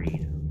dark to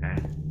read. Okay.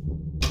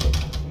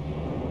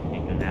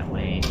 Can't go that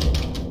way.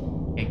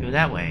 Can't go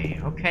that way.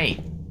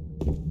 Okay.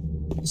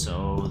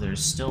 So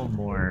there's still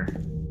more...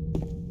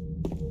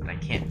 But I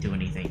can't do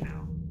anything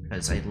now.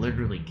 Because I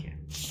literally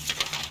can't.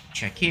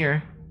 Check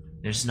here.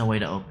 There's no way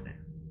to open it.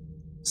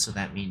 So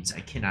that means I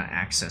cannot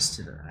access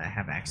to I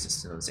have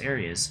access to those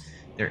areas.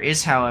 There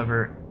is,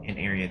 however, an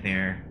area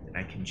there that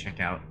I can check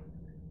out.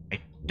 I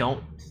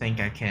don't think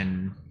I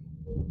can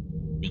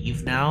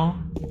leave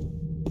now.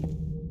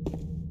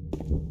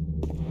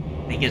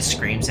 I think it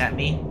screams at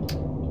me.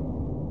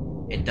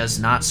 It does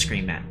not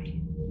scream at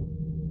me.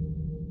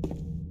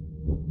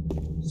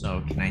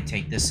 So can I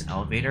take this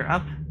elevator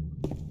up?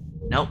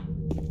 Nope.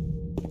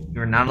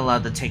 You're not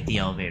allowed to take the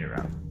elevator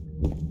up.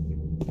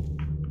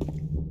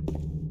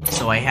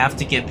 So I have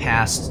to get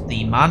past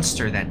the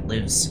monster that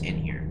lives in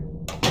here,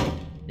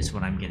 is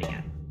what I'm getting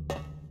at.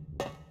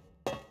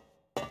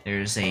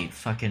 There's a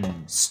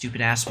fucking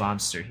stupid-ass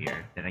monster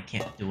here that I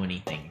can't do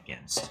anything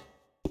against.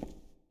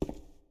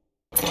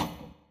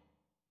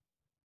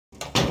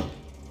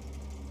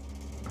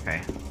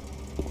 Okay.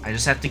 I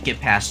just have to get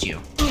past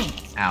you.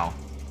 Ow.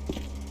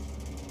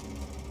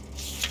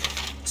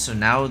 So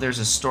now there's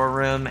a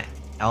storeroom,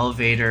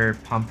 elevator,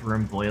 pump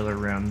room, boiler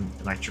room,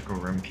 electrical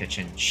room,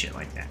 kitchen, shit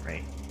like that,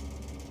 right?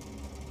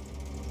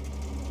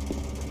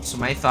 So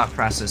my thought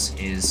process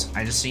is,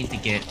 I just need to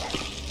get...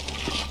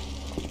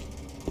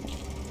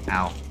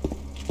 Ow.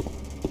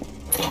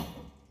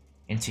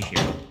 Into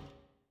here.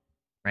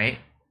 Right?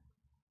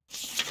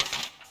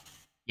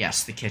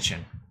 Yes, the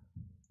kitchen.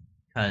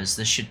 Because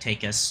this should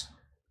take us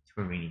to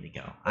where we need to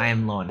go. I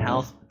am low in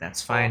health, but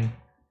that's fine.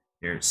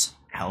 There's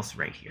health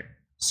right here.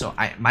 So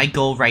my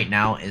goal right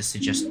now is to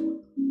just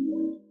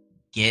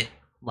get,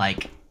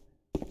 like,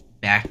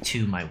 back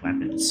to my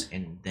weapons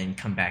and then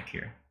come back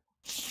here.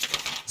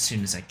 As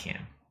soon as I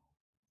can.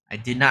 I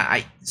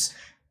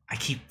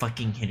keep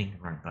fucking hitting the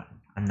wrong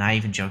button. I'm not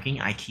even joking.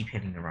 I keep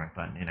hitting the wrong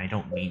button, and I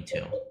don't mean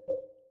to.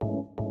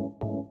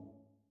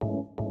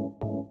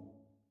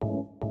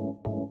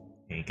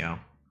 There you go.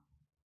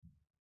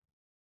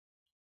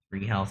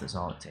 3 health is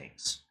all it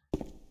takes.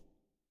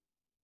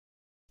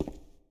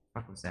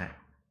 What was that?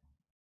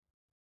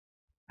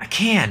 I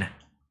can!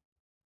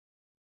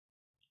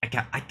 I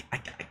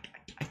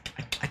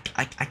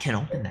can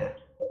open that.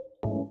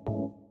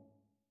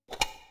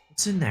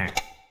 What's in there?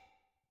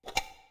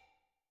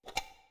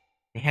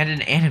 They had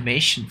an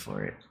animation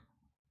for it.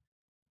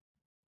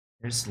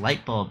 There's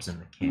light bulbs in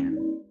the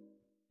can.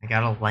 I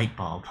got a light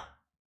bulb.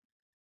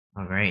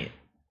 Alright.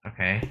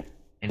 Okay.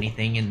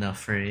 Anything in the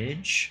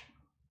fridge?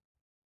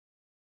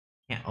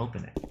 Can't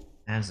open it.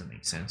 That doesn't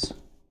make sense.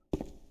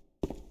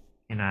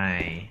 Can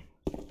I...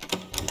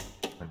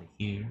 Over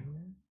here?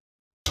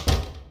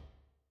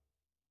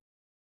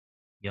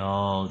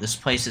 Yo, this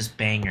place is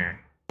banger.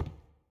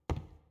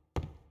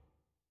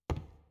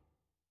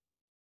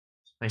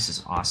 Place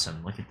is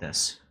awesome. Look at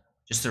this.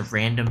 Just a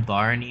random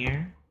bar in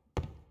here.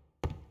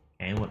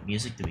 Okay, what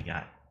music do we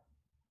got?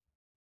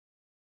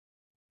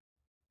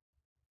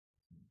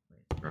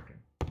 It's broken.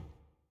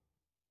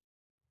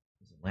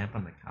 There's a lamp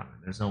on the counter.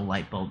 There's no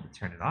light bulb to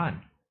turn it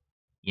on.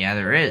 Yeah,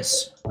 there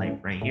is. Light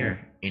right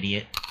here,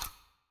 idiot.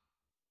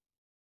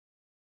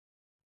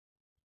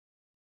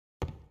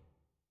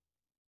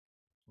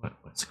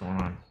 What's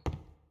going on?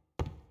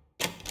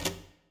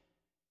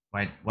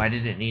 Why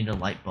did it need a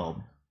light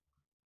bulb?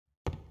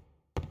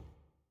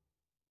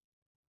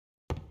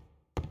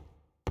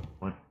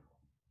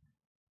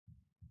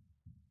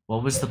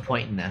 What was the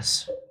point in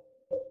this?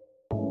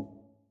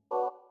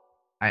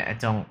 I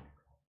don't...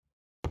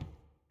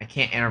 I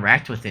can't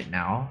interact with it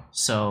now,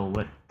 so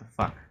what the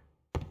fuck?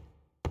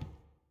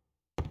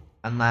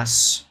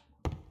 Unless...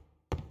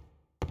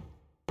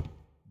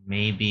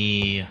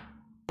 maybe...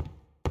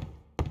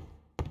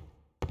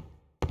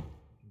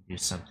 do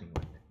something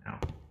with it now.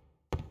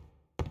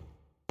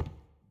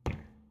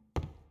 Here.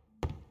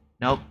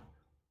 Nope.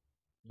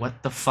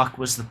 What the fuck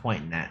was the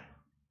point in that?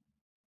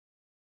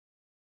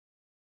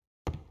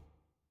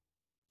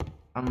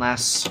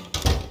 Unless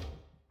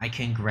I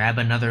can grab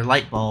another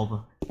light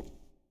bulb.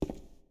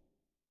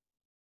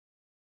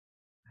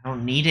 I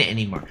don't need it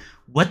anymore.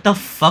 What the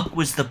fuck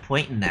was the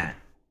point in that?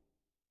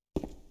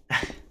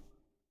 I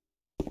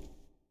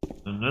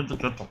need to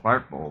get the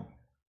light bulb.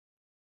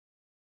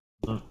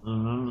 I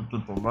need to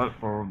get the light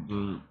bulb.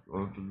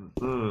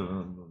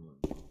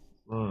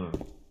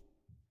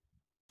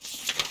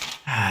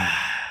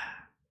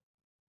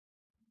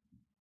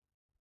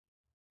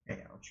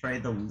 Okay, I'll try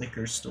the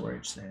liquor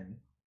storage then.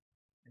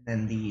 And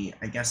then the,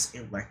 I guess,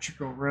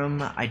 electrical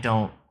room, I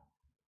don't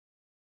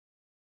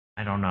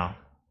know.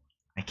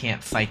 I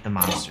can't fight the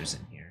monsters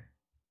in here.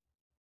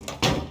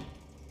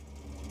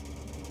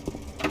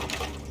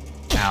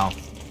 Ow.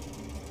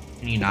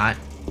 Can you not?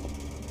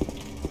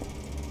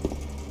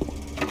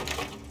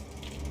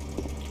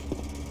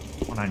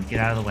 Hold on, get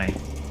out of the way.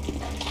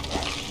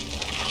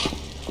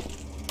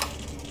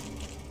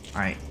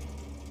 Alright.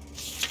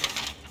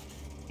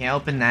 Can't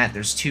open that.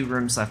 There's 2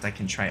 rooms left I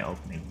can try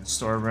opening. The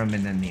storeroom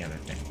and then the other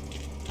thing.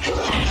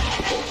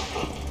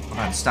 Hold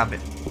on, stop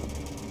it.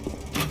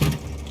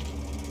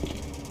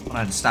 Hold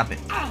on, stop it.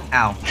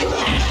 Ow.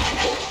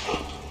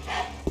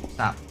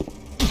 Stop.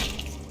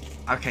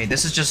 Okay,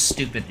 this is just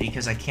stupid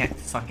because I can't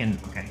fucking...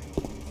 Okay.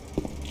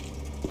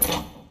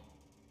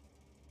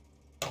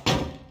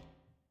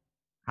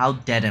 How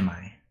dead am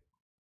I?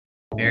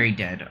 Very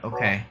dead.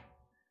 Okay.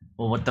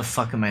 Well, what the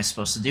fuck am I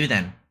supposed to do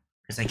then?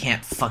 Because I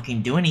can't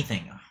fucking do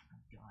anything. Oh my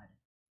god.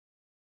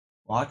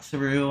 Walk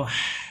through.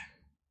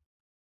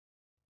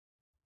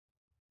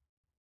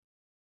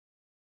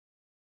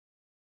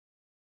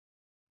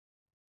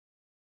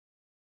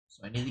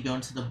 So I need to go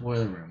into the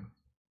boiler room.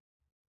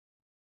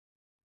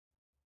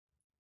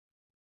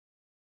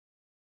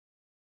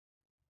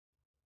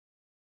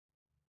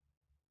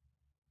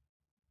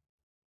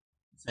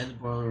 Inside the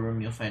boiler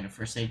room, you'll find a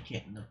first aid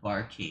kit and the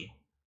bar key.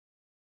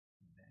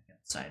 Back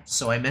outside.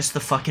 So I missed the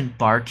fucking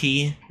bar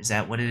key? Is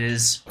that what it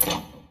is?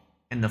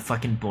 In the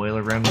fucking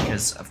boiler room?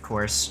 Because, of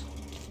course,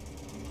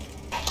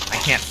 I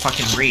can't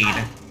fucking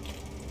read.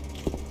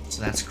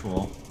 So that's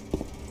cool.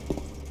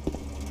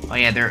 Oh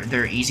yeah,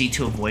 they're easy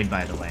to avoid,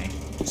 by the way.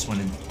 Just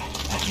wanted to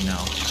let you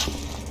know.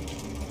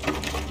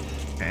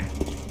 Okay.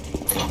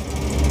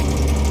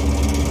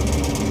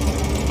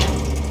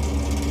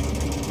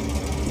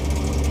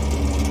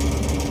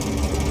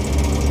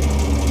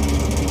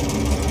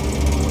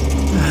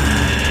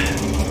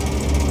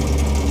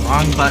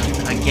 Wrong button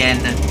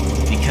again,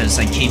 because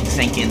I keep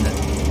thinking that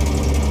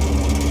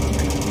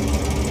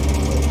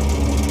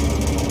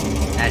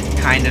that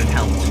kind of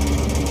helped.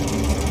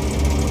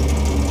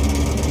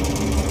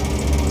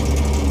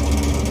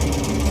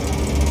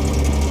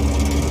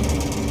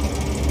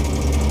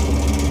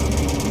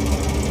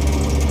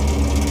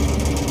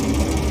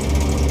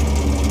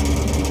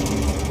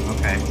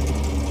 Okay.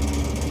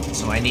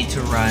 So I need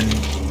to run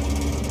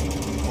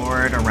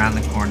forward, around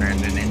the corner, and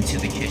then into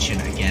the kitchen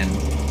again.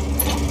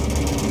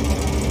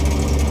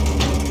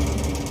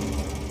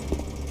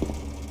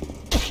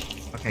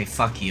 Okay,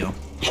 fuck you.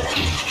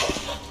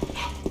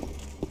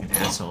 An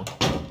asshole.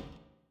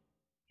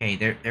 Okay,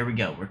 there we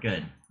go. We're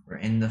good. We're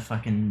in the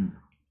fucking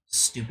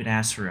stupid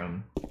ass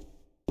room.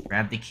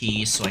 Grab the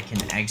key so I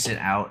can exit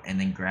out and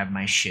then grab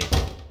my shit.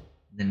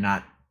 And then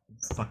not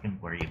fucking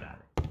worry about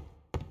it.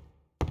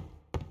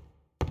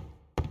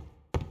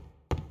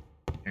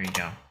 There you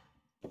go.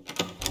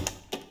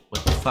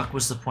 What the fuck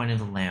was the point of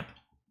the lamp?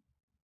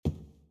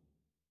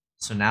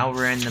 So now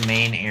we're in the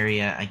main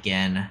area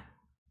again,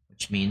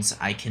 which means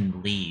I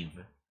can leave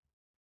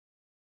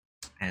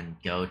and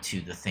go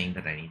to the thing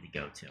that I need to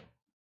go to.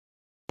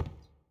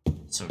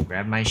 So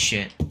grab my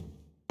shit,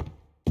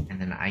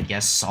 and then I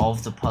guess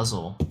solve the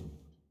puzzle.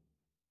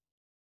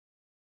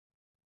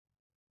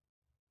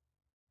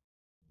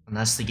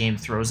 Unless the game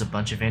throws a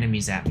bunch of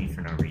enemies at me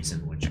for no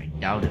reason, which I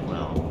doubt it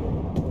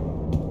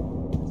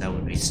will. That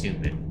would be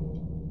stupid.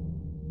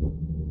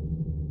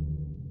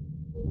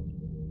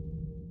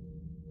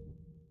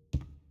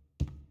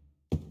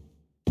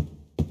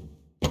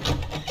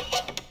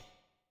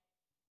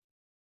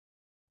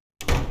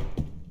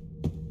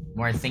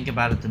 The more I think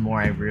about it, the more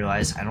I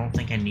realize I don't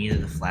think I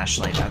needed the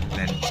flashlight other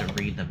than to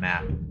read the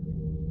map.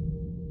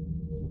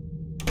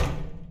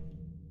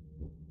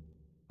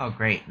 Oh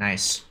great,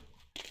 nice.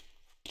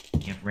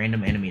 You have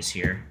random enemies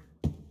here.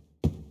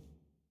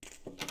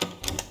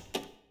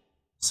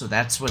 So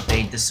that's what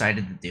they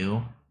decided to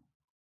do.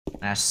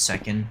 Last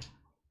second.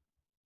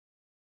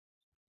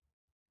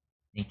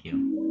 Thank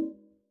you.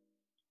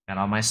 Got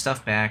all my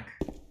stuff back.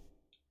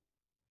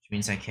 Which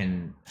means I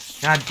can...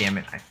 God damn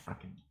it, I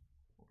fucking...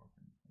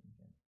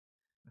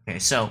 Okay,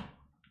 so...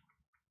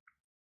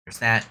 There's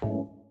that.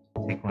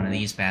 Take one of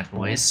these bad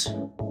boys.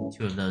 2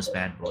 of those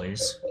bad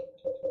boys.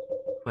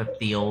 Equip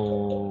the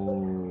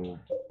old...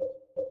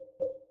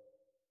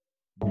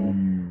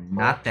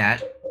 not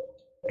that.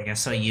 I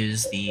guess I'll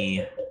use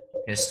the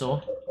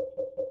pistol.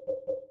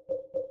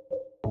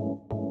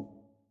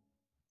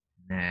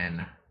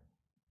 Then...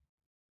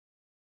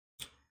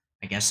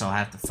 I guess I'll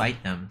have to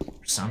fight them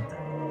or something.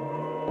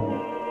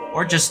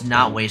 Or just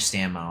not waste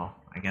ammo.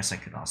 I guess I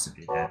could also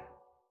do that.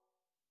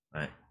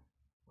 But,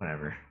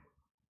 whatever.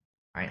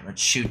 Alright,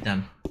 let's shoot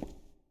them.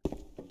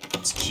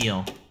 Let's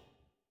kill.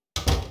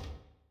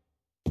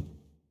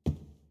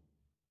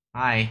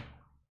 Hi.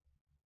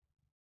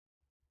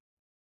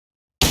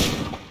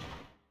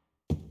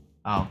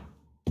 Oh.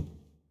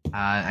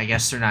 I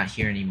guess they're not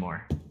here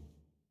anymore.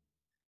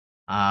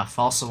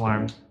 False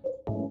alarm.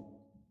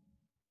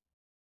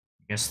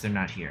 I guess they're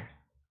not here.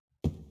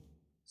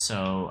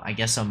 So, I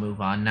guess I'll move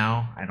on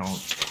now. I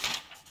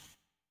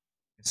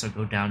guess I'll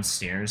go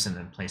downstairs and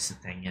then place the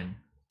thing in.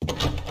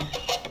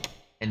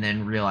 And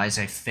then realize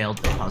I failed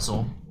the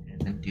puzzle.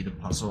 And then do the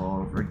puzzle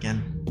all over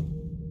again.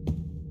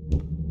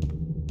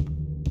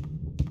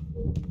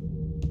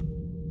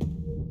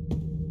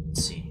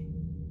 Let's see.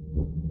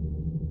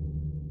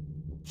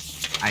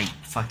 I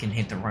fucking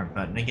hit the wrong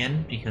button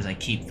again because I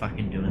keep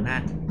fucking doing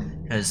that.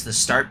 Because the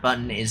start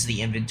button is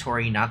the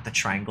inventory, not the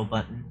triangle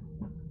button.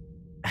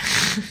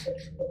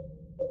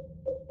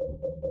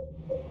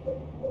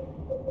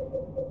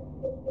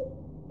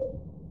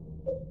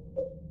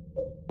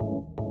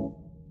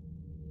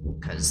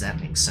 Because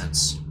that makes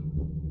sense.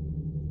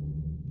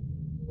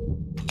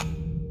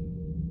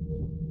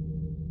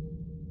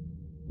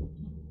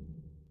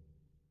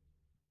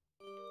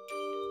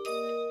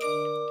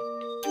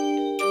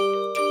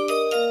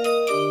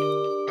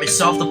 I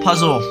solved the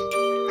puzzle.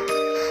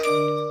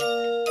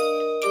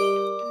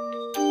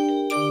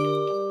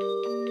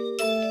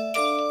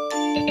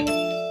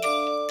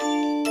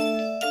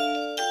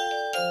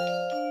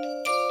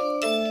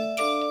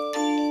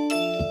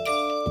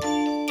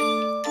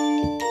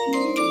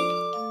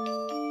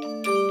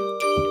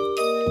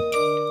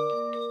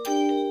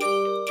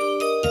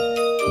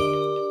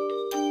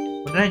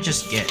 What did I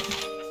just get?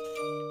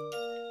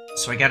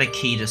 So I got a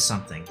key to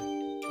something.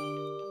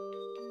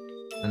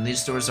 Then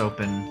these doors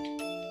open.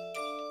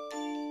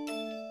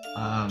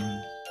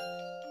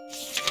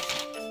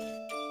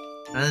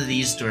 None of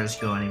these doors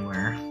go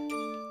anywhere.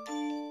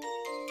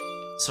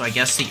 So I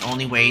guess the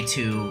only way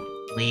to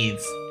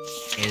leave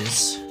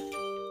is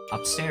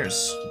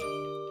upstairs,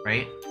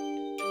 right?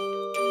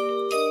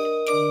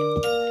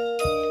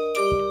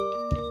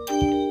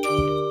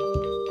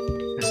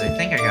 Because I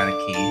think I got a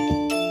key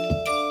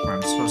where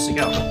I'm supposed to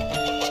go.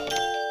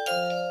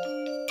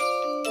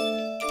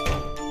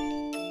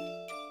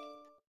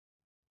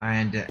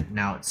 And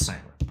now it's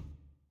silent.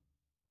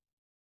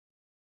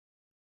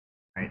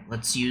 Alright,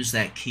 let's use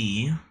that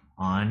key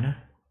on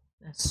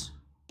this.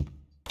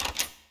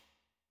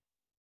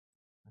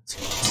 Let's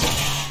go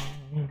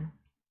inside.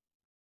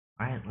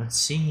 Alright, let's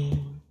see.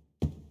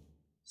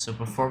 So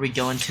before we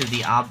go into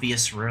the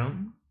obvious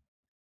room,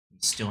 we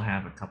still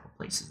have a couple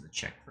places to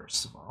check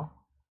first of all.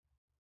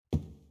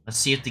 Let's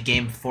see if the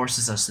game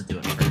forces us to do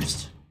it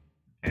first.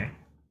 Okay,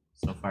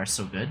 so far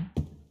so good.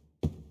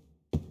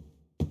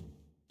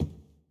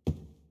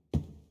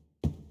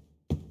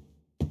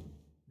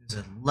 There's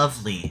a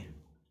lovely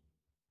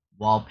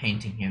wall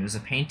painting here. There's a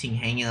painting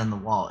hanging on the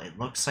wall. It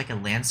looks like a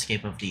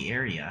landscape of the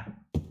area.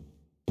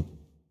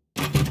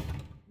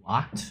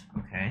 Locked?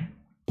 Okay.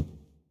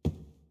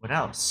 What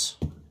else?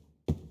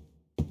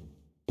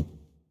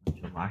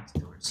 Bunch of locked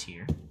doors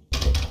here.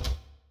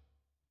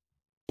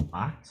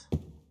 Locked.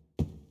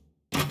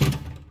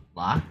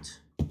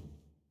 Locked.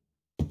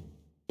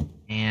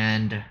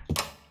 And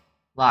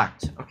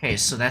locked. Okay,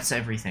 so that's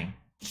everything.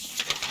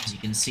 As you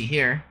can see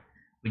here,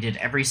 we did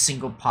every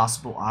single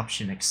possible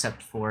option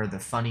except for the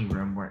funny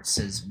room where it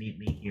says meet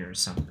me here or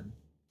something.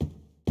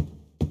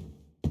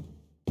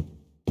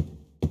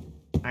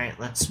 Alright,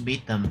 let's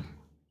meet them.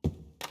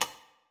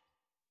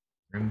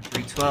 Room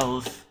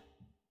 312.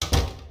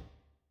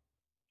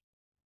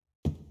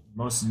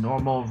 Most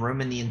normal room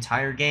in the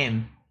entire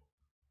game.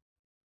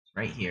 It's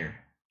right here.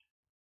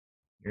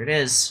 Here it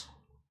is.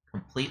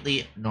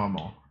 Completely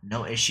normal.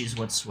 No issues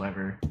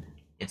whatsoever.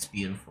 It's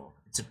beautiful.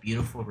 It's a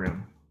beautiful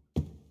room.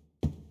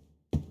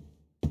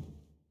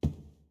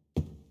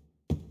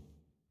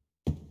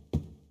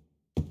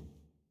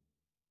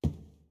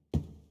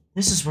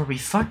 This is where we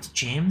fucked,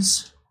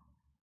 James.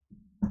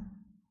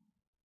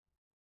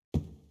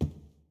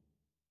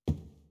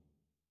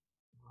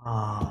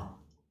 Oh.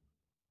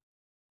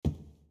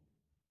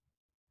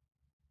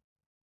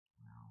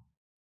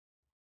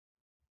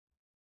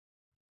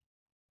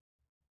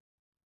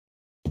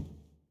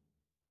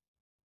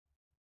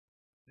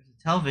 There's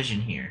a television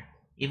here.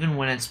 Even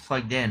when it's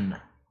plugged in,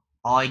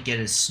 all I get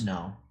is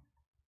snow.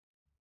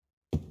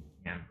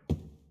 Yeah.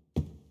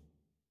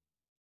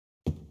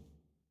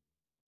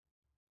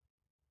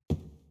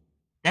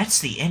 That's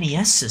the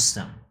NES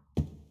system.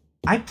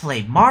 I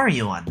played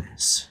Mario on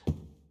this.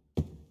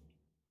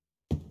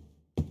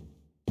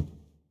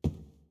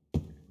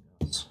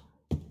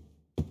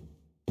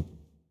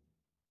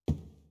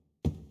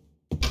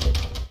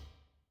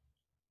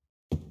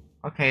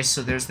 Okay,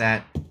 so there's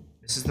that.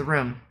 This is the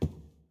room.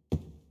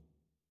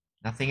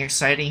 Nothing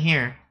exciting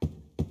here.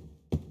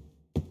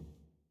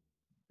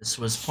 This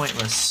was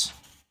pointless.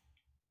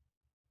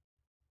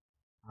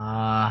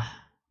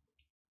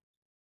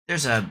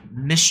 There's a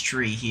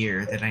mystery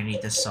here that I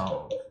need to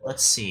solve.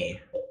 Let's see.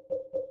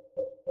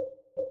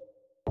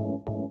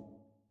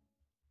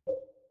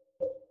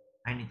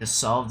 I need to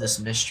solve this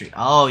mystery.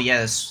 Oh,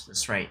 yes,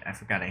 that's right. I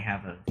forgot I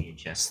have a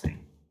VHS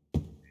thing.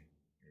 Here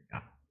we go.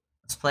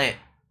 Let's play it.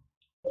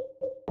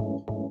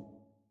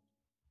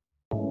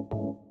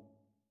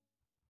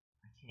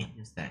 I can't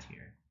use that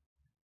here.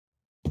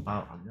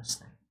 Oh, on this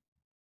thing.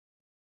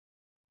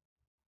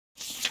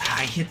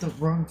 I hit the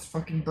wrong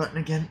fucking button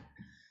again.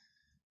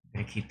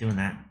 I'm gonna keep doing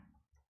that.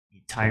 The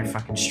entire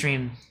fucking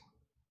stream.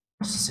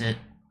 This is it.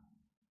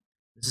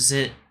 This is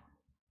it.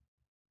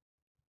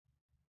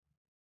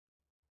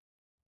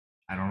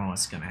 I don't know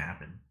what's gonna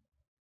happen.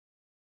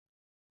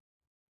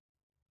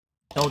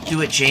 Don't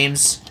do it,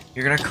 James.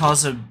 You're gonna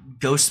cause a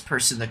ghost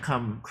person to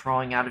come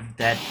crawling out of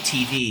that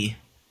TV.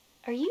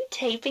 Are you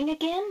taping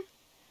again?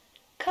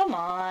 Come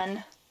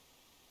on.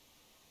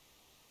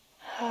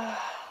 I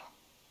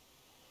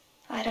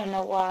don't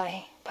know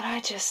why, but I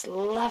just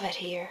love it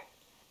here.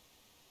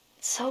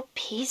 It's so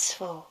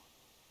peaceful.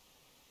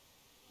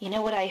 You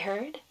know what I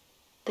heard?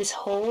 This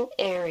whole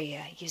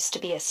area used to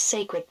be a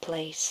sacred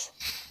place.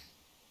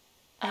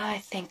 I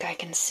think I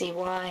can see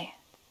why.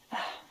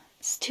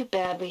 It's too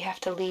bad we have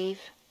to leave.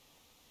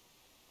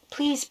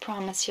 Please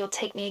promise you'll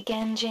take me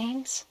again,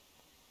 James.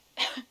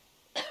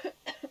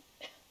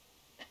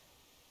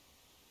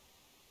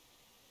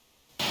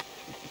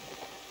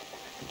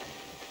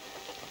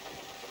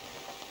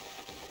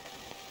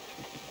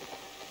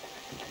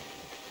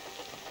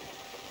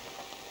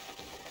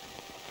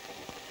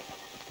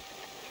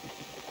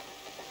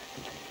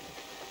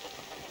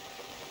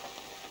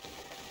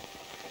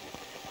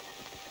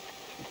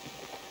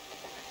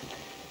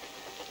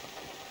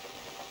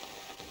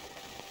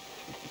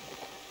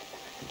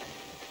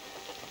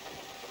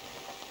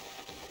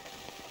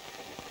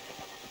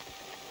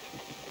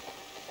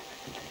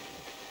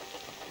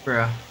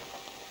 Bruh.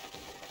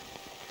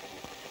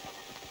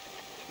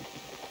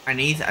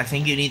 I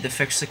think you need to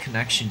fix the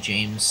connection,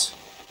 James.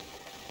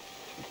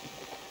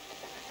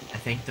 I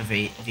think the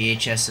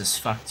VHS is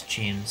fucked,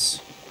 James.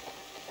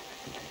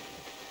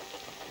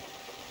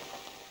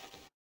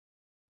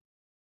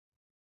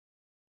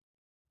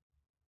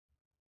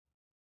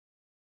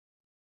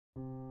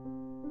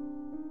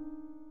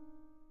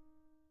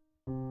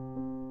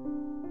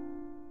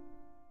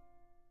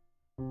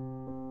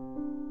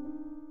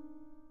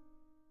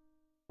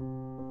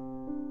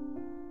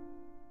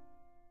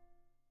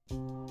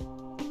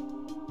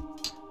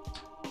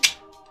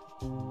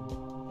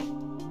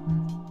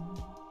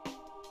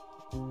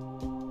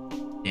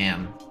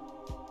 Damn.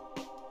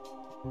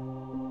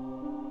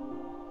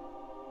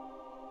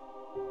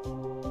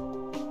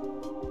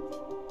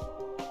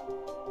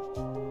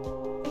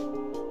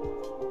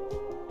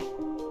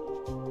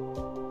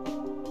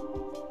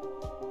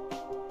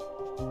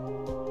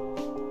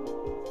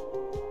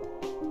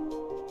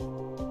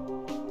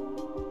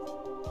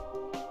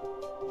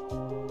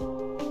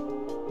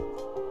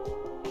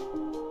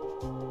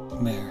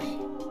 Mary.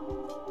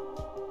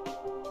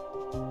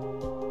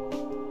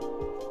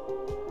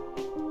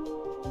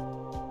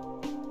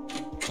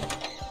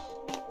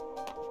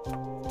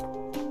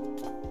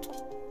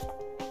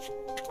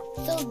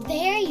 So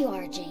there you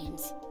are,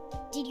 James.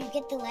 Did you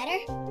get the letter?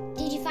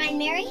 Did you find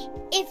Mary?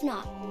 If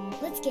not,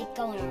 let's get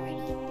going already,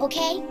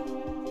 okay?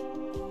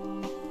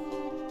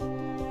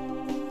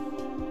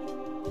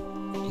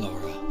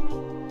 Laura.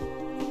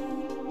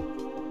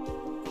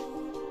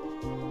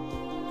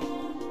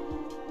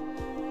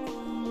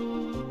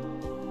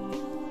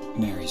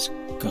 Mary's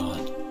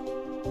gone.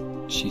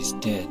 She's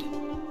dead.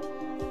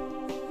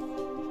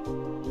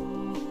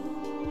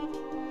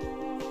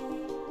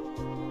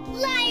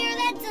 Liar,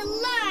 that's a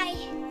lie!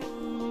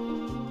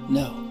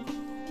 No,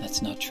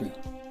 that's not true.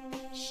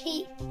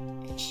 She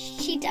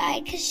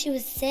died because she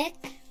was sick?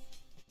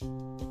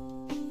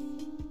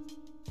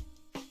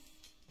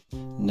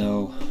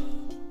 No,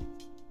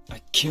 I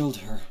killed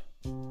her.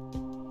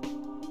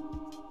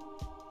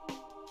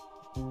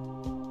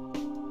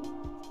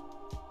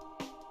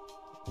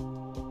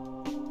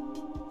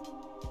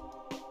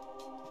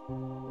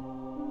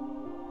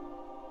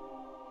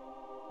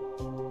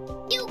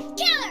 You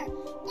kill her!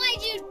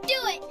 Why'd you do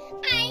it?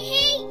 I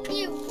hate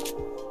you!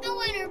 I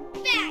want her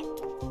back!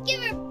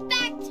 Give her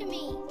back to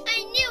me!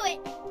 I knew it!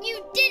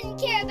 You didn't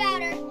care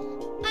about her!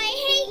 I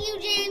hate you,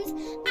 James!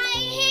 I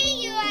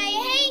hate you! I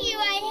hate you!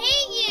 I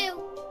hate you!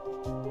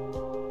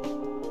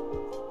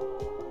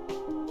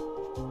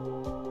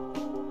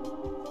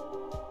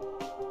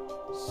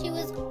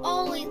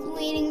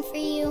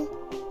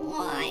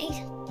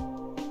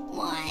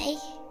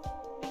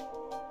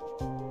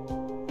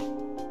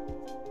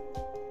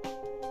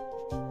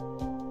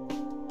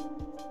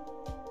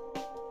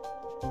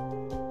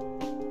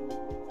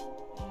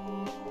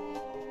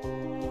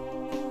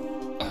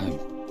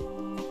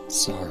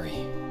 sorry.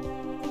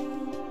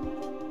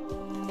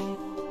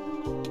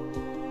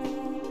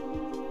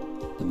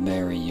 The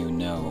Mary you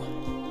know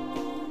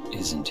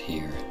isn't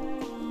here.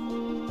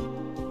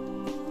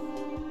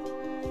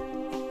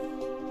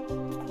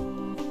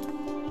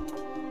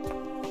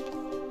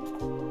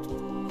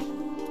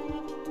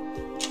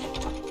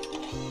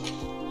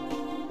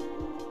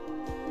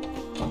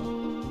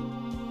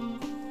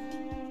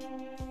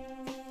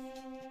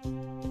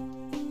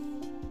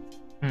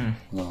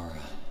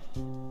 Laura,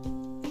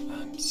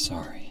 I'm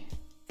sorry.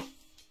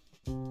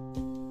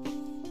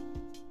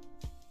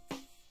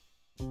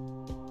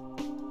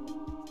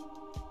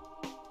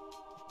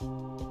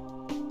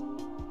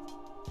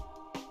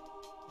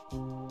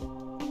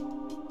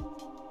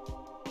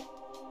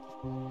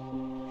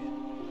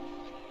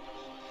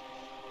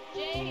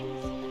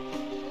 James,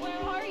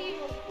 where are you?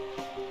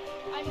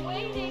 I'm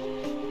waiting.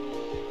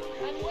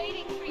 I'm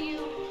waiting for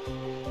you.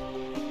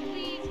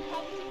 Please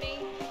come to me.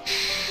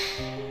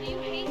 Do you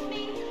hate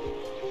me?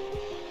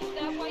 Is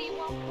that why you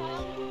won't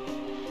come?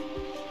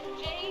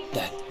 James,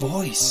 That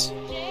voice!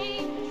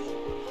 James,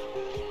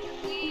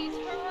 please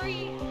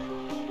hurry.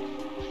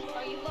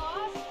 Are you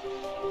lost?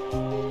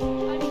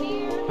 I'm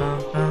here.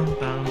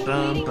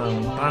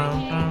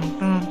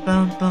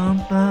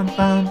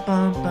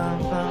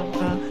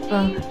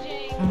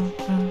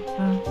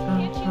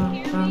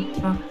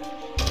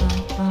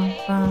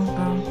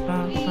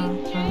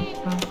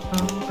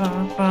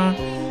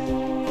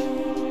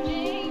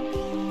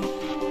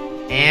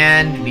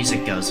 And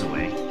music goes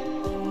away.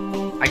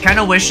 I kind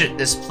of wish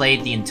this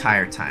played the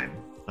entire time,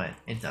 but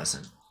it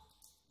doesn't.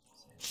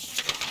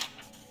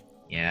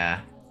 Yeah.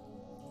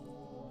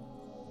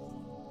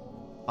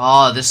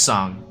 Oh, this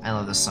song. I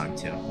love this song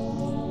too.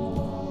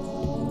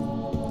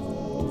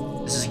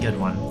 This is a good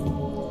one.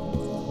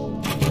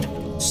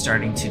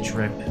 Starting to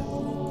drip.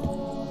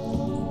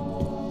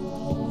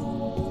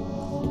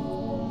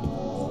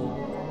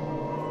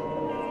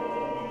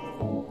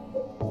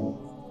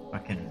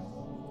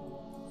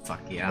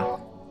 Fuck yeah.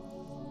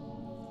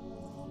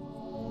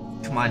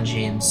 Come on,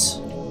 James.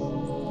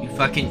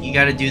 You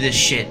gotta do this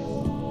shit. You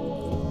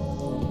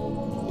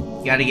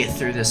gotta get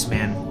through this,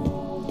 man.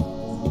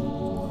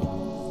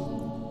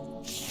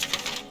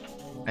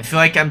 I feel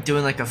like I'm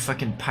doing like a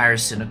fucking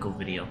pyrocynical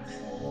video.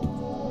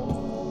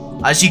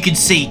 As you can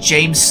see,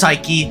 James'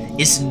 psyche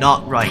is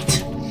not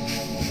right.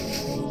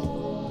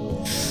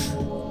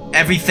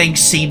 Everything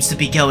seems to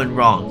be going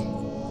wrong.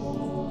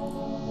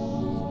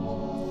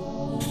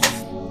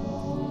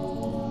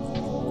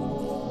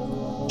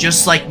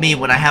 Just like me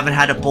when I haven't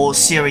had a bowl of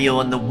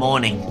cereal in the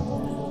morning.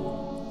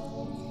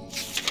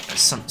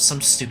 Some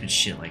stupid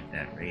shit like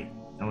that, right?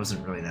 That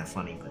wasn't really that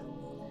funny, but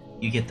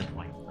you get the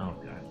point. Oh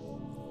god.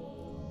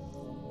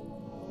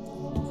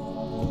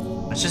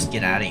 Let's just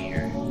get out of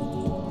here.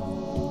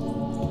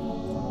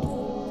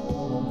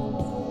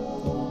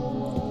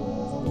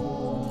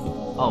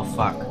 Oh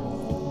fuck.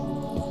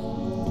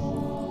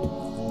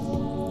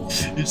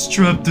 It's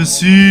trapped the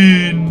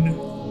scene.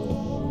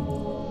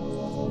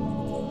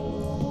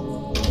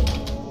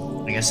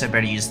 I guess I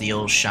better use the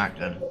old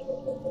shotgun.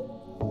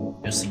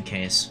 Just in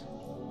case.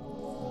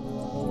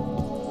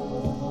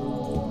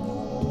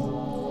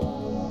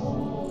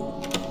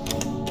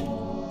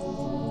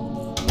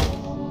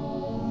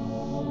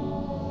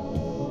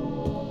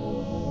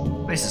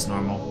 Place is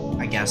normal,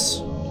 I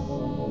guess.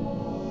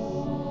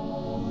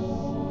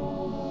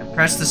 I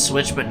pressed the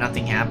switch but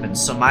nothing happens,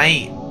 so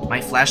my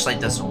flashlight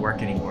doesn't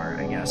work anymore,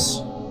 I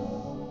guess.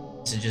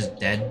 Is it just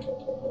dead?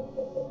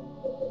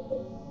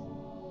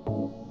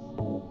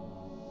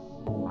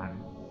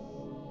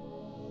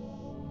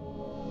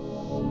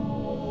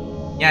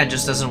 Yeah, it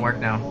just doesn't work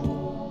now.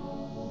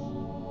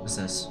 What's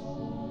this?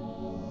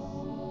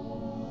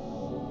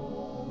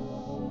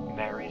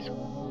 Mary's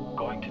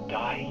going to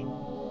die?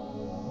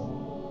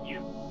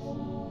 You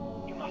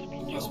must be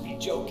joking. You must be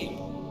joking.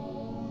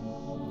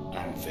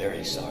 I'm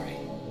very sorry.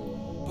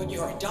 But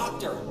you're a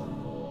doctor.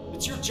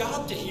 It's your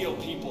job to heal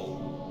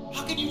people.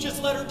 How can you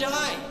just let her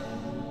die?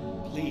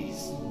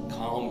 Please,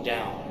 calm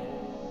down.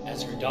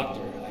 As her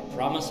doctor, I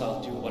promise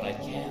I'll do what I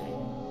can.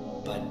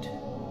 But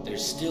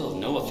there's still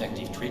no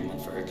effective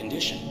treatment for her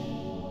condition.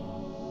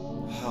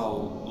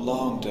 How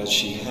long does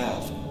she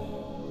have?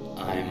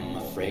 I'm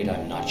afraid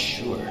I'm not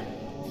sure.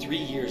 3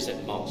 years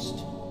at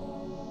most.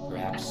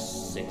 Perhaps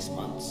 6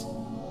 months.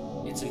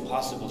 It's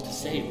impossible to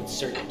say with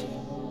certainty.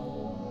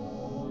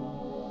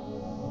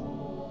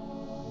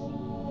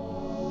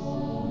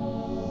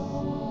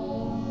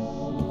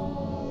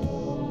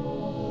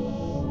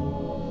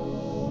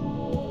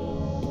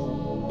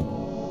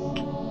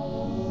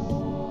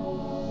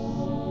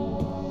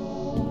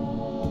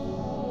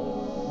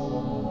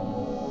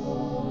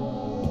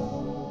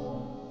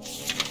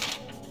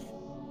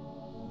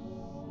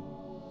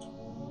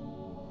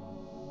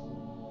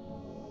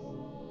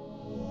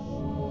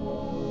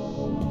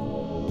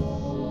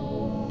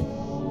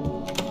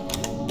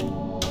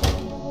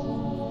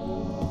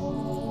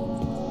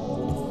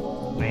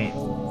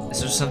 Is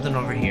there something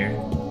over here?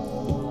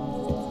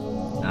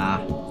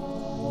 Nah.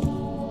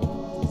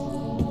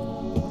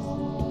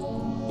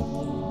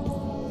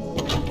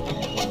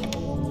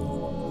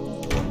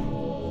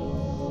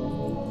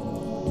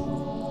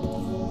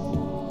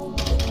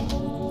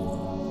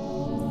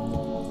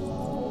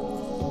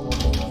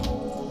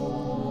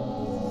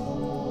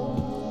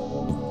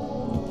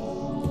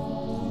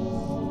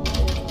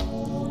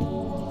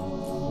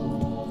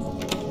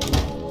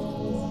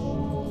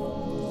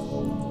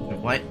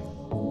 what?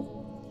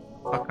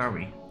 Fuck are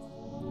we?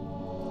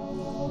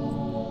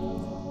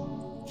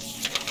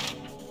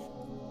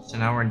 So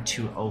now we're in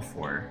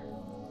 204.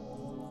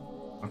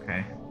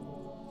 Okay.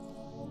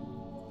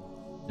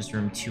 This is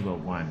room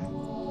 201.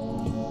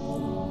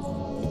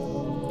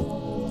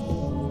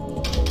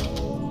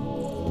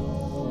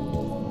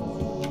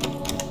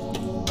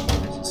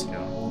 Where does this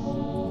go?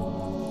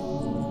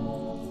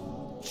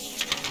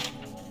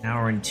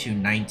 Now we're in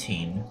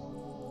 219.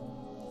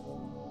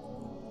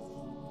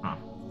 Huh.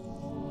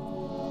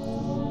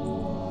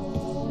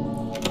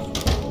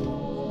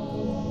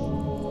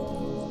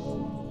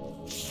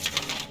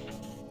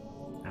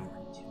 Now we're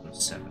in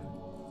 207.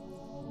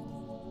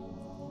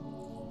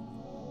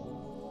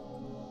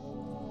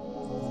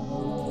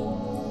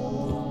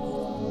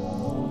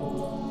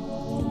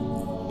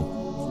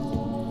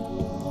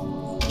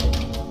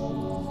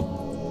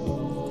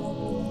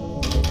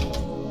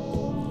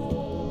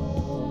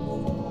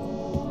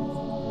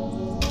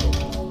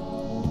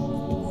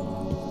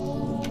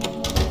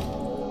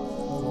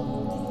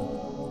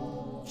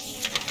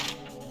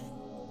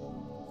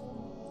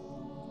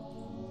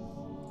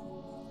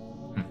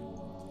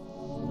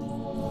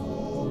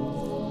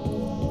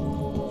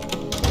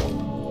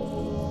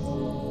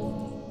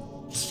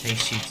 This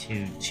takes you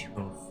to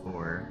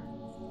 204.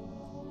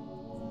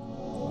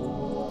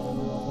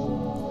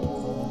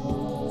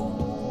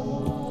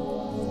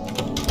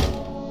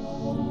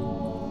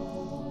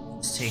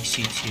 This takes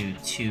you to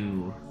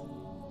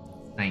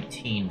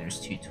 219. There's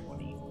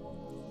 220.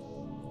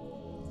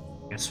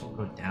 Guess we'll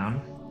go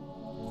down.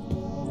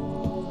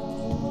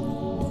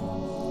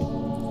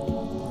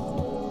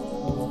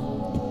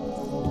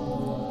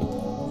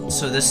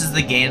 So this is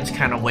the game's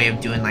kind of way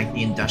of doing like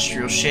the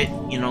industrial shit,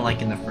 you know,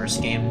 like in the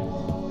first game,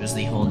 there's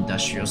the whole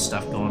industrial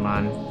stuff going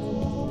on,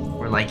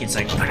 where like it's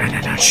like, you know what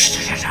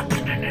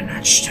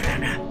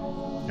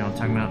I'm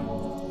talking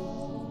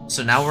about?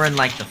 So now we're in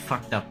like the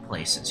fucked up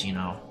places, you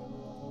know,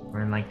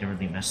 we're in like the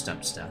really messed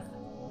up stuff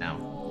now.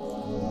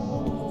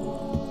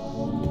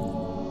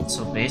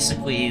 So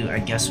basically, I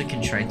guess we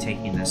can try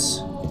taking this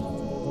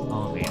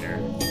elevator.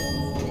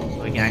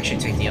 We can actually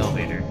take the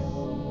elevator.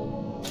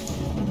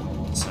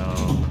 So,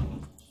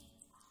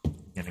 I'm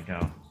gonna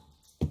go.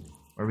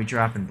 Where are we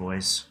dropping,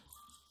 boys?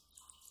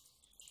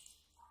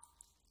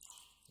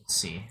 Let's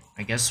see.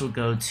 I guess we'll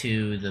go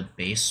to the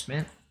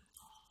basement.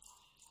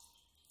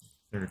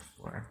 3rd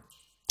floor.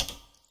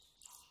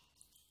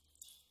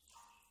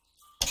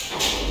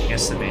 I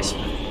guess the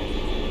basement.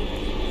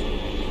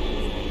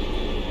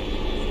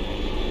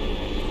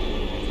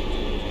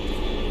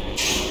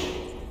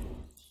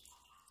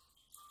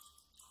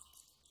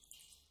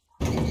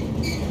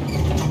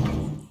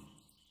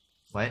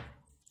 What?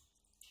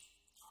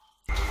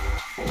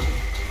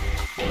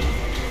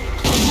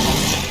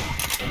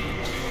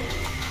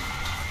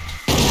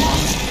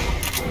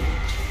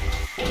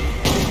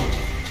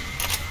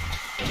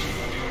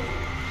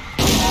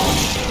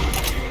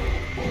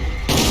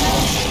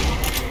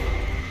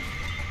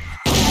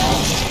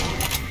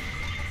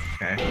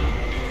 Okay.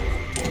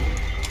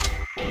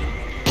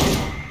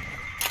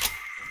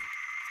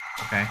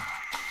 Okay.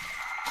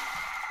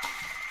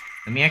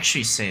 Let me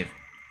actually save.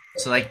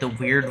 So like the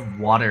weird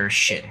water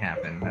shit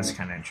happened. That's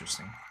kind of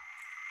interesting.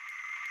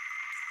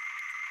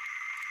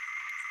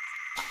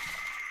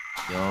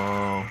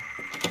 Yo.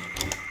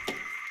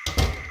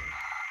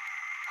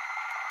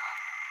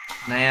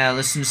 Nah,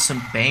 listen to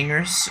some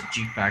bangers.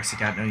 Jukebox, I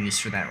got no use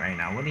for that right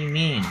now. What do you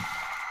mean?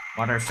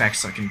 Water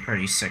effects looking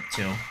pretty sick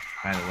too,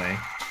 by the way.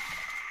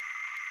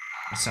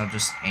 Guess I'll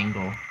just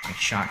angle my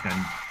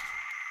shotgun.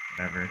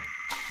 Whatever.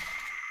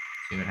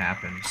 See what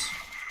happens.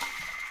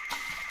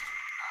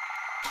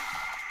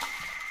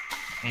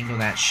 Angle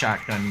that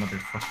shotgun,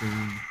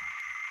 motherfucker.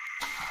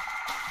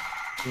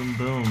 Boom,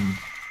 boom.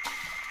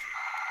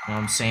 Know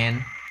what I'm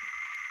saying?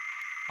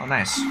 Oh,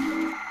 nice.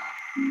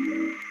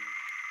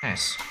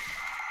 Nice.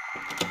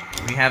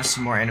 We have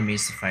some more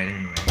enemies to fight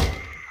anyway.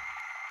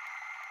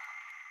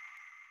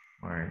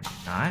 Or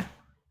not?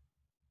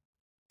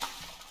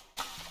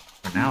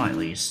 For now, at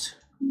least.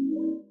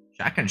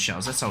 Shotgun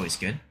shells, that's always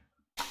good.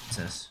 What's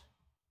this?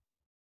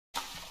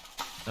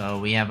 So,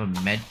 we have a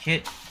med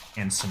kit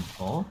and some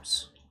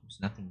bulbs. There's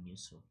nothing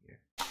useful here.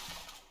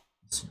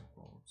 Some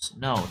bulbs.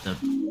 No, the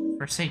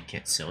first aid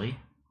kit, silly.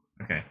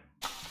 Okay.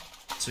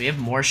 So we have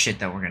more shit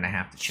that we're gonna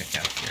have to check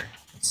out here.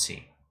 Let's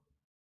see.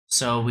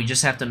 So we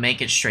just have to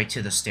make it straight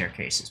to the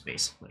staircases,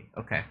 basically.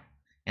 Okay.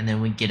 And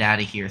then we get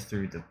out of here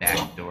through the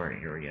back door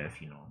area,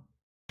 if you know.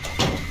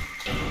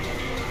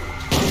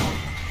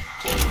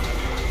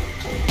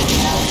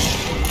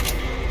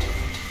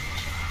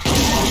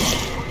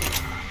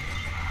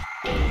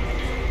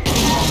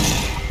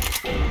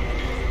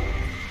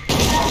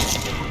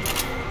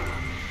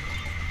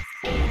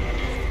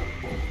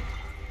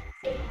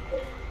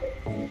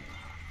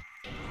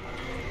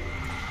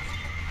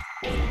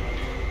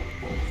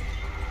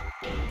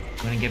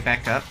 I'm gonna get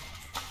back up.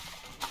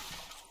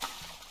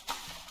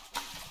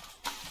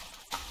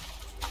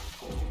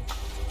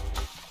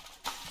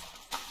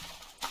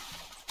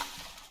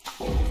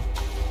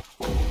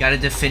 Gotta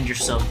defend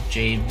yourself,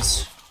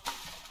 James.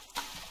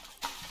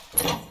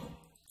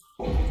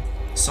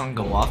 Song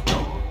go off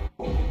though.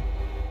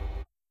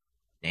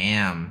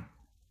 Damn.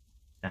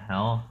 The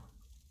hell?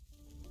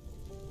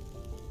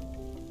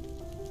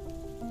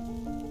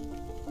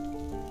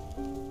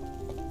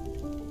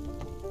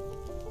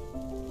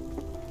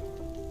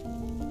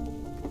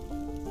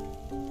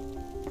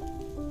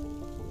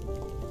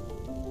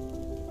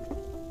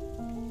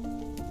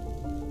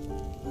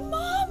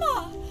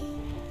 Mama!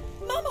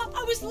 Mama,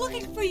 I was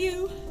looking for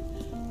you.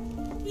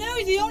 Now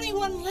you're the only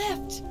one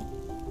left.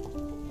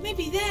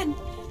 Maybe then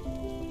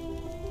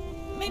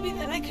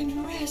I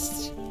can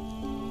rest.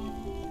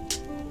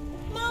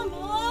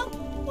 Mama,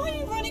 why are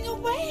you running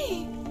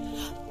away?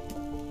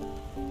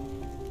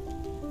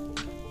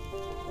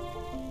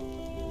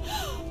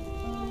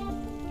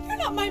 You're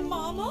not my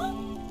mama.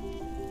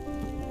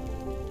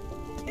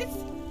 It's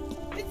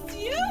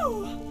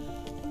you.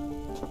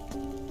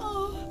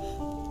 Oh,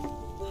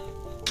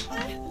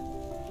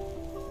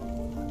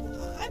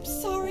 I'm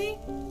sorry.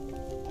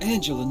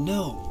 Angela,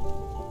 no.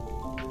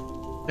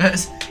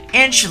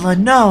 Angela,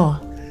 no!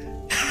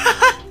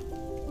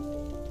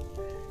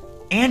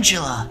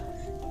 Angela!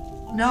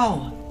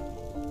 No!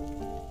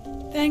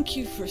 Thank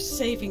you for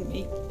saving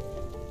me,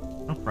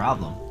 No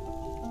problem.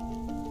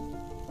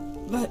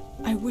 but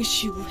I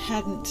wish you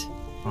hadn't.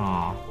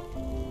 Aw.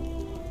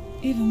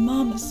 Even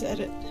Mama said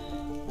it.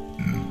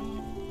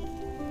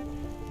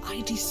 I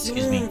me.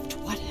 deserved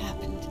what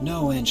happened.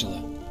 No,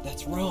 Angela.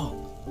 That's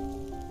wrong.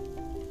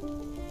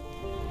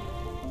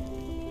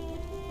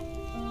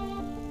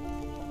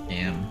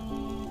 Damn.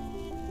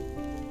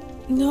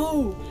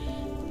 No,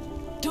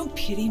 don't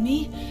pity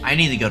me. I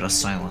need to go to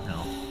Silent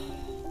Hill.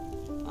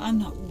 I'm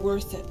not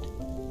worth it.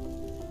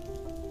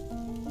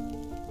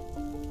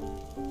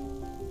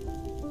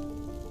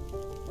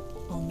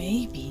 Or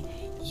maybe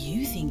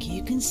you think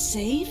you can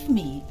save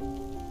me.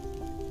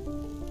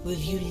 Will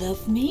you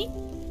love me?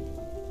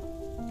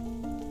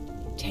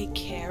 Take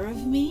care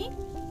of me?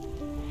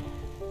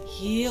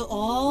 Heal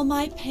all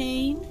my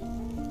pain?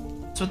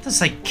 What's with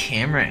this, like,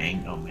 camera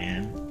angle,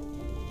 man?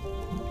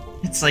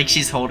 It's like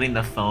she's holding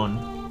the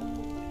phone.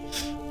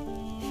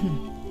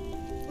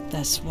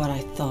 That's what I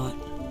thought.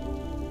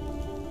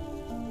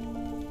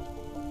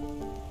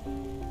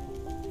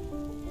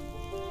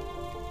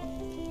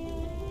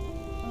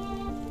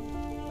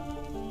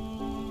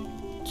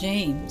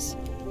 James,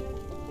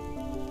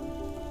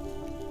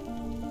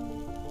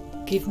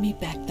 give me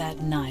back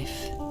that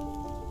knife.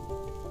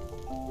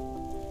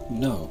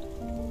 No.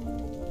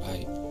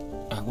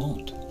 I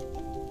won't.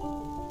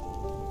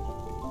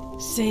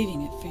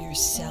 Saving it for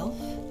yourself?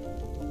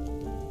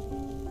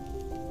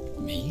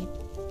 Me?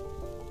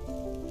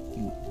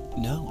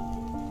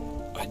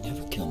 No. I'd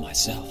never kill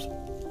myself.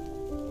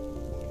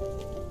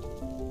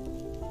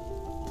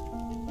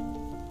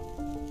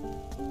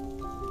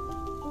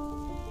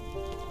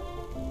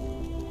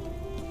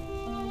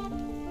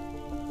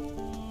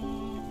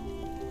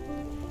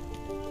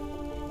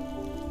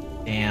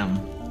 Damn.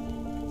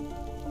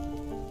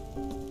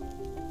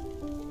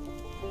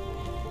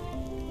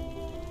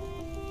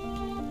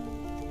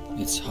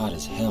 It's hot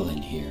as hell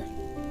in here.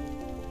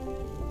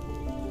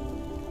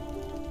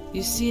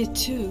 You see it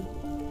too.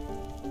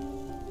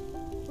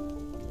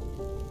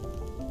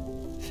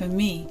 For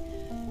me,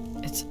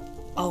 it's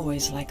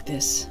always like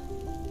this.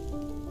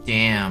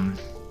 Damn.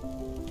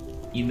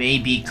 You may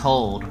be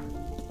cold,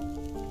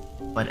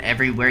 but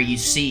everywhere you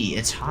see,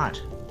 it's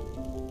hot.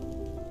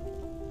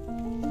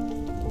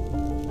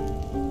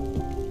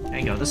 Can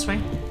I go this way?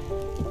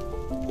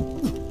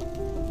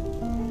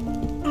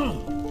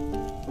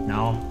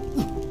 No.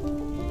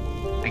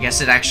 I guess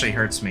it actually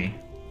hurts me.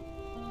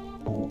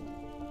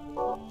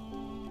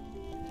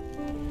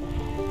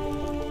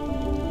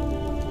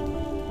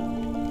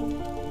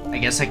 I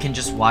guess I can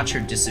just watch her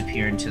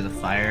disappear into the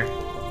fire.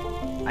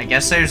 I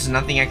guess there's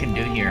nothing I can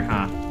do here,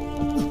 huh?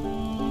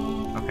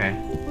 Okay.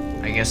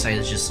 I guess I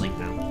just leave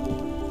now.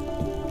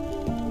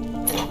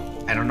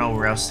 I don't know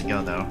where else to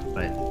go though,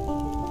 but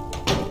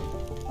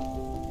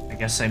I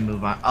guess I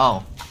move on.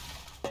 Oh.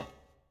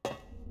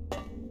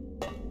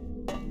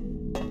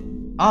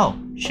 Oh,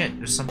 shit,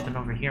 there's something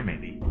over here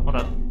maybe. Hold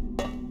up.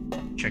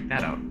 Check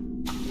that out.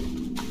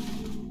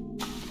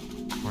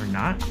 Or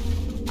not?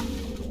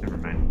 Never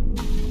mind.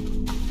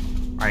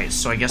 Alright,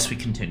 so I guess we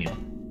continue.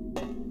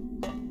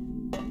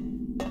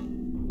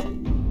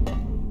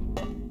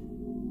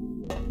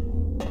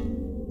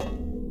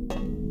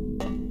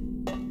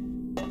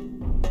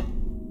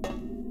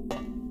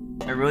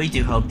 I really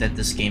do hope that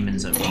this game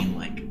ends up being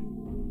like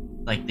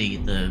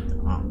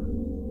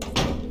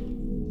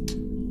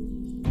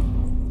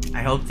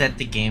I hope that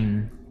the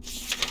game,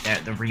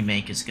 that the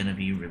remake is gonna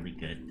be really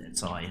good.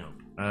 That's all I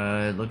hope.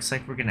 It looks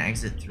like we're gonna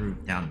exit through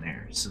down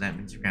there, so that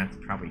means we're gonna have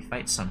to probably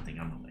fight something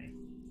on the way.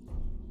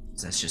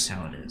 'Cause that's just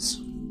how it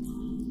is.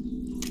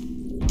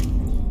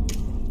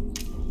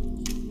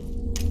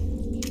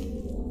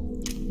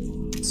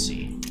 Let's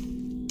see.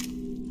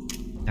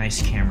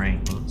 Nice camera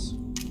angles.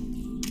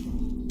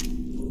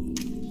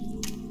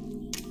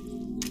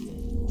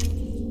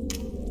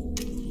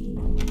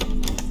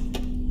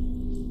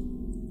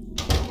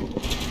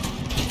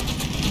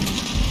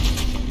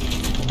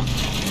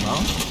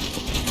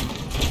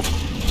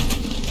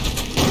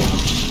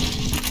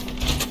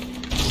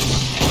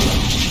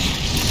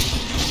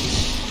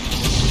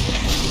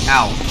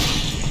 Ow.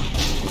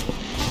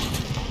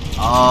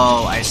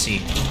 Oh, I see.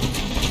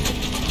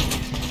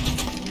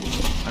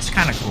 That's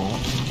kind of cool.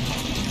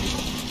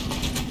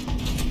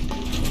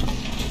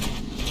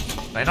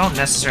 But I don't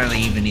necessarily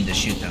even need to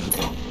shoot them.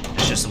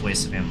 It's just a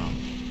waste of ammo.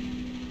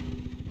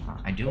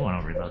 I do want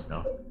to reload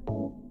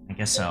though. I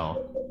guess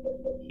I'll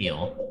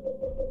heal.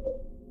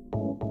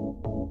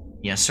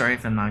 Yeah, sorry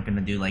if I'm not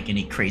gonna do like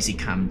any crazy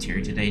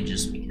commentary today,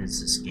 just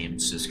because this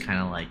game's just kind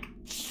of like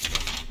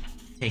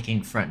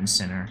taking front and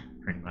center,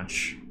 pretty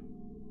much.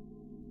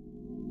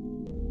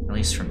 At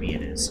least for me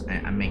it is.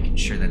 I'm making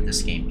sure that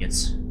this game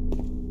gets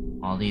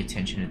all the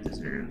attention it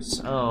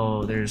deserves.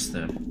 Oh, there's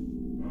the...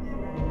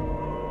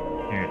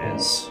 There it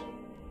is.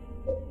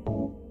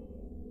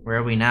 Where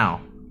are we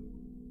now?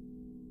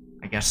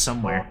 I guess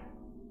somewhere.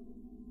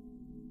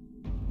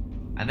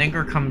 I think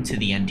we're coming to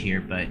the end here,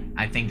 but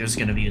I think there's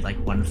gonna be like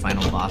one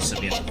final boss that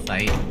we have to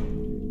fight,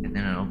 and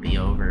then it'll be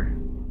over.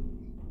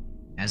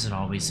 As it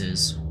always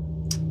is.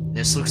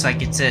 This looks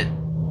like it's it.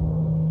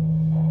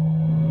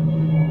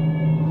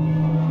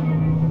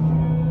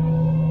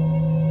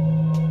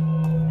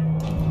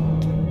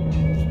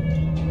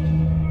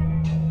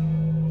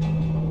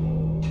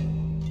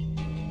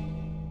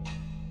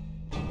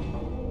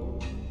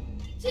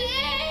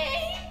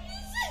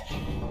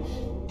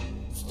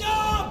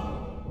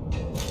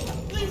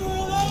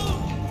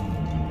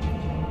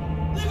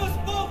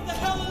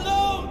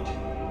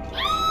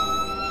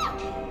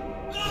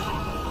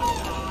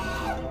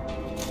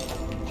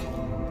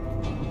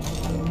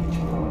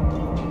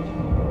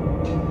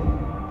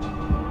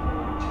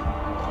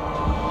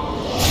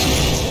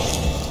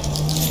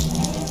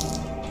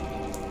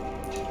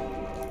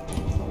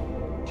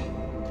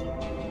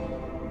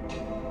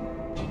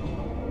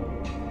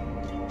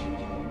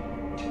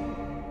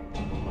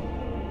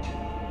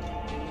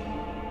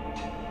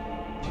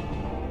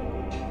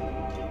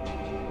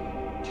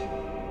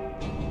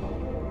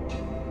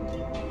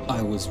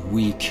 I was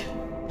weak.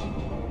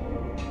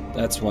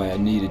 That's why I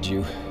needed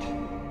you.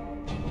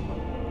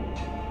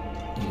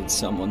 Needed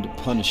someone to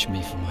punish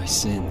me for my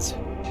sins.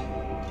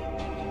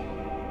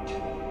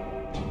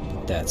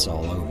 But that's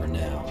all over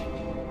now.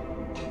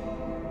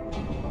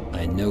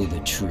 I know the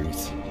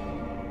truth.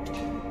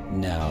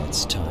 Now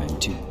it's time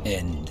to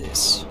end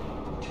this.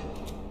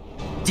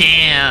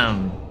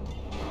 Damn!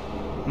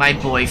 My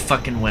boy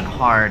fucking went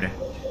hard.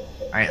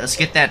 Alright, let's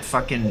get that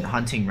fucking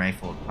hunting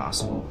rifle if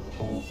possible.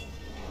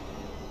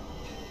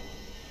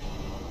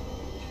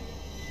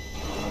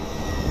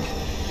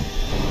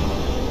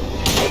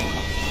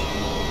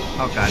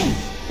 Oh god.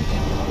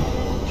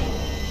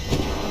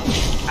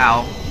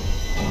 Ow.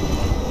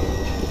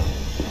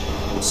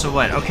 So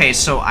what? Okay,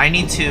 so I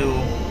need to...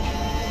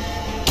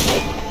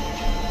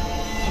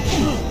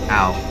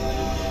 Ow.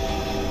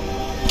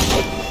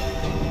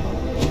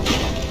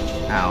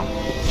 Ow.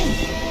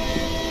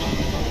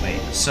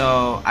 Wait,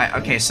 so...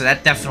 Okay, so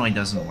that definitely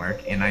doesn't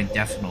work, and I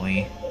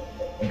definitely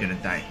am gonna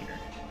die here.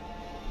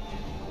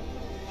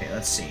 Okay,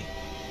 let's see.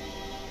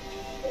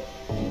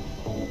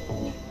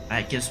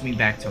 That gives me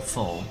back to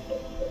full.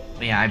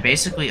 But yeah, I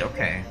basically...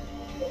 Okay.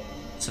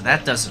 So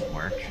that doesn't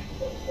work.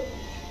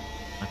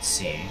 Let's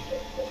see.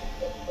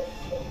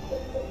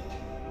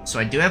 So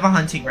I do have a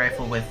hunting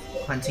rifle with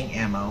hunting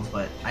ammo,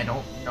 but I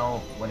don't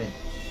know what it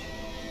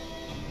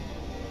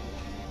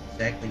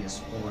exactly is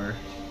for.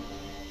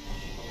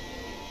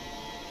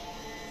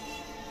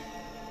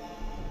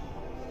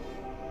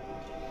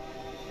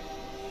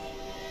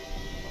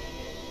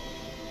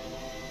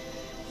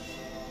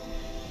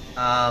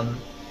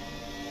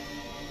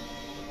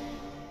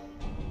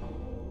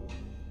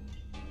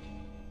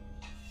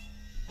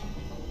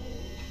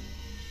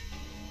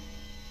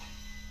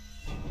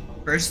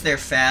 First, they're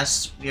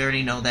fast. We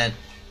already know that.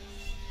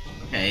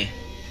 Okay.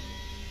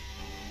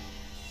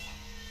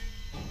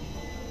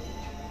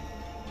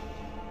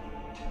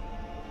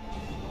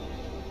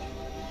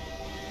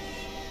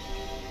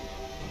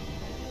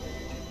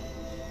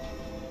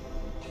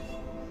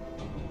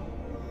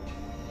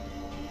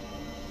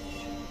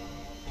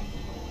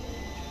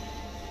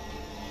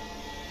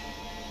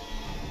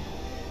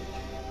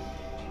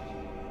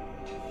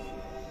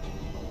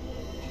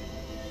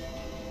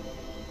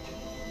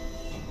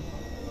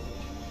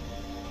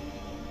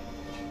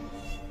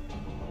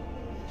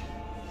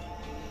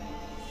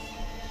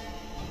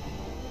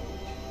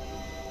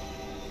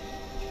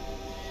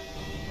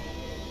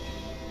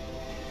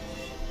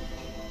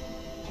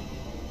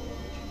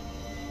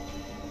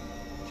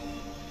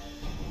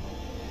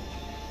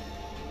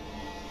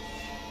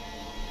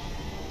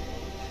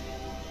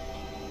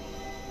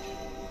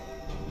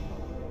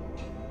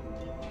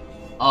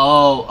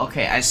 Oh,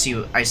 okay, I see,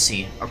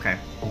 okay.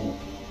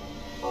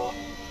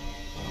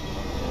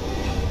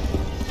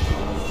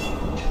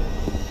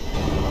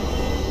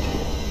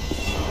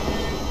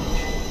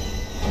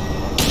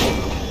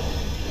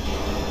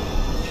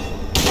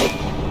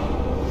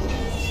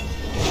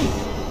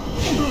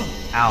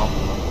 Ow.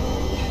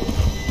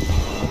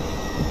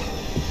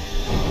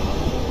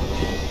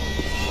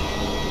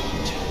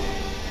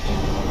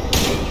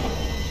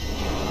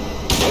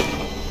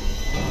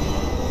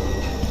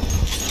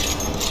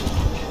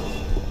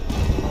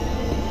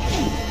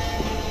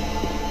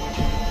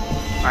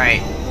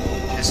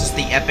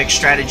 epic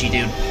strategy,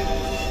 dude.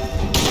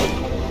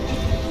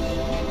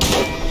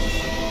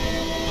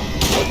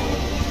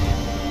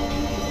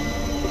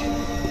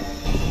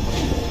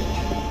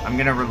 I'm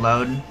gonna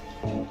reload.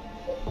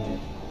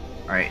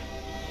 Alright.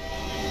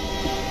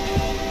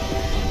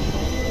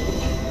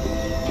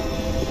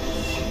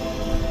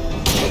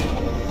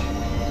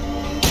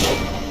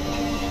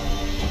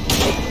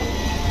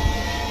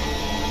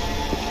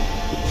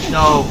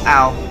 No,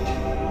 ow.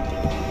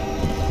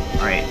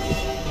 Alright.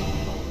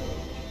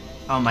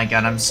 Oh my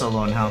god, I'm so low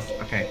on health.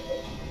 Okay.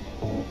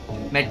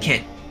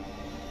 Medkit.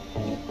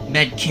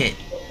 Medkit.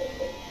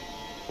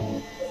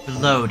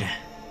 Reload.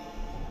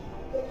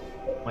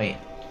 Wait.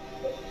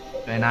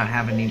 Do I not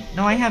have any?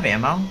 No, I have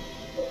ammo.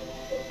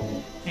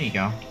 There you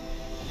go.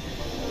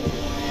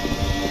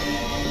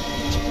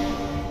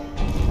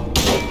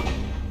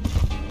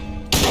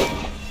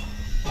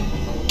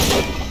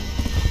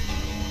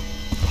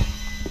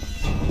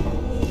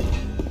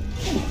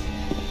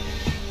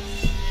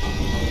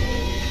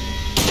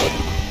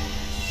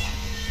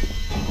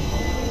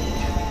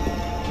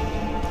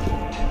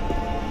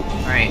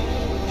 Alright.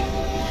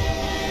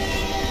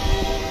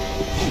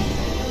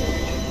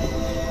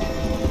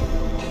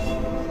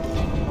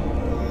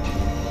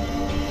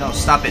 No,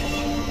 stop it.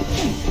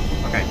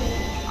 Okay.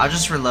 I'll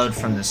just reload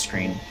from this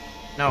screen.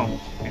 No,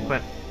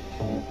 equip.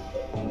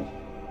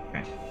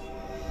 Okay.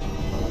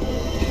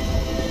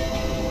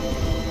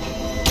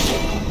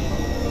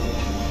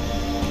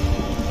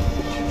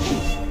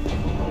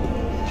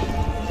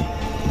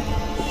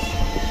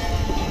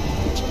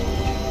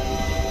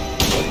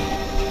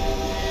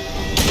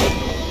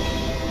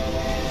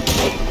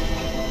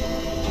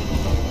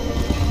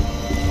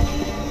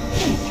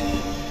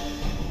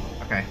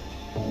 Okay.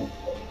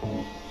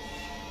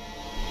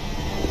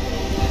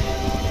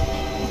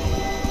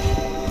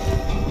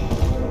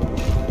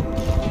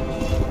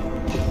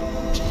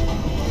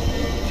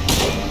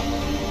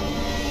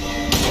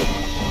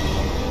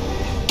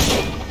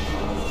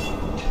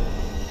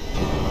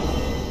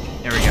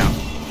 There we go.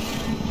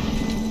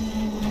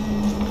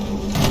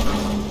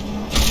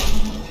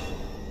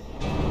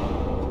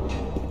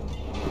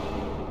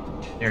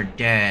 They're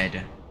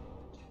dead.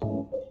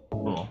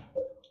 Cool.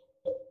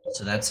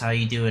 So that's how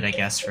you do it, I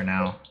guess, for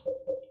now.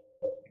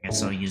 I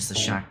guess I'll use the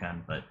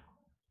shotgun, but...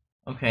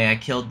 Okay, I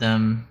killed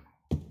them.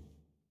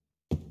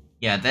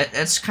 Yeah,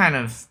 that's kind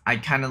of... I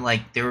kind of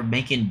like... They were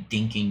making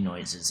dinking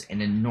noises,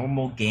 and a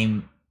normal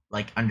game,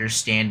 like,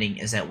 understanding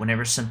is that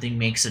whenever something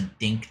makes a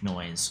dink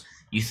noise,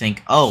 you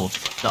think, oh,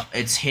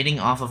 it's hitting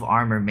off of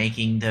armor,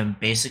 making them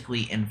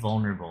basically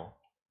invulnerable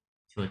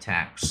to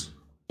attacks.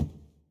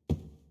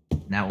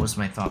 And that was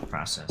my thought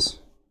process.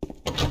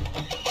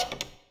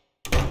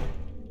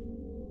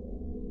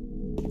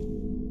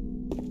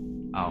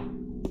 Oh.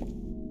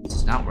 This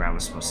is not where I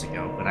was supposed to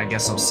go, but I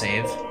guess I'll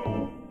save.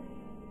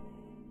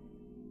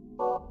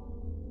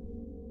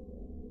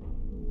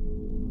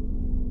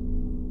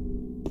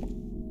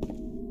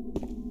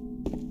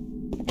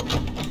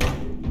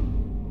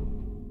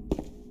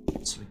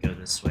 So we go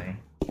this way.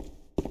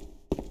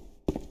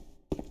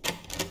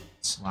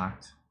 It's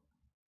locked.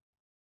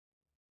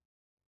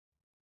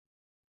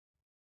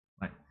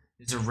 What?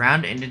 There's a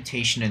round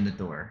indentation in the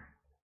door.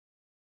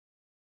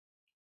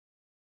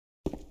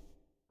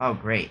 Oh,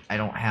 great. I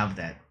don't have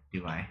that,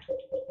 do I?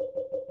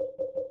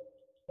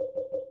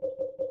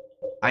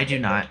 I do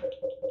not.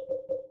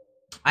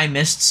 I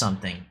missed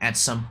something at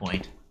some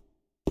point.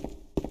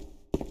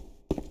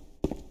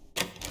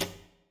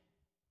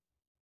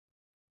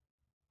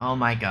 Oh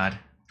my god.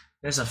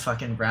 There's a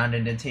fucking round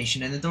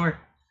indentation in the door.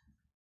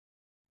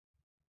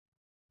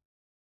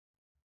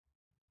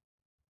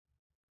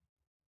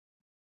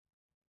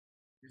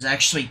 There's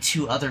actually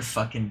 2 other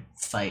fucking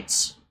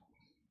fights.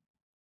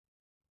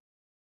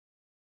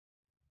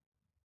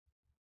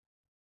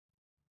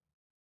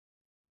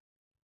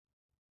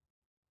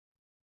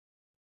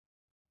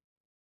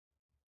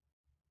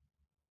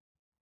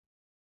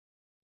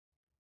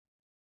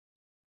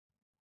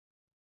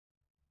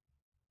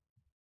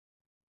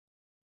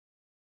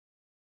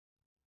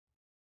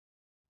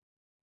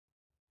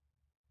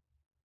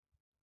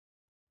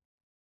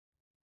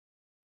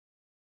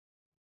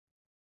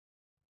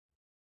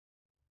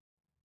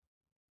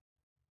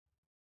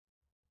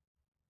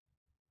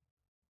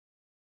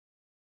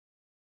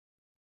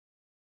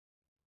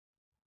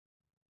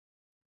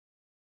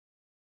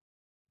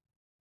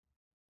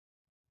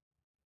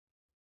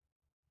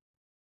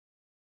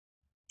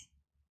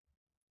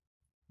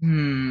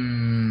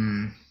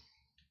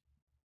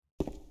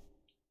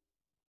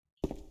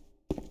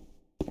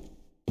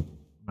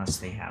 Unless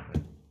they have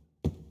it.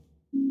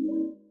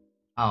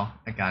 Oh,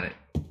 I got it.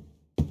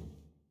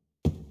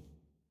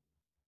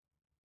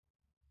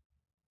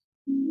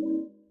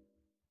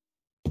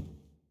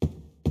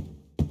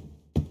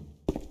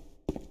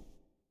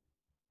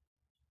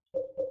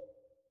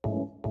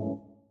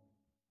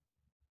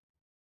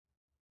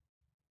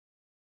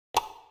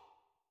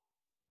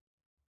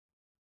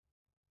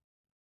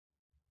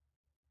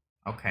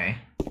 Okay.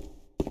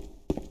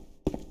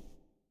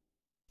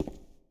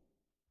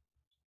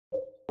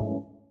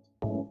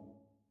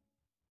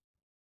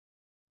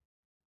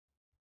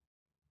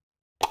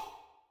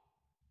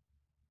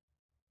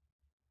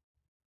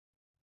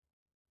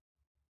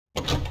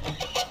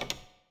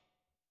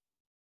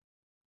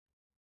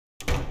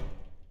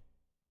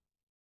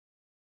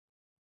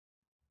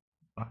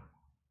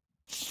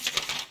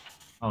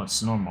 Oh,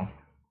 it's normal.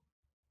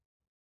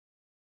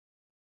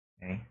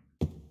 Okay.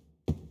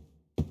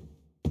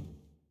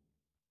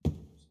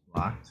 It's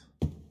blocked.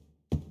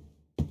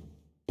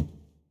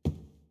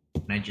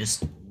 Can I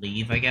just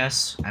leave, I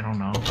guess? I don't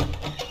know.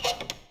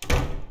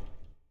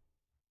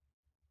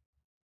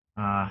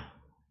 I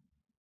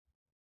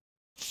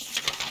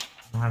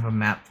don't have a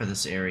map for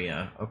this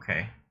area.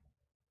 Okay.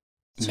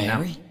 So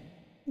Mary?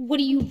 What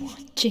do you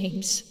want,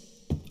 James?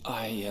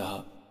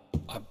 I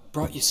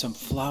brought you some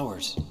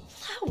flowers.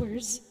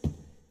 Flowers?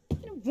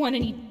 I don't want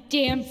any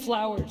damn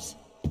flowers.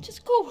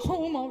 Just go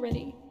home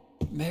already.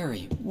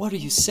 Mary, what are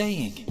you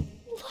saying?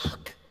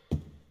 Look,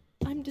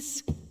 I'm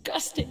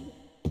disgusting.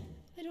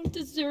 I don't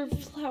deserve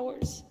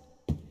flowers.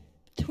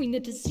 Between the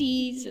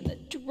disease and the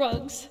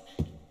drugs,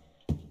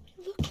 I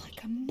look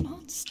like a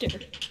monster.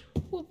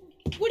 Well,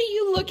 what are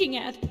you looking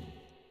at?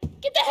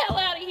 Get the hell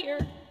out of here!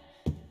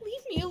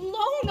 Leave me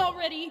alone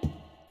already!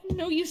 I'm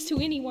no use to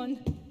anyone.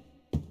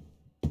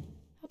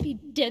 I'll be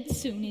dead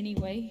soon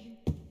anyway.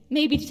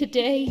 Maybe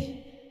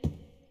today,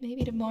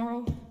 maybe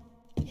tomorrow.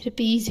 It'd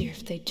be easier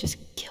if they'd just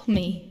kill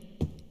me.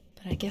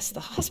 But I guess the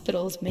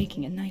hospital is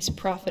making a nice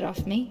profit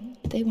off me.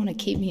 They want to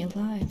keep me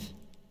alive.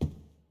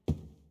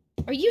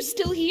 Are you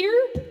still here?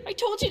 I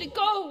told you to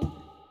go.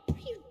 Are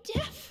you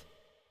deaf?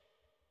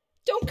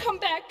 Don't come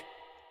back.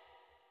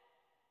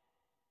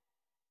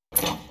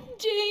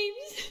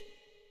 James.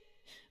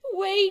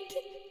 Wait.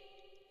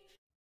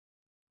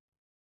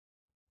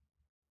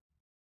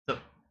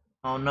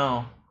 Oh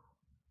no.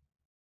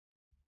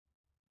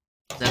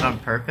 Is that on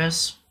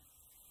purpose?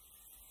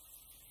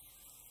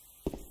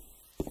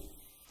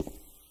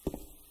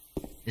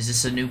 Is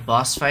this a new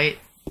boss fight?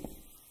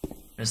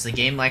 Because the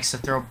game likes to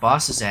throw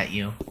bosses at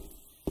you.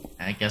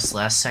 I guess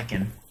last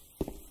second.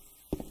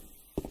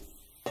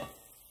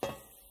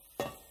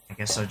 I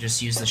guess I'll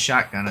just use the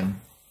shotgun and...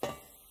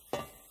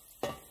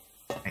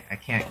 I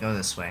can't go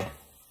this way.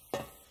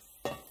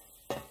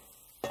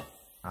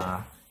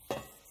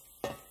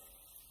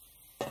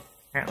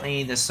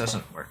 Apparently this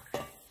doesn't work.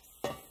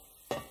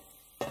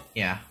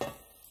 Yeah.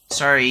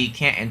 Sorry, you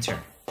can't enter.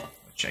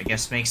 Which I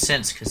guess makes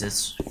sense because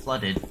it's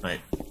flooded, but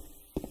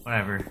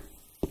whatever.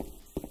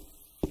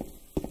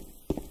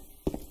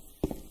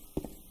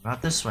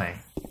 About this way.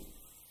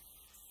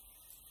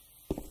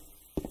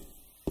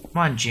 Come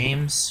on,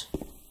 James.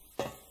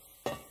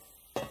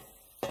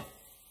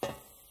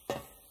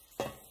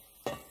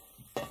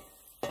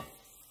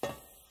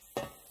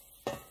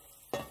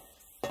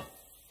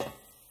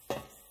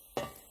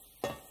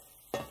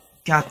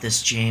 Got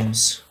this,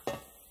 James.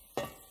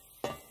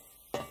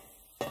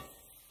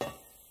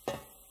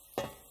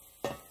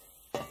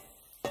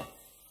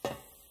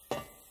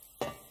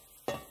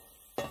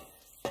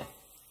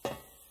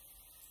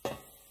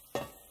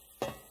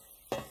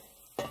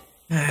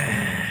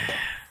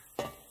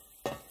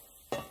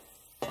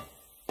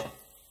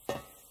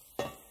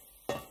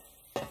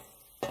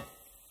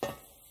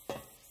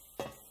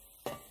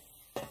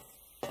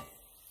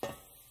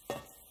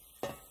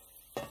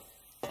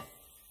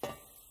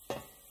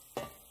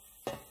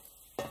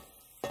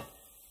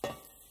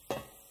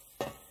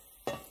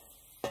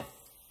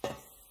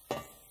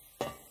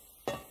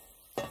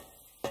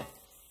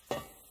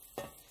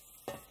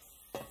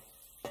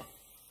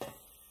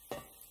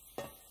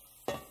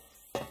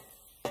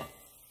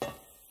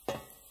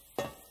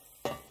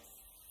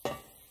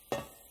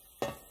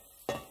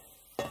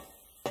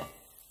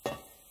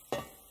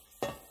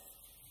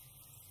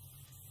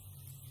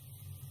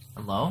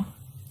 Hello?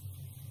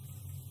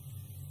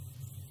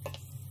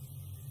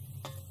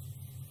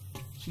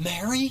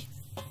 Mary?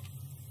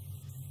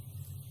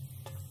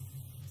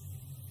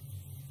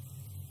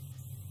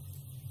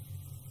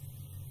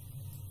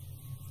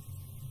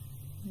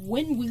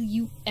 When will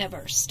you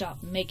ever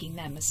stop making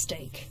that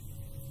mistake?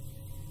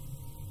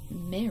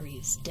 Mary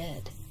is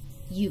dead.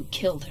 You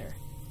killed her.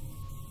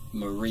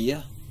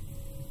 Maria?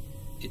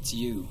 It's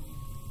you.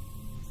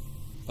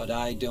 But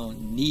I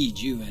don't need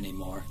you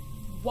anymore.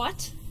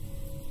 What?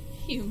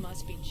 You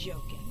must be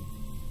joking.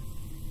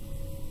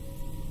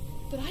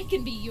 But I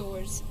can be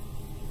yours.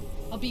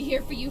 I'll be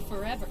here for you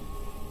forever.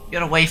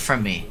 Get away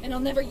from me. And I'll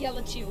never yell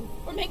at you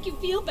or make you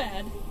feel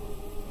bad.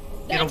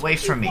 Get away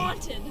from me.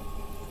 Wanted.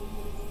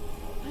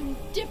 I'm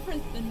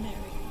different than Mary.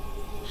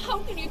 How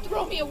can you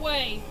throw me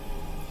away?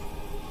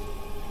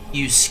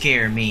 You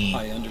scare me.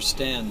 I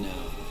understand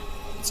now.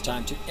 It's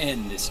time to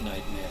end this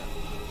nightmare.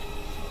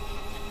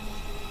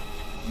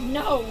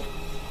 No!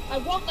 I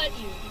won't let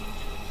you.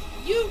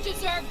 You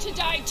deserve to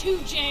die too,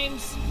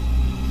 James.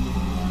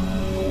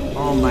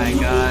 Oh my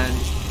god.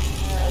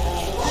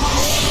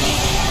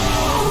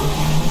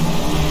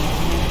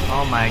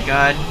 Oh my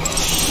god.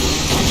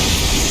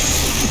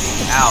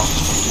 Ow.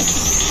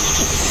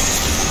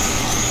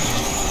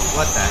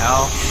 What the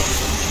hell?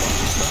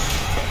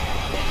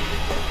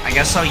 I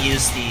guess I'll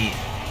use the,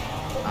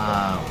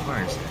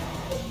 where is it?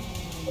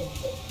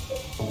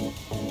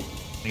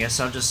 I guess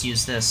I'll just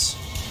use this.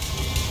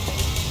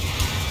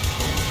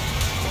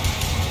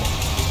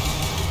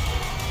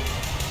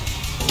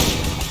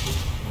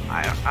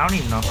 I don't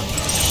even know if I'm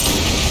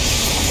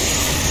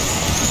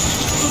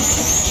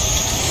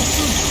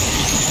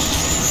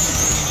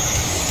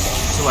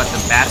So what,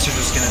 the bats are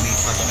just gonna be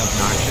fucking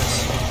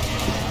obnoxious?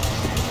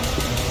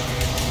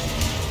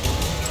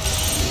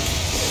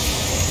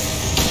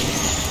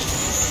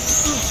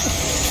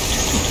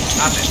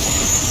 Stop it.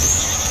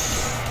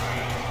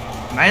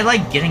 Am I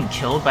like getting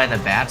killed by the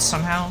bats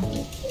somehow?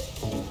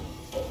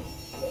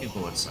 Two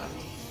bullets left.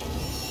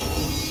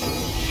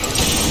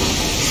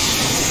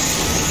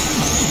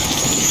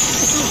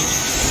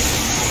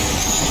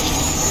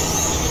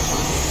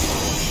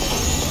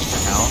 What the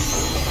hell?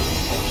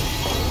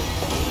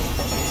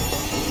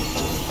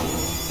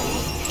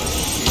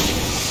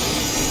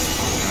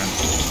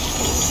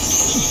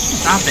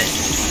 Stop it.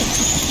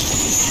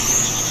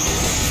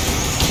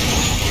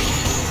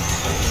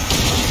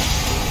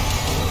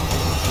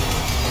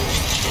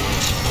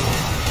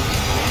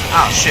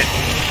 Oh shit.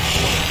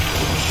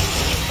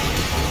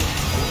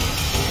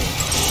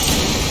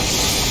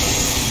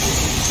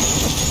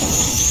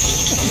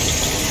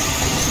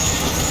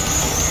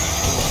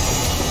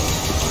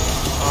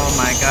 Oh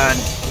my god.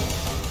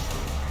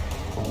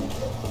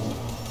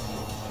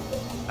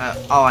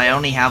 Oh, I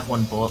only have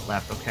one bullet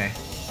left, okay.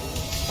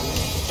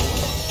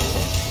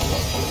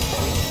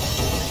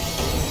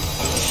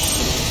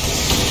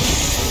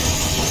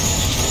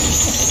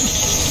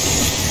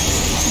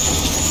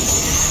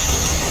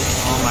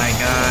 Oh my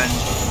god.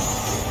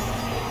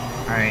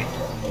 Alright.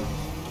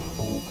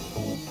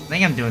 I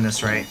think I'm doing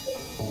this right.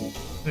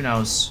 Who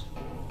knows?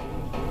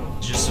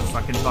 It's just a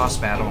fucking boss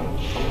battle.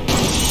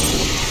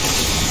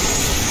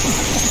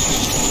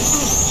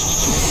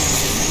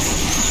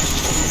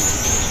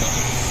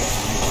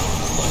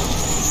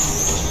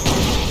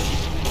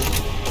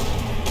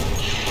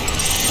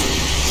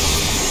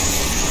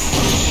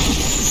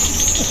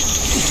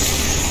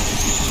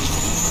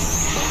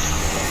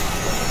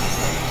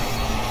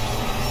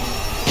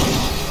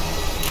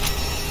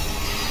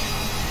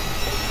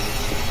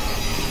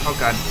 Oh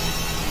god.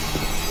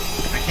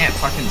 I can't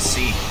fucking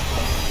see.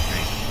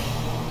 Right.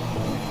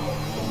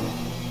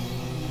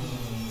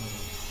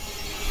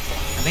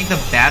 I think the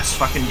bats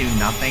fucking do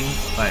nothing,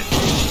 but...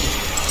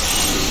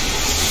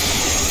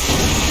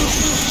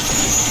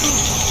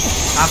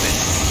 Stop it.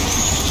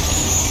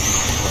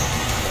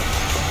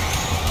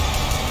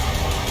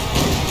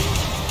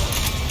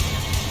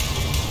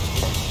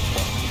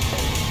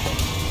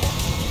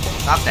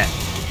 Stop that.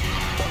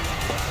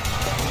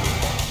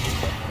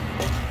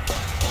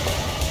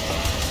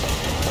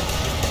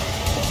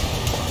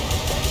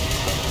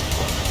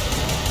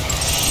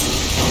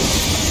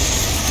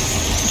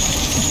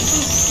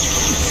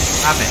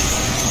 Stop it.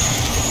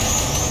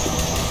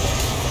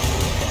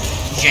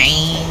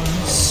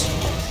 James.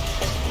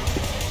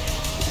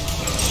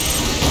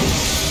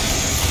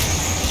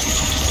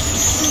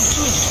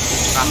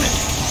 Stop it.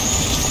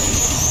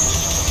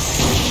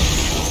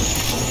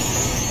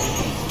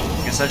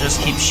 Guess I'll just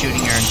keep shooting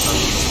her until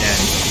she's dead.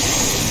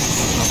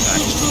 Oh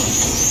god.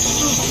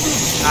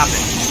 Stop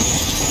it.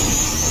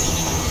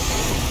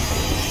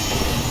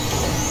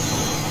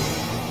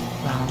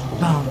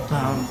 Boom,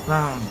 boom,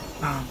 boom.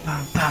 Bum,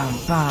 bum, bum,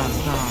 bum,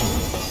 bum.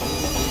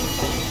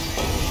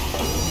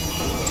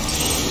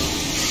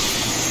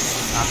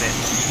 Stop it.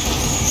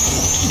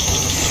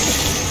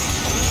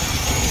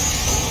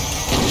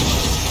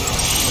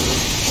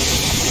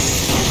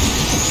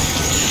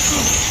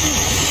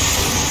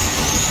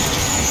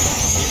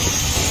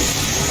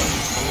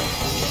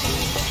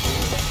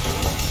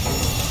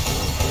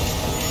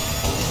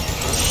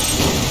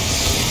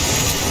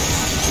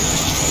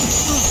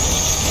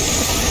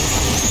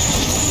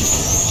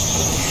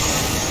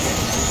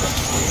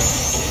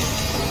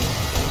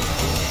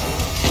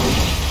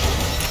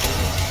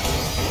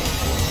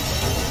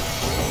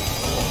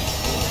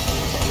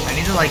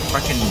 Like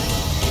fucking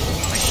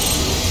like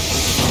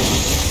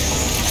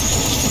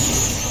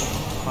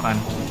hold on.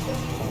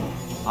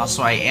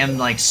 Also, I am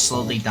like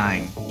slowly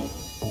dying. Okay.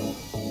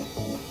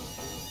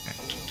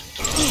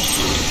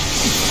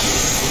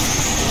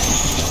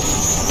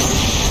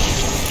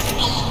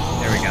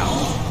 There we go.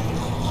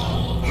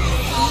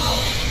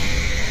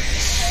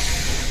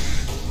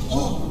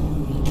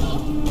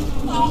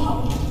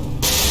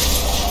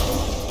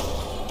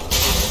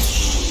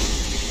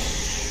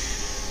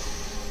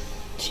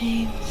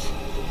 James.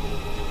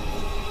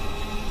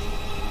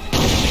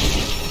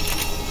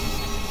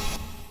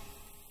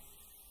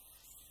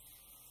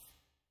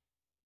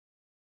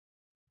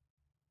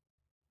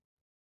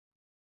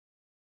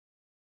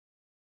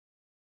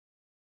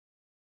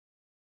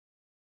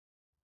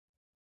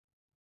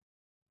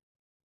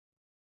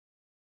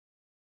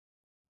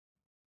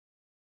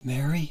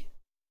 Mary?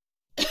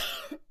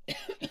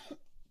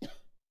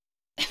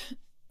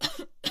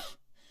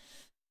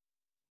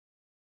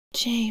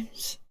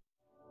 James.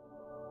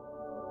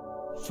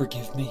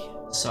 Forgive me.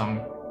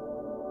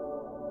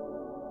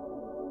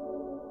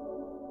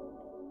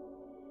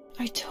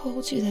 I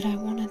told you that I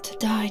wanted to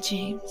die,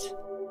 James.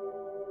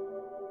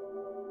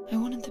 I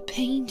wanted the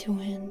pain to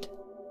end.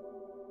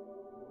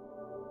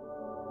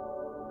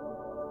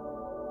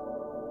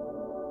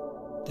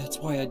 That's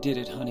why I did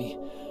it, honey.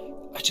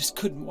 I just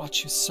couldn't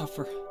watch you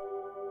suffer.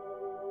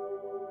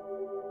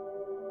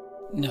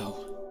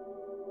 No.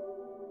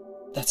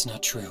 That's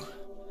not true.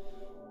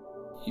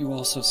 You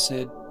also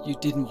said you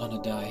didn't want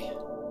to die.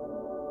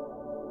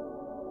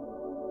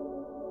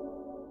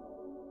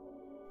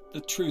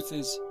 The truth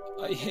is,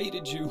 I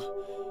hated you.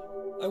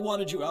 I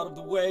wanted you out of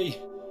the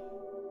way.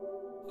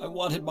 I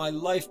wanted my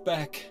life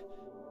back.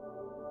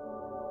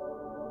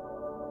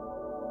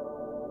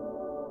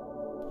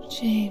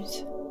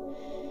 James,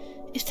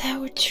 if that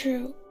were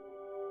true,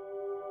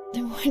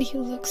 then why do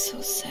you look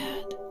so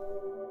sad?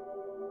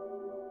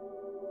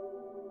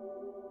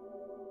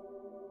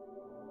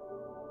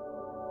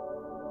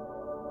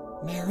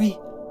 Mary?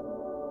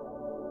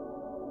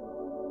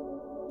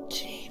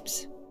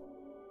 James.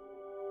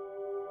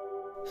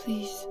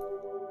 Please.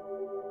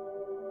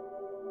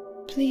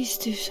 Please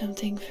do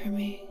something for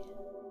me.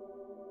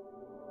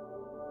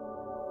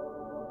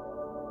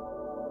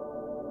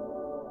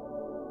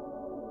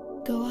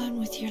 Go on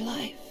with your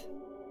life.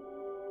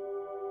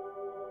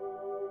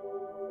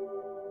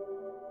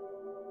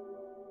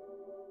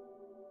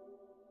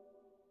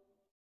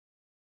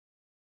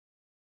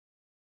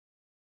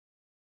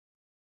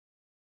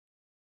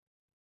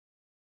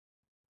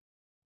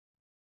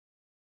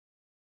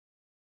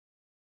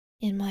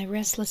 In my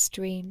restless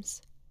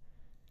dreams,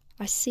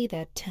 I see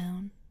that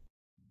town.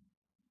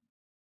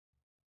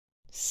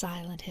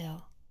 Silent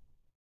Hill.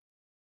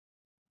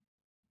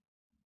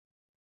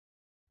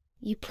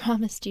 You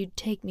promised you'd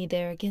take me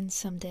there again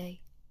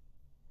someday,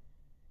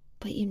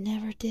 but you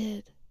never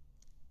did.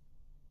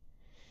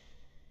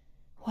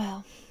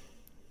 Well,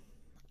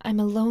 I'm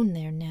alone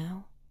there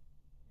now,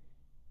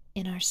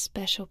 in our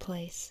special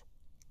place,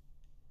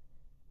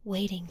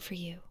 waiting for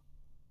you.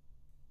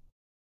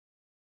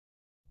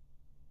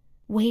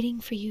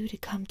 Waiting for you to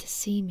come to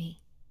see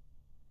me.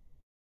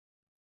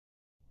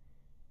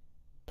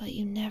 But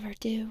you never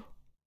do.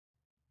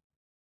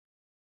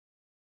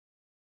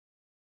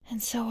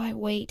 And so I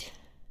wait,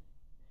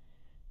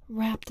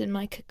 wrapped in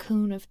my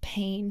cocoon of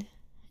pain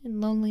and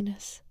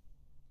loneliness.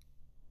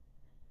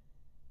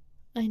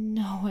 I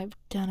know I've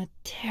done a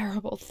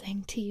terrible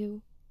thing to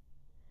you.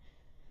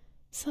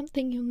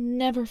 Something you'll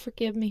never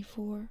forgive me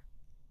for.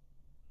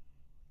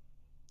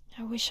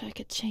 I wish I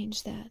could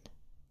change that.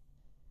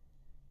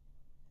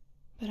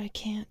 But I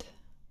can't.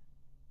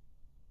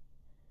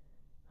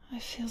 I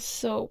feel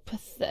so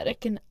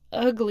pathetic and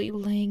ugly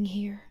laying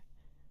here,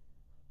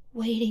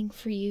 waiting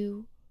for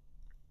you.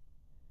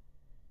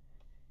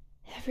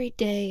 Every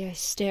day I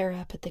stare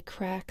up at the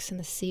cracks in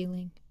the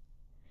ceiling,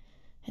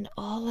 and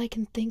all I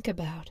can think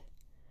about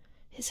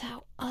is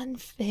how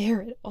unfair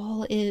it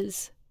all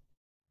is.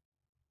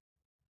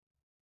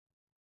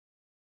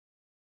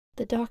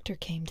 The doctor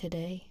came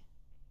today.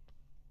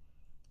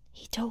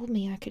 He told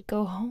me I could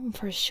go home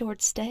for a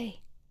short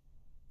stay.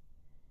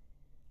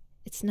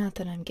 It's not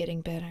that I'm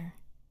getting better.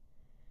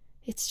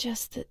 It's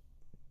just that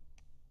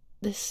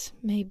this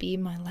may be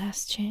my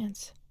last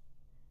chance.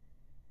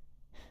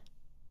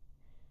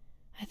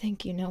 I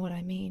think you know what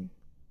I mean.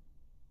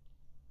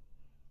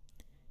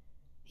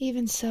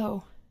 Even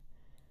so,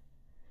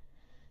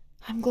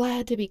 I'm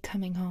glad to be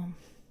coming home.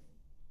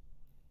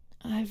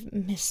 I've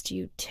missed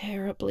you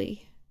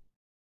terribly.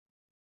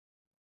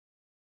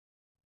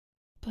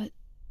 But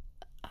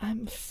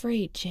I'm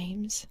afraid,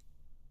 James.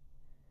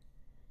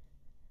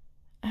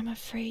 I'm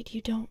afraid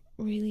you don't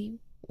really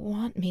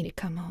want me to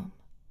come home.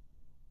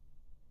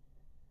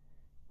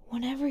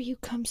 Whenever you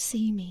come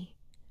see me,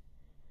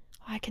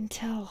 I can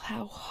tell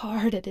how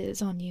hard it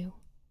is on you.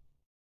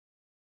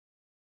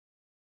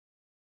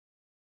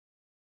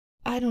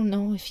 I don't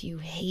know if you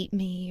hate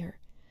me or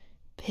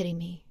pity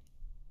me,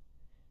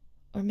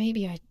 or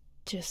maybe I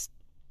just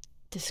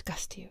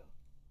disgust you.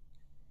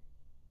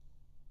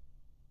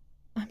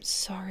 I'm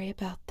sorry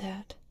about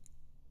that.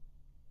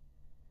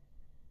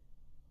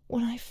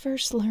 When I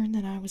first learned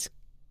that I was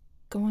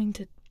going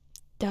to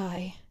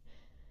die,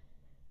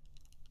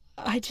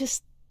 I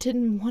just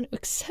didn't want to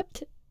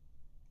accept it.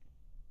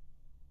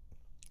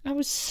 I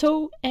was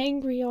so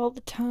angry all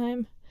the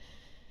time,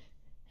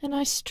 and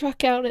I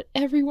struck out at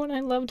everyone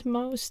I loved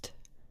most.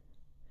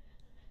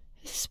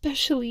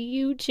 Especially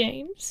you,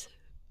 James.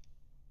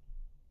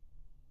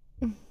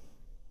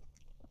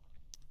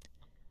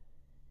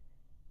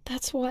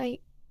 That's why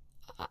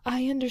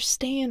I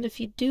understand if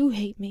you do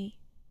hate me.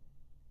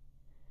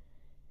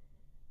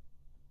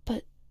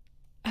 But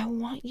I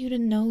want you to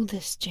know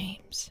this,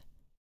 James.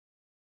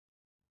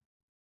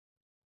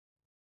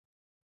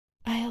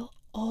 I'll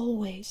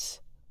always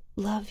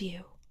love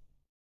you.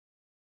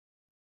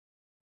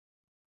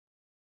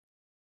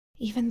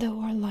 Even though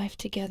our life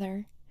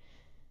together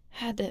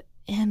had to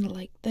end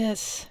like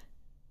this,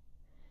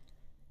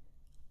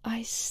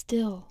 I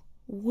still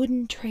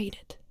wouldn't trade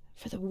it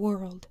for the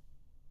world.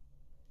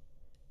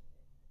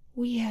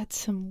 We had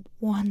some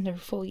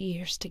wonderful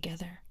years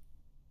together.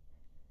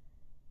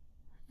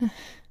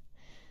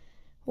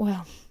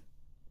 Well,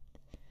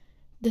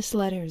 this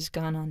letter has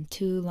gone on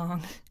too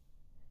long,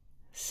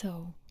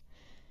 so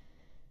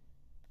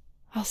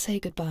I'll say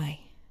goodbye.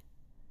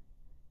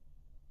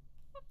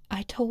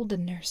 I told the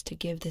nurse to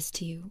give this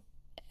to you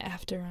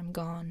after I'm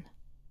gone.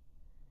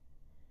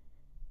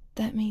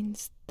 That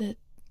means that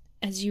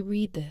as you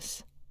read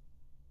this,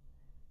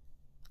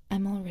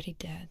 I'm already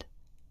dead.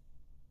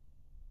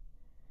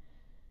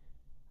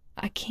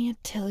 I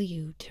can't tell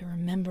you to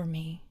remember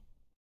me,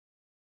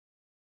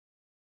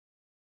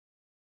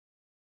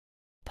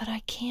 but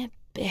I can't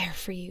bear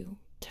for you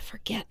to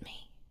forget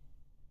me.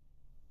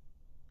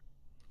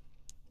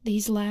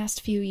 These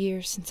last few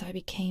years since I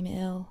became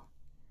ill,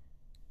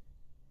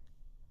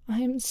 I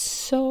am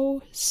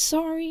so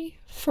sorry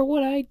for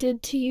what I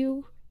did to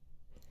you,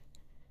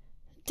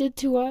 did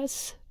to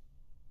us.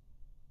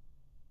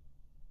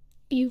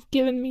 You've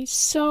given me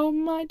so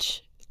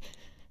much,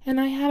 and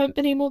I haven't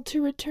been able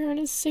to return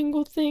a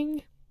single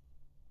thing.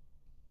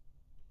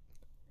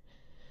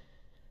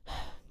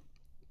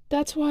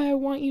 That's why I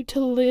want you to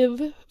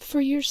live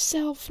for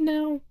yourself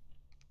now.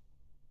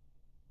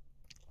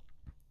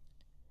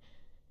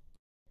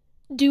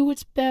 Do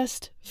what's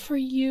best for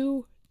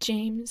you,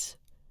 James.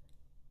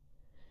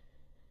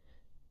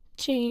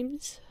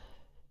 James,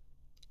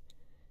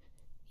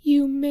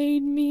 you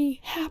made me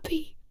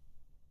happy.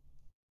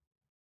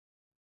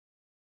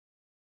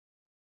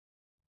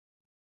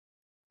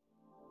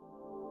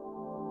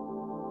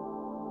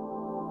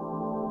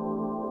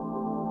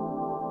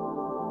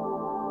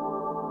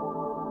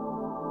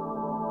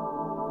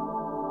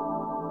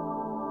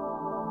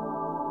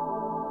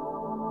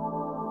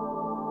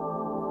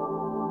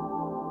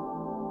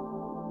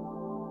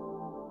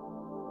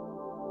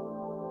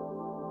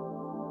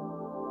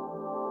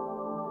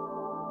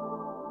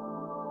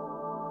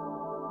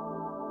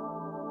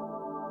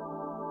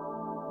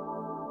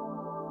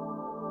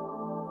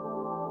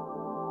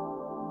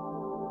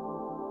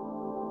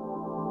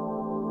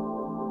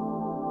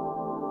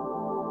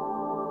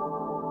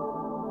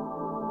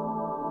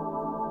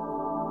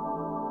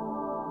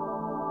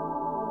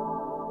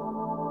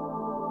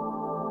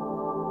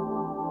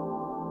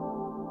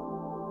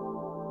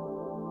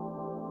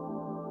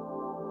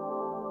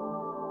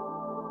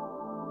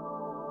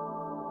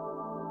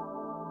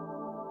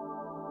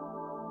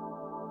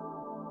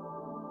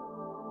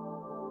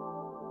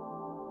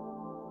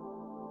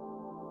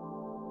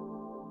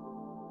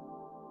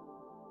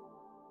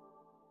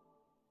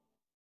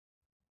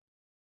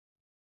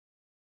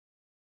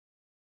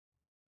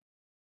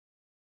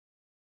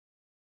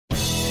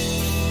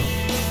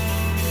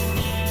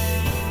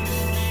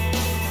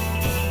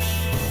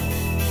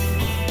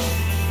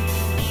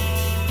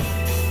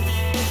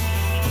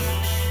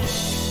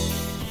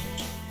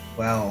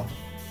 Well,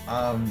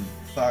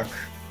 fuck.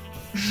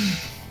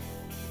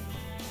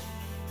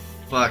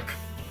 Fuck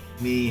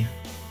me.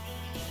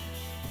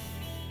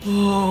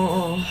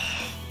 Oh.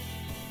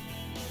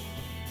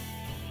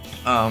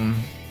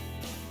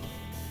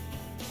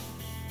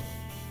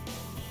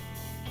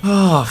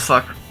 Oh,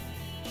 fuck.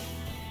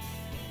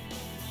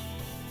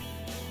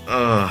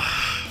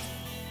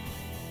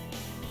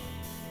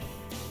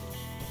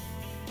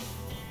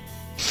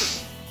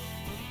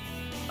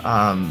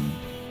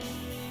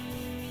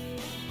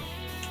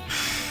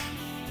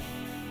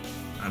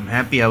 I'm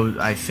happy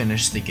I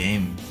finished the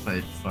game,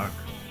 but fuck.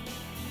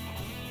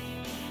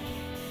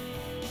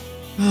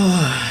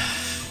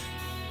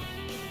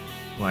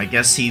 Well, I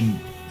guess he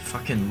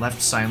fucking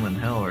left Silent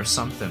Hill or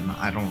something.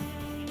 I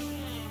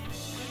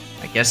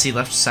guess he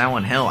left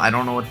Silent Hill. I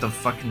don't know what the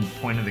fucking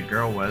point of the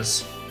girl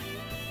was.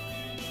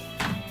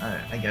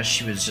 I guess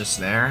she was just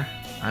there.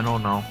 I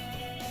don't know.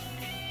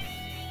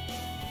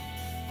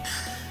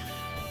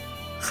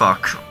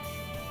 Fuck.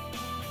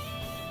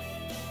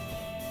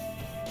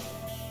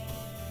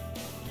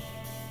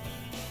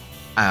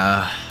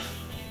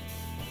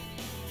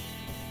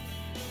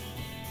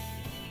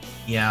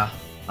 Yeah,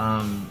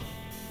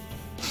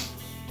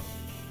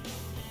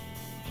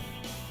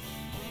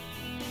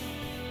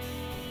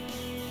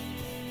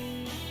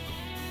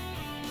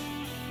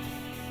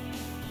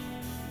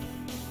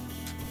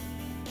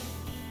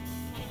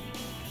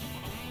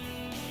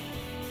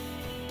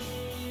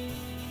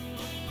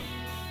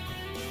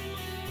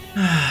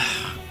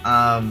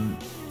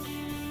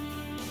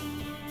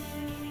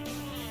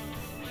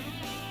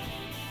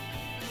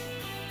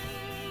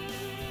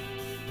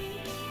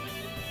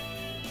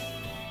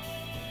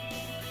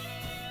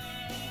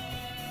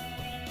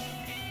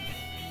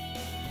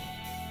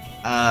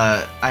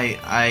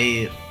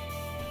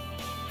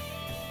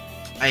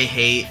 I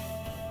hate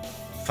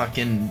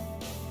fucking,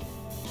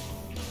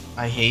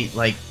 I hate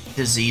like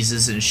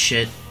diseases and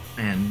shit,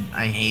 and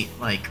I hate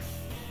like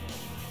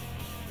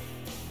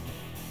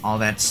all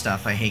that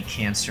stuff. I hate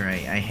cancer.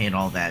 I hate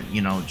all that,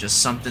 you know,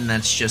 just something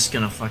that's just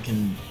gonna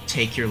fucking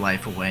take your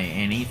life away.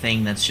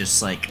 Anything that's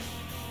just like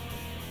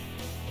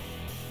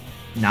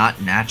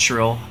not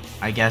natural,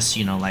 I guess,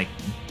 you know, like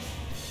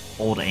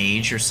old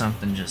age or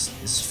something, just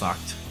is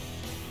fucked.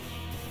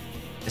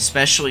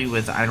 Especially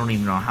with, I don't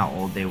even know how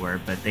old they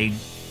were, but they,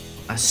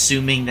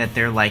 assuming that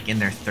they're like in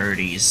their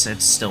 30s,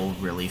 it's still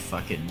really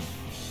fucking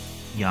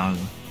young.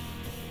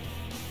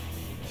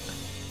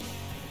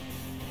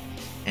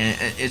 And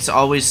it's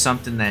always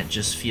something that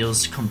just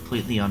feels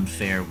completely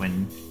unfair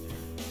when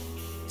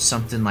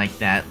something like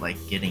that, like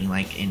getting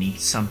like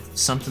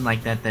something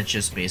like that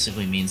just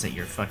basically means that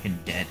you're fucking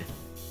dead,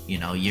 you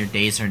know, your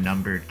days are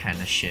numbered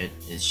kind of shit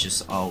is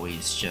just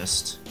always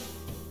just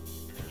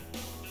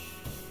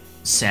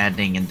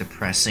saddening and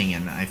depressing,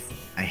 and I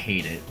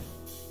hate it.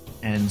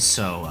 And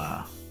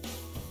so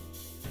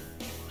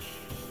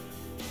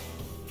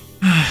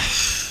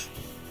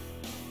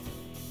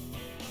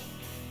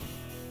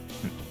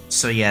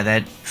so yeah,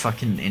 that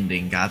fucking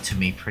ending got to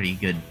me pretty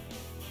good.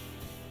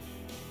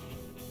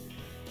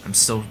 I'm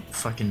still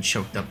fucking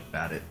choked up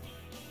about it.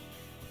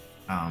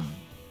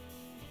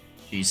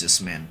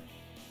 Jesus, man.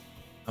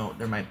 Oh,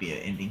 there might be an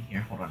ending here.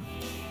 Hold on.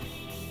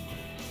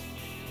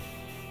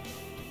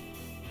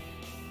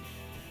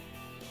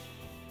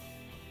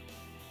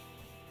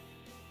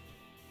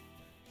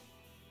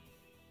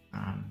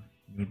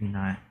 Maybe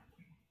not.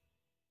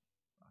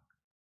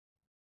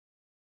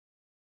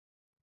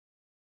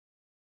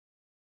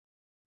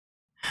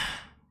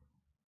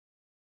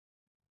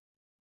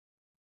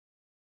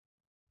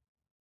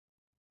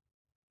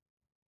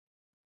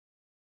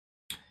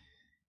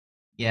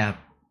 Yeah,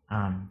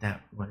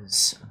 that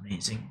was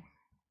amazing.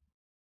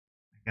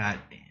 I got,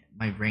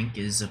 my rank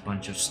is a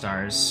bunch of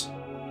stars.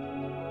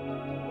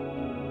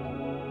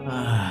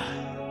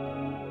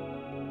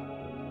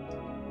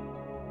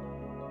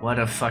 What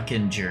a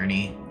fucking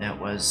journey that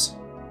was.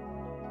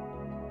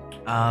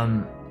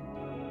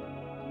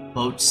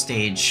 Boat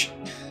stage,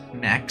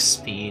 max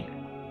speed,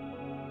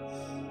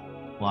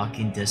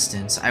 walking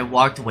distance. I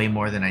walked way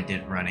more than I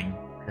did running,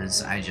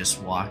 because I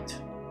just walked,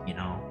 you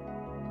know.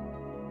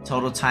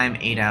 Total time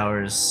 8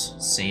 hours,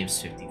 saves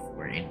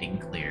 54, ending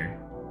clear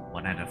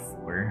 1 out of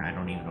 4. I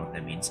don't even know what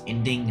that means.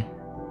 Ending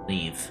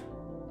leave.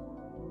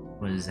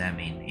 What does that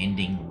mean?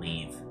 Ending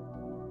leave.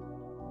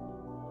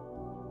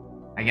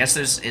 I guess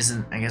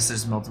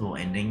there's multiple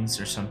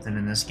endings or something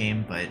in this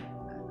game, but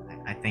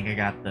I think I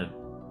got the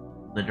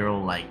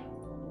literal, like,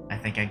 I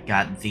think I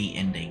got the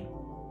ending,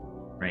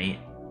 right?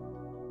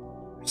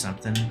 Or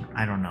something.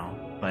 I don't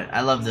know, but I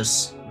love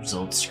this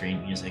results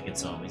screen music.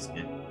 It's always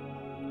good.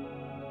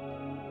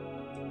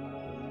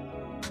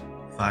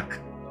 Fuck.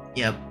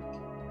 Yep.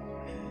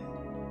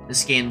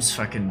 This game's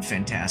fucking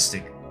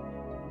fantastic.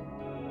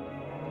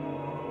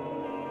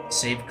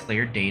 Save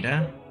clear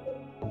data.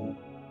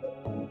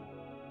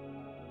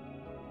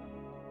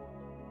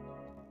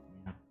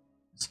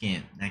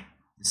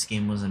 This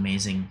game was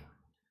amazing.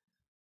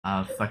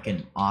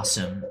 Fucking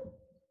awesome.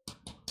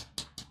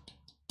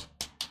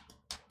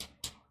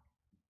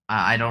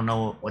 I don't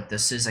know what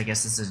this is. I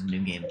guess this is New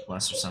Game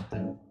Plus or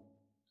something.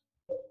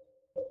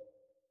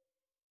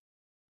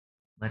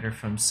 Letter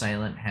from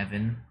Silent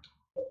Heaven.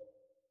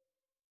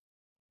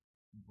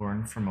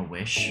 Born from a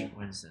Wish.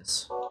 What is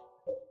this?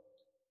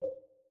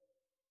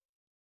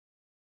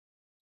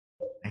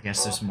 I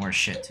guess there's more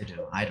shit to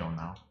do. I don't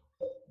know.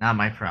 Not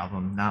my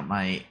problem. Not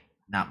my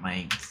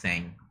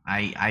thing.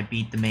 I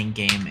beat the main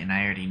game and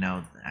I already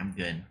know that I'm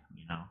good,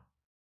 you know.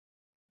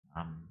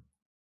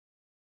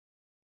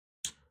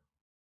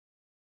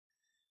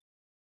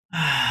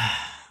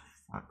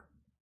 Fuck.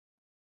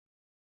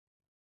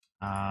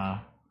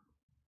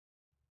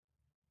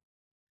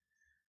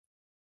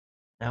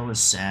 That was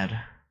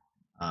sad.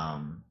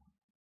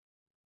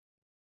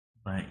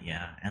 But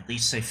yeah, at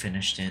least I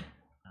finished it.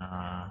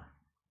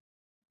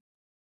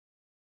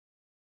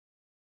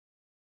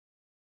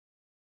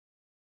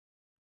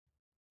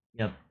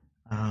 Yep.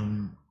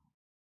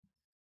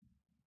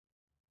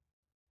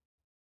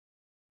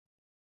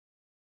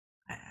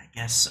 I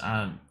guess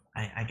I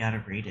gotta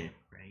rate it,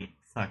 right?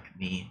 Fuck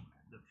me.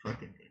 The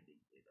fucking ending,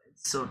 dude.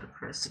 It's so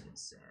depressing and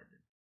sad.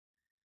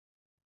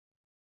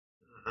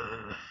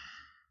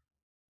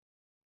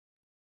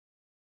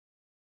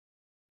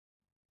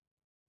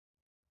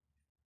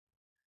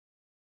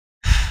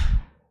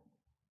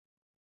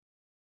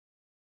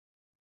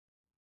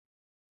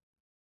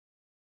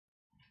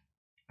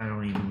 I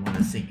don't even want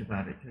to think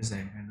about it because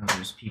I know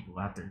there's people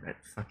out there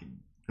that fucking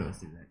go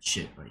through that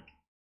shit, like,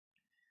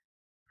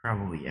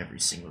 probably every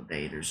single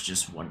day. There's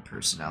just one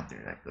person out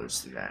there that goes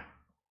through that.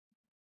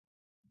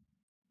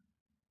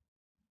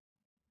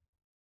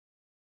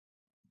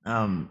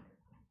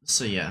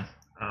 So yeah,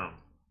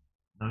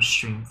 no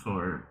streaming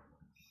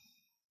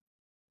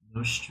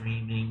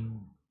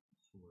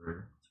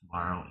for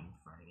tomorrow and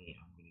Friday.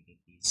 I'm gonna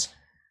get these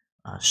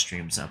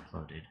streams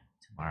uploaded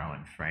tomorrow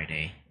and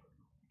Friday,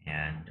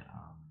 and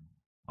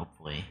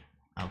hopefully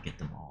I'll get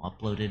them all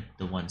uploaded.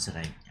 The ones that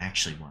I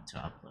actually want to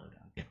upload,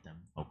 I'll get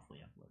them hopefully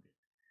uploaded.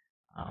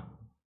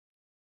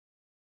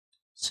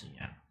 So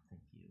yeah,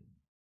 thank you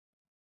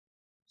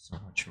so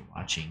much for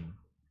watching.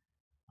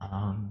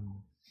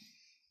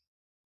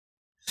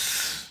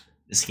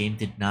 This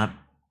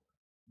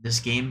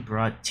game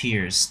brought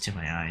tears to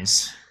my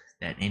eyes,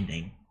 that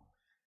ending,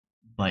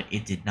 but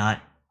it did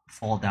not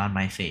fall down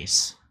my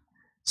face.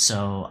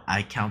 So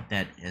I count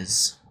that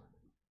as,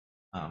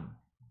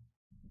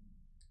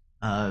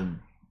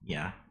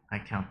 yeah, I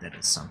count that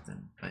as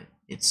something, but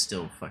it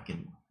still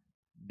fucking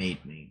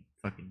made me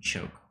fucking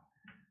choke.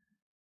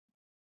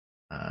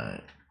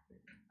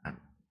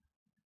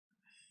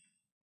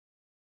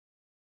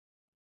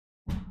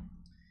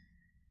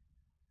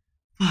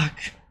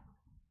 Fuck.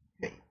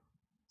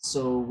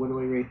 So what do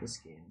I rate this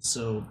game?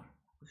 So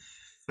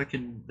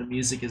fucking the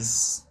music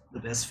is the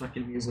best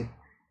fucking music.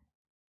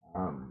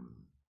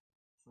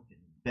 Fucking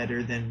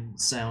better than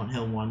Silent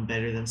Hill 1,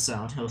 better than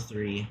Silent Hill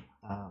 3.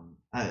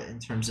 In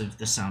terms of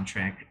the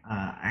soundtrack.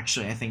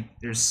 Actually, I think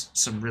there's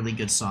some really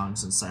good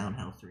songs in Silent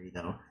Hill 3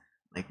 though.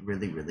 Like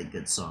really, really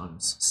good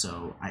songs.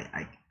 So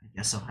I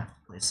guess I'll have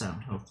to play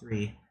Silent Hill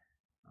 3.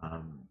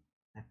 I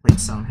played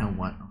Silent Hill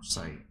 1. Oh,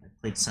 sorry. I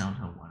played Silent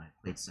Hill 1. I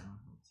played Silent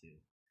Hill 2.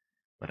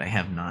 But I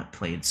have not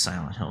played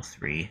Silent Hill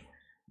 3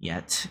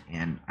 yet.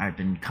 And I've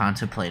been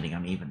contemplating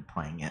on even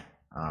playing it.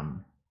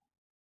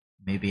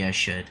 Maybe I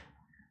should.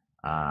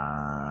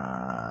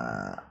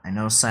 I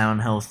know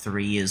Silent Hill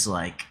 3 is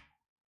like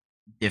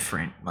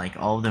different. Like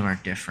all of them are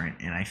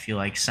different. And I feel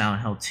like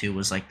Silent Hill 2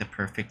 was like the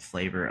perfect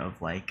flavor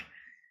of like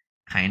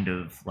kind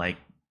of like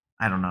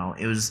I don't know.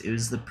 It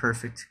was the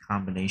perfect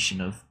combination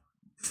of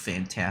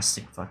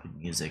fantastic fucking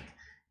music,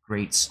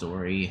 great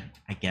story,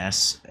 I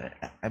guess.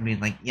 I mean,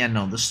 like, yeah,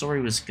 no, the story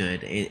was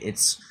good. It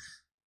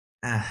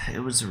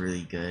was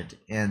really good,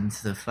 and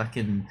the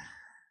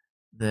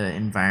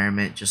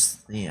environment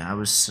just, yeah, I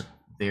was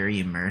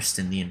very immersed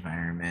in the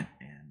environment,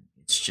 and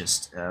it's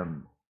just,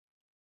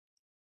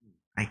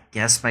 I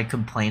guess my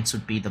complaints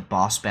would be the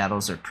boss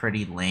battles are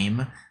pretty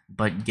lame,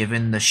 but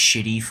given the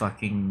shitty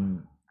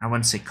fucking, I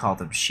wouldn't say call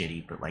them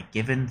shitty, but like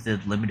given the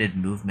limited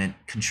movement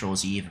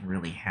controls you even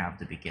really have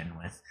to begin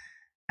with,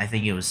 I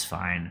think it was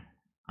fine.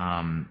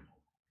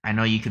 I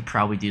know you could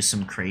probably do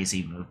some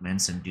crazy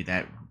movements and do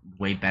that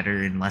way better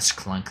and less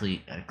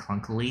clunkily,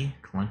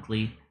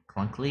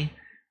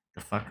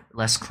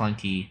 less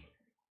clunky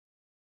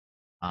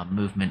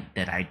movement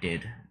that I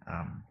did.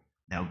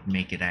 That would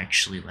make it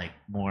actually like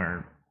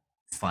more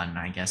fun,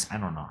 I guess. I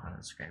don't know how to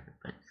describe it,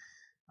 but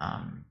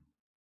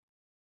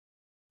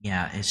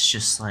yeah, it's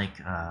just like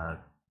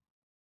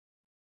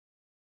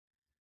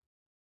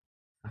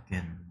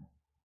fucking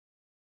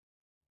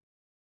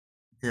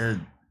the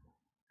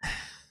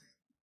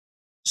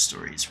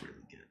story is really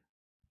good.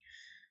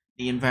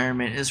 The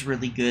environment is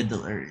really good.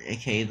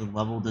 The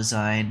level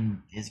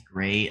design is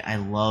great. I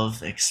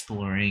love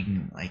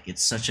exploring. Like,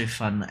 it's such a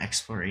fun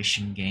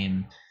exploration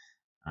game.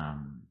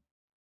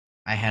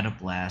 I had a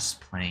blast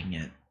playing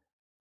it.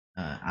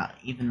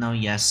 Even though,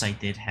 yes, I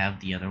did have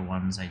the other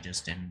ones, I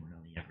just didn't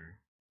really ever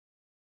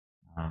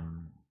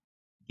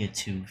get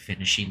to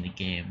finishing the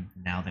game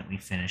now that we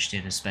finished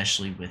it,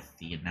 especially with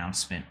the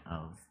announcement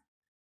of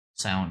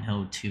Silent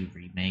Hill 2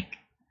 Remake.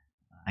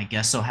 I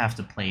guess I'll have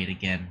to play it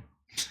again.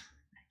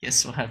 I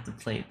guess we'll have to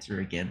play it through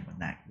again when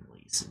that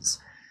releases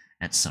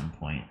at some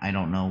point. I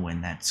don't know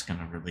when that's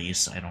gonna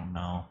release. I don't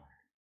know.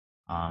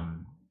 I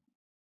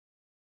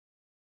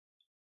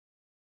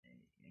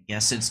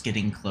guess it's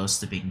getting close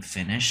to being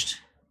finished.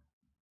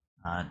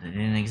 They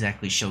didn't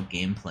exactly show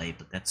gameplay,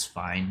 but that's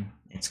fine.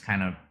 It's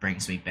kind of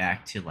brings me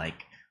back to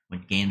like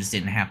when games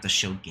didn't have to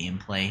show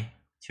gameplay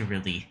to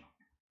really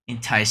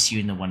entice you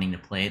into wanting to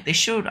play it.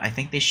 I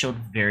think they showed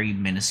very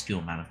minuscule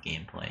amount of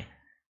gameplay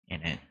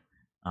in it.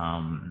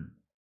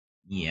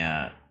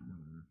 Yeah.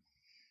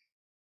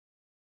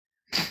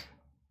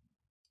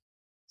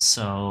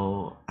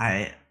 So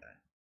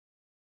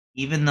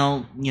even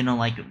though, you know,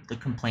 like the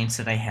complaints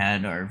that I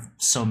had are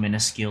so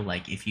minuscule,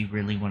 like if you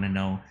really want to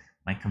know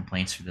my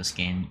complaints for this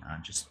game,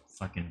 just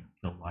fucking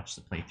go watch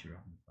the playthrough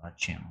on the VOD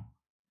channel.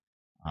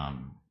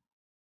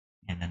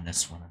 And then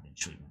this one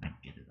eventually when I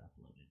get it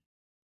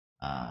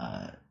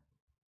uploaded.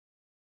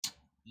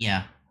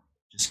 Yeah,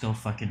 just go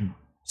fucking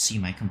see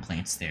my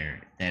complaints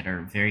there that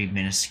are very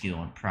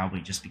minuscule and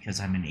probably just because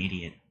I'm an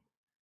idiot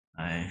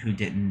who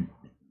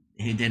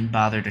didn't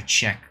bother to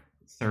check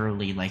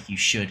thoroughly like you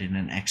should in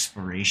an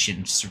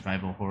exploration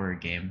survival horror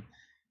game.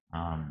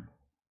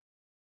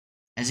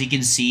 As you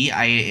can see,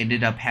 I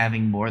ended up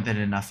having more than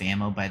enough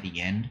ammo by the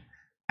end.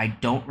 I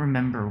don't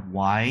remember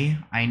why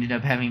I ended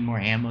up having more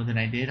ammo than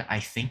I did. I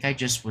think I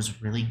just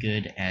was really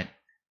good at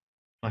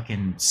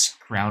fucking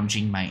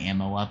scrounging my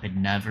ammo up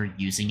and never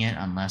using it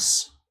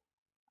unless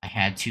I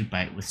had to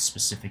bite with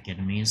specific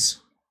enemies.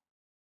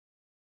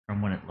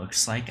 From what it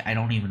looks like, I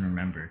don't even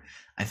remember.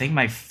 I think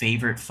my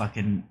favorite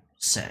fucking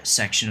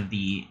section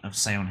of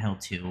Silent Hill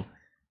 2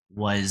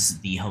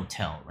 was the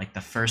hotel. Like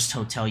the first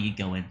hotel you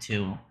go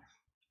into.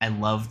 I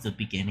love the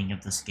beginning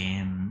of this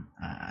game.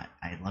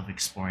 I love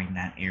exploring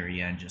that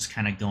area and just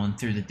kind of going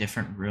through the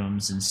different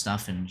rooms and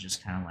stuff and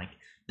just kind of like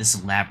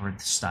this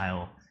labyrinth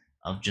style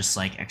of just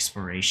like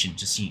exploration,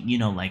 just, you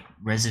know, like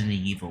Resident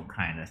Evil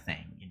kind of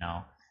thing, you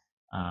know.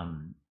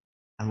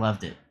 I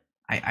loved it.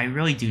 I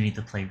really do need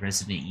to play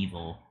Resident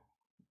Evil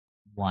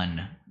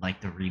 1,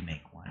 like the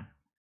remake one.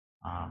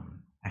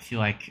 I feel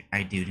like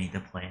I do need to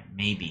play it,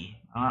 maybe.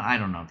 I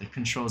don't know, the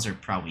controls are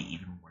probably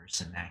even worse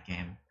in that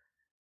game.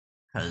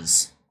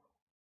 Because,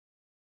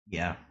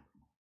 yeah,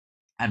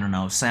 I don't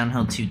know, Silent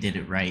Hill 2 did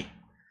it right,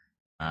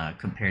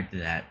 compared to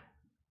that.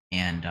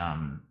 And,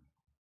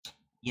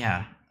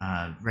 yeah,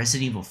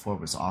 Resident Evil 4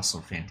 was also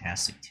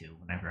fantastic too,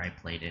 whenever I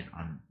played it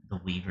on the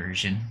Wii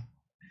version.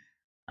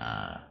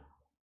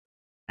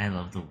 I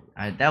love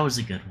that was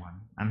a good one.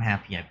 I'm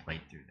happy I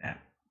played through that.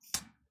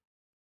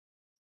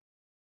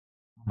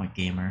 I'm a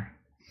gamer.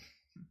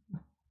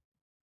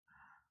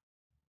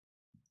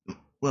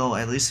 Well,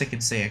 at least I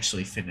can say I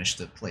actually finished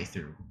the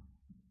playthrough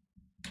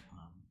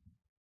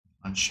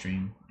on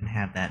stream and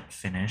have that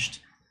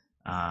finished.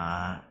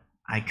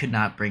 I could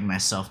not bring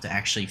myself to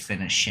actually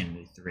finish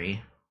Shenmue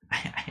 3.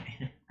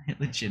 I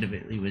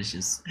legitimately was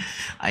just,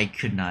 I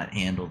could not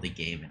handle the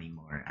game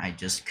anymore. I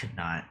just could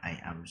not.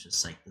 I was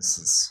just like,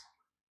 this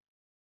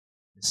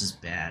is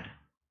bad.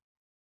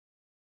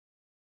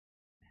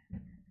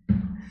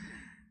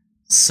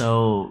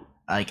 So,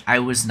 like, I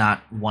was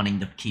not wanting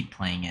to keep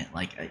playing it.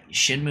 Like,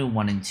 Shenmue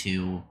 1 and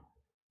 2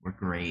 were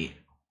great.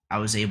 I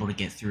was able to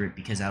get through it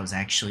because I was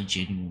actually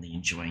genuinely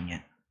enjoying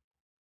it.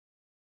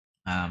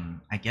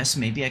 I guess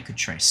maybe I could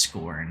try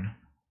Scorn.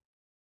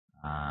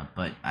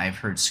 But I've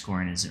heard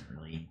Scorn isn't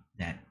really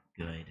that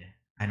good.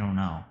 I don't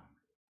know.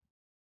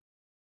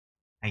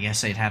 I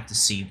guess I'd have to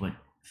see what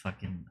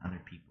fucking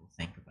other people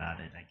think about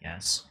it, I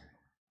guess.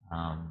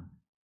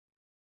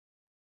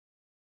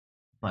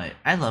 But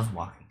I love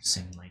walking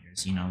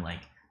simulators, you know,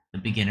 like the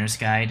Beginner's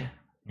Guide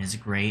is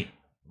great.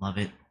 Love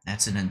it.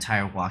 That's an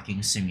entire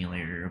walking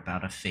simulator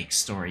about a fake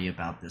story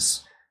about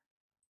this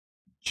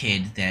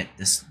kid that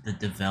the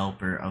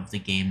developer of the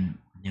game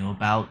knew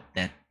about,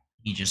 that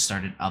he just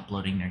started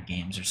uploading their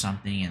games or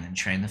something and then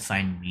trying to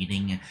find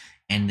meaning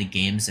in the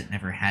games that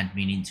never had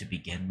meaning to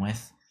begin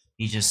with.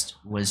 He just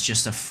was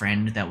just a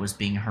friend that was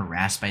being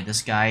harassed by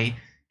this guy,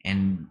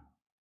 and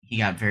he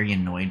got very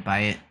annoyed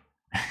by it.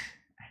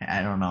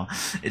 I don't know.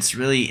 It's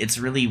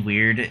really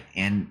weird,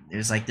 and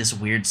there's like this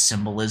weird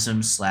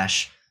symbolism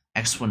 /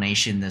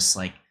 explanation this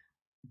like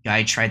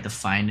guy tried to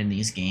find in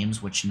these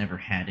games, which never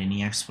had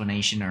any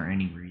explanation or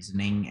any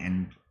reasoning,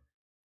 and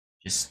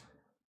just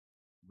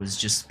was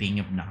just being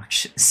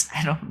obnoxious.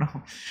 I don't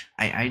know.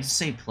 I'd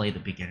say play the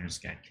Beginner's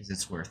Guide because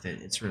it's worth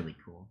it. It's really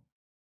cool.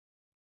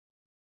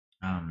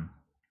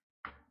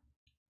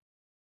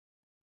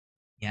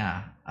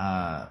 Yeah.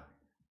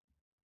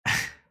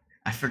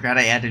 I forgot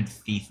I added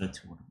FIFA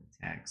to one of the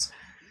tags.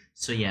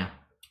 So yeah.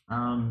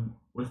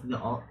 With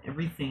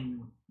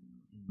everything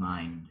in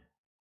mind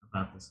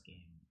about this game,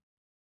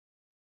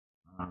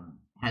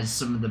 has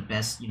some of the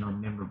best,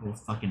 memorable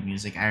fucking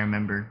music. I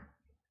remember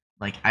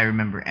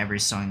every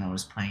song that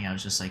was playing. I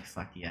was just like,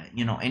 fuck yeah.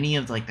 Any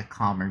of like the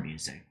calmer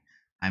music,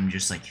 I'm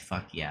just like,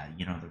 fuck yeah.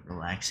 The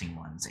relaxing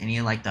ones. Any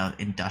of like the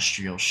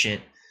industrial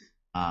shit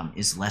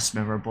is less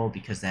memorable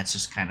because that's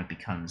just kind of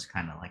becomes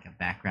kind of like a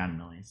background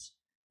noise.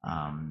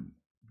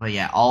 But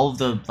yeah, all of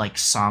the like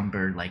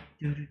somber, like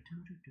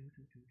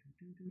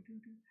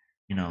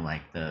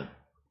like the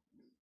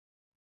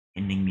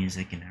ending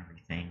music and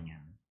everything,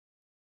 and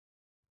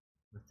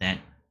with that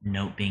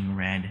note being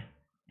read,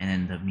 and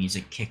then the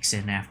music kicks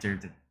in after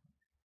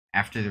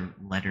the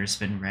letter's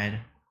been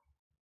read.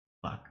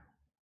 Fuck,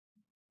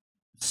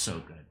 so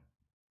good.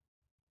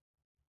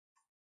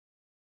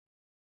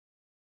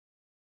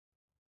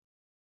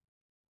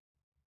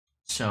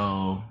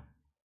 So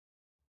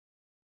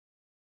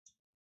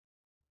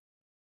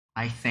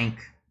I think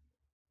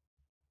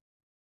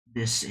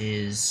this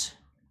is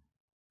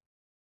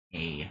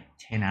a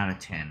 10 out of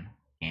 10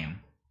 game.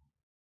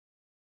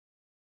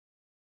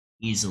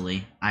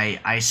 Easily.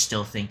 I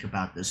still think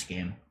about this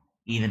game.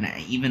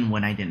 Even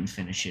when I didn't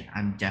finish it,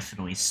 I'm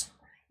definitely,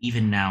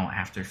 even now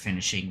after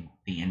finishing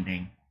the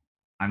ending,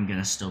 I'm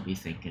gonna still be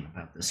thinking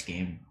about this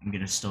game. I'm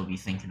gonna still be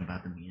thinking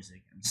about the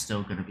music. I'm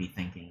still gonna be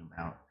thinking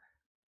about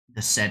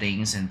the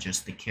settings and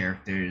just the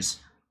characters.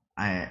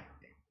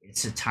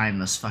 It's a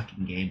timeless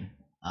fucking game.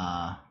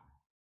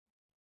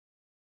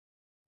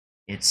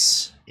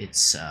 It's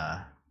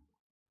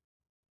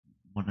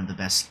one of the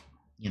best,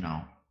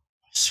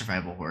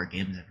 survival horror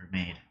games ever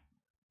made.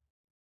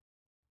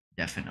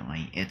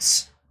 Definitely.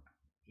 It's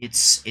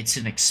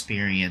an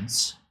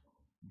experience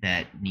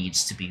that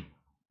needs to be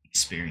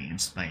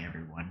experienced by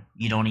everyone.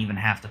 You don't even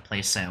have to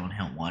play Silent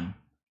Hill 1.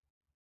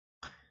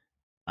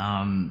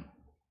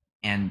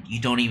 And you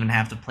don't even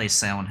have to play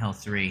Silent Hill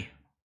 3.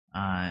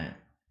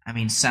 I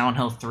mean, Silent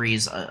Hill 3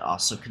 is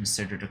also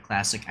considered a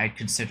classic. I'd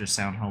consider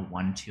Silent Hill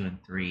 1, 2,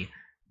 and 3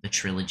 the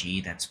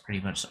trilogy. That's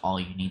pretty much all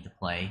you need to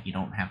play. You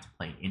don't have to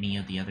play any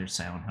of the other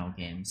Silent Hill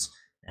games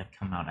that have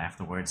come out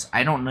afterwards.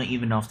 I don't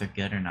even know if they're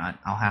good or not.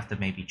 I'll have to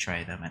maybe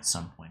try them at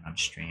some point on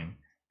stream.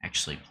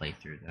 Actually play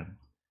through them.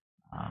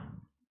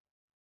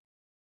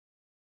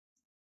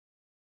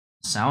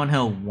 Silent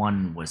Hill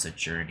 1 was a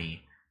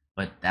journey,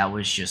 but that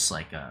was just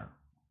like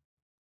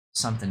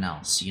something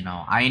else,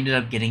 I ended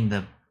up getting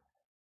the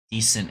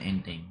decent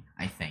ending,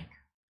 I think.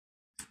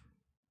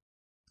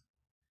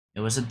 It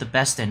wasn't the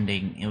best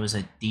ending, it was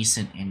a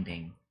decent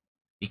ending,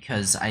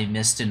 because I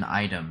missed an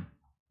item.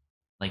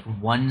 Like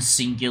one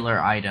singular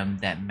item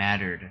that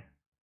mattered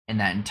in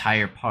that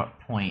entire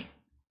point.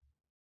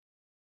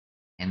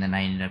 And then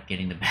I ended up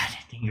getting the bad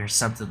ending or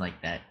something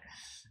like that.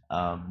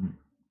 If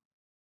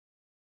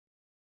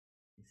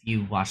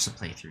you watch the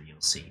playthrough,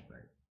 you'll see,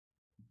 but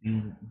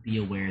be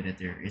aware that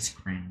there is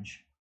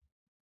cringe.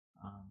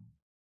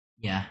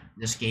 Yeah,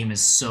 this game is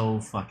so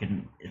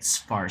fucking, it's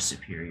far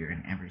superior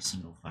in every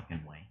single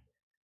fucking way.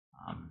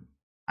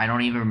 I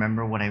don't even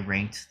remember what I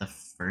ranked the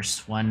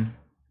first one,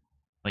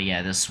 but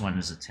yeah, this one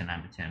is a 10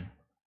 out of 10.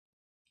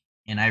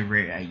 And I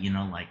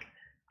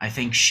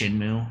think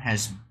Shenmue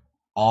has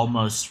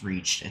almost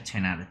reached a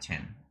 10 out of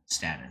 10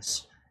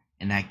 status,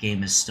 and that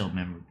game is still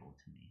memorable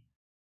to me.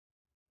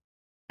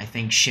 I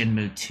think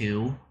Shenmue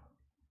 2,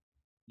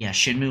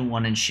 Shenmue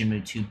 1 and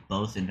Shenmue 2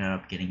 both ended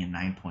up getting a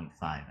 9.5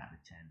 out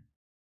of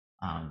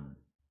 10.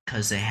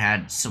 Because they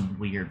had some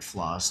weird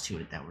flaws to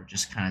it that were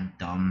just kind of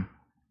dumb.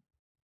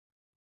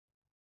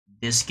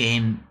 This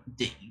game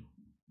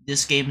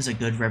is a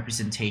good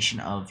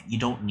representation of you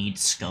don't need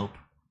scope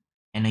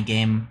in a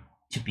game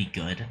to be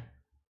good.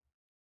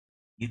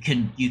 You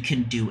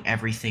can do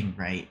everything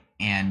right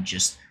and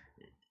just,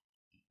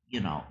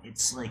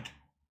 it's like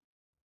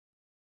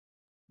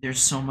there's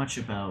so much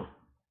about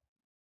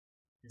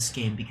this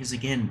game because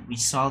again, we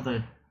saw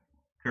the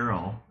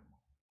girl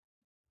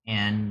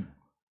and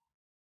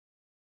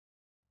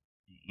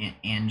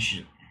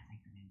Angela, I think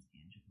her name's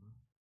Angela.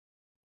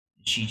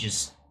 She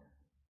just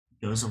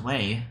goes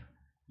away.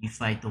 You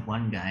fight the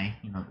one guy,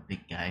 the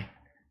big guy,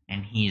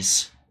 and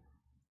he's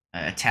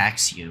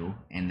attacks you,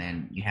 and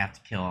then you have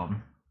to kill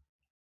him.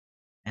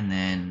 And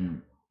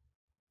then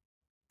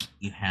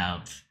you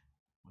have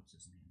what's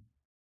his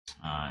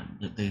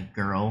name? The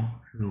girl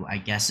who I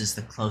guess is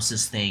the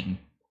closest thing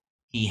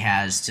he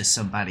has to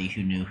somebody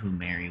who knew who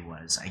Mary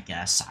was. I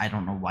guess I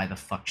don't know why the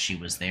fuck she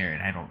was there,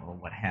 and I don't know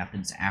what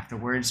happens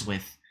afterwards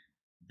with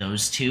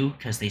those two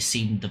because they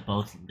seem to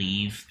both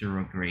leave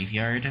through a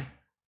graveyard,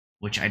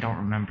 which I don't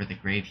remember the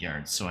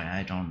graveyard, so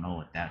I don't know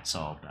what that's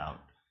all about.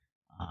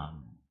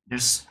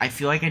 I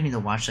feel like I need to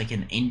watch like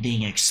an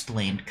ending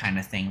explained kind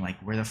of thing, like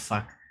where the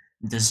fuck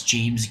does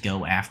James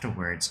go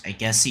afterwards? I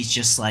guess he's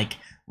just like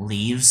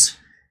leaves.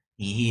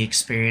 He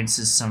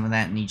experiences some of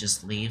that and he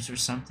just leaves or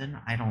something.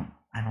 I don't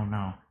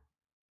know.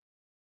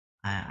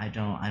 I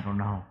don't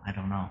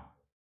know.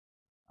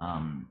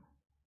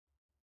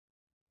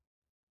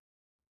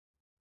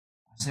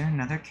 Is there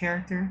another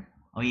character?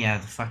 Oh yeah,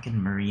 the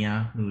fucking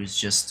Maria, who is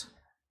just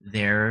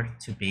there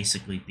to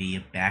basically be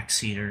a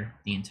backseater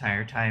the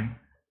entire time.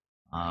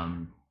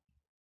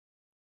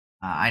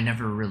 I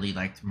never really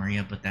liked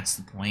Maria, but that's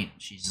the point.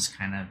 She's just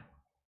kind of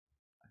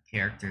a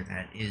character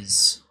that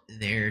is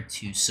there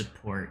to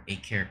support a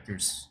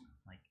character's,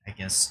 like, I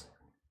guess,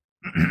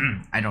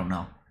 I don't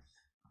know.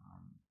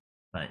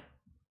 But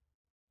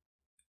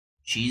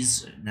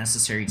she's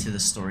necessary to the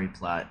story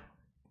plot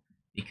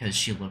because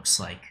she looks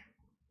like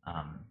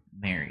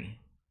Mary.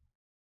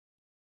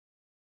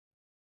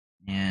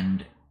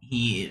 And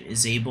he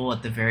is able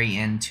at the very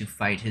end to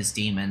fight his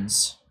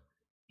demons,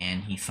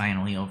 and he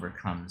finally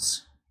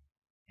overcomes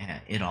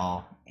it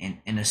all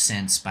in a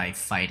sense by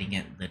fighting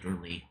it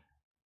literally.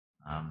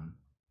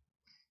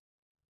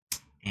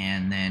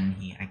 And then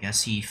I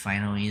guess he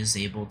finally is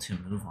able to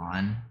move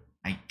on.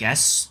 I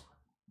guess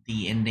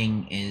the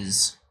ending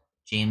is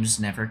James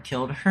never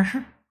killed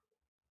her.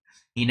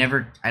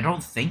 I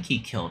don't think he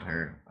killed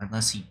her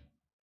unless I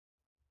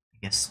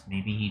guess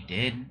maybe he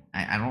did.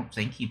 I don't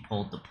think he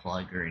pulled the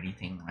plug or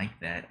anything like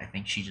that. I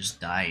think she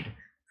just died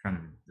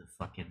from the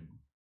fucking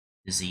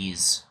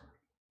disease.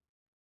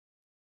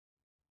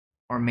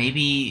 Or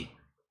maybe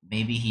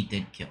he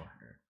did kill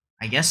her.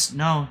 I guess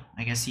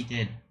he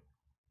did.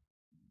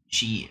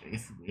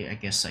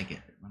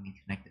 Let me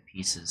connect the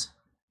pieces.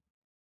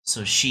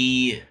 So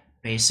she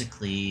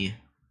basically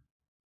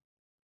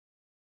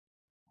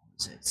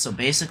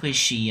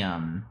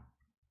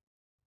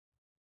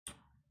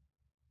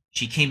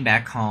she came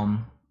back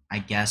home. I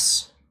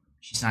guess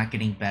she's not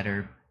getting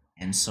better,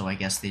 and so I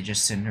guess they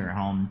just send her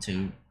home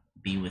to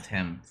be with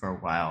him for a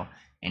while,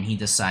 and he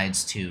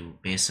decides to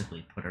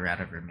basically put her out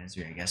of her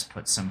misery. I guess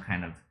put some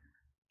kind of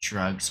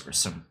drugs or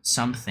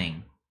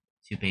something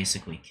to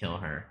basically kill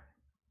her.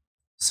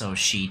 So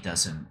she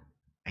doesn't,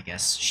 I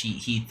guess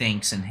he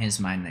thinks in his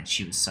mind that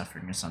she was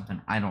suffering or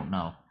something. I don't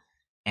know.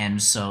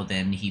 And so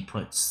then he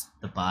puts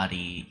the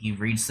body, he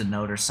reads the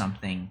note or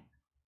something,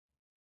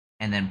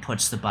 and then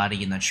puts the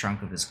body in the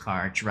trunk of his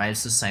car,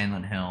 drives to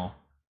Silent Hill,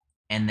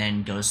 and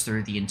then goes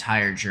through the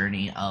entire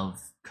journey of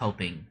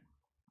coping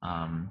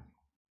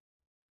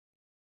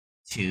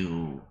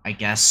to, I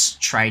guess,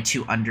 try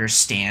to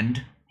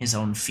understand his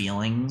own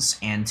feelings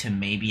and to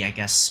maybe, I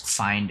guess,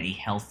 find a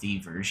healthy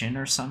version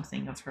or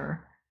something of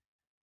her.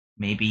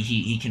 Maybe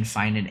he can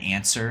find an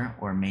answer,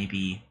 or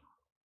maybe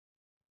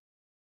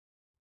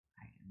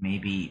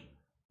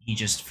he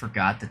just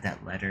forgot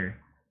that letter,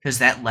 because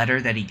that letter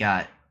that he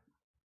got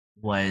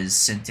was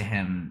sent to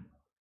him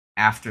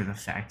after the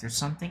fact or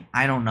something.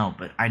 I don't know,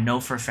 but I know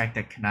for a fact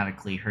that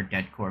canonically her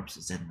dead corpse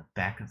is in the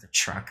back of the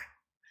truck,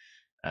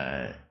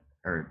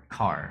 or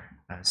car.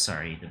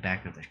 The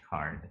back of the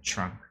car, the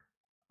trunk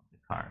of the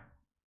car.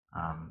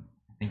 I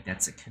think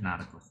that's a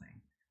canonical thing.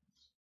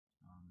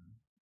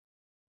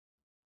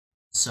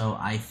 So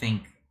I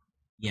think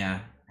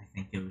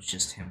it was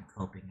just him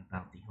coping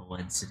about the whole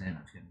incident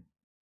of him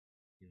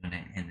doing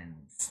it, and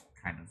then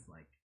kind of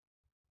like,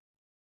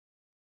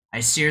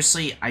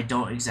 I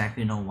don't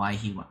exactly know why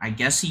he went. I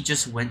guess he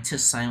just went to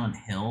Silent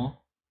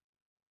Hill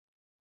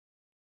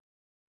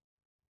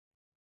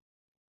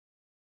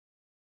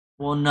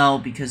Well, no,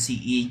 because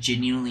he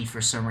genuinely,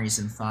 for some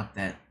reason, thought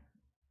that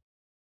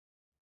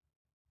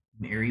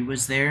Mary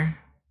was there.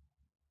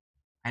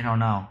 I don't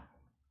know.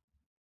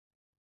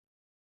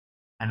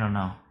 I don't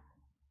know.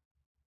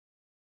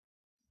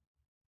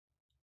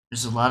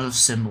 There's a lot of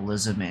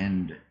symbolism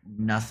and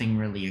nothing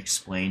really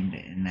explained,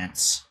 and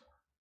that's...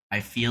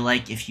 I feel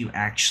like if you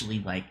actually,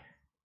 like,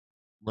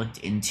 looked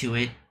into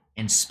it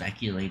and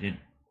speculated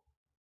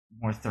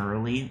more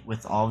thoroughly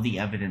with all the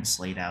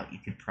evidence laid out, you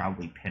could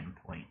probably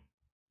pinpoint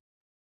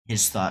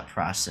his thought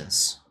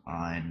process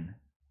on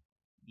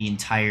the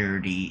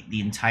entire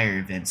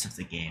events of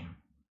the game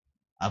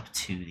up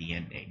to the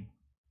ending.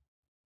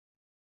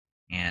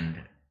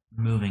 And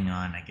moving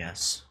on, I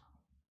guess.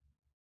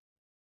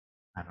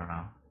 I don't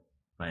know.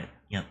 But,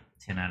 yep,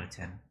 10 out of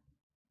 10.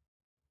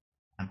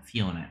 I'm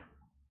feeling it.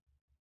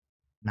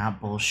 Not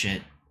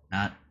bullshit,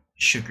 not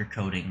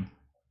sugarcoating,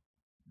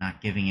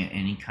 not giving it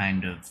any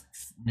kind of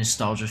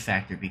nostalgia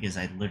factor, because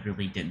I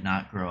literally did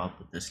not grow up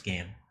with this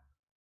game.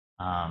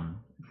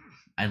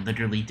 I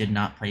literally did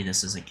not play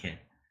this as a kid.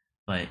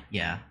 But,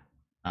 yeah.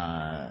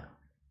 I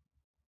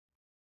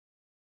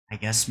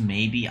guess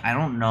maybe, I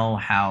don't know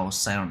how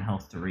Silent Hill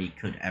 3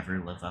 could ever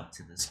live up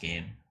to this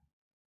game.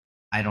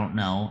 I don't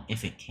know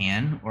if it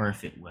can or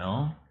if it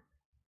will.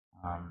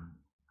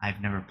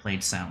 I've never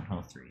played Silent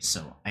Hill 3,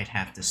 so I'd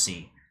have to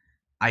see.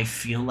 I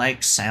feel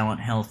like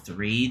Silent Hill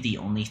 3, the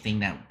only thing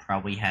that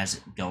probably has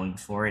it going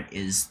for it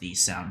is the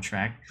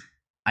soundtrack.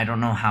 I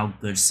don't know how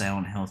good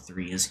Silent Hill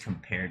 3 is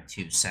compared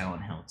to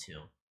Silent Hill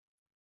 2.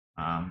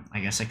 I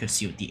guess I could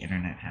see what the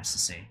internet has to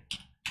say.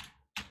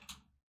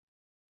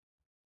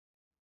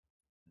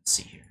 Let's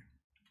see here.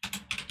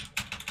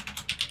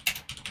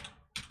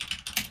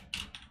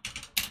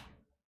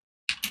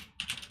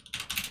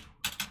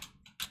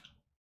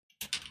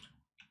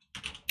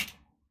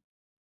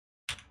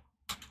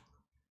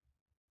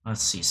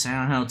 Let's see,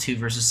 Silent Hill 2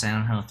 versus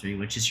Silent Hill 3,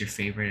 which is your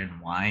favorite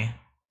and why?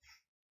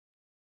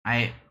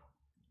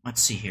 Let's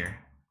see here.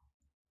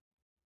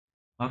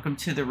 Welcome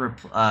to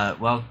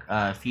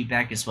the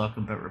feedback is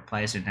welcome, but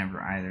replies are never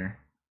either.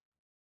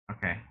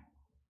 Okay.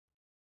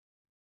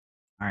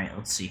 Alright,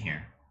 let's see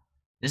here.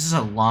 This is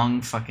a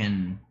long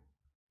fucking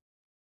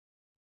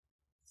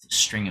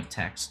string of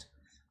text.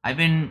 I've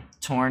been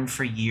torn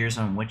for years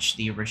on which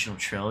the original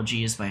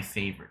trilogy is my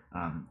favorite.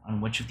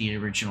 On which of the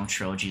original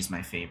trilogy is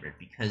my favorite,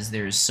 because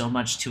there is so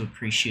much to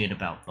appreciate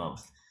about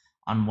both.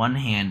 On one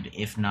hand,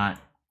 if not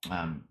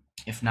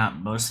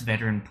most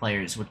veteran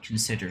players would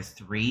consider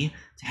 3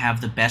 to have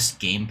the best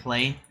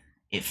gameplay.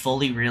 It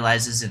fully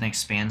realizes and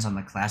expands on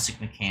the classic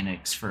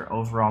mechanics for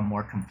overall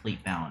more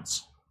complete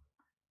balance.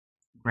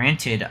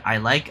 Granted, I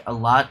like a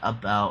lot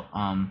about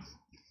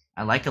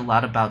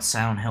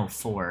Silent Hill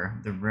 4,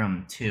 The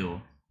Room,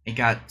 too. It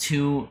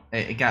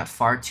got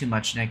far too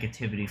much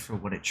negativity for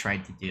what it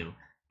tried to do,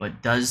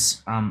 but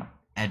does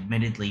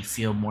admittedly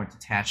feel more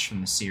detached from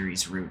the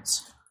series'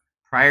 roots.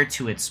 Prior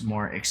to its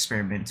more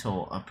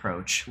experimental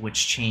approach,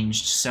 which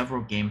changed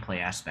several gameplay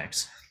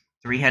aspects,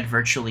 3 had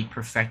virtually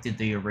perfected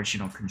the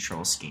original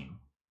control scheme.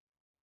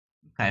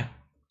 Okay,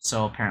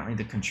 so apparently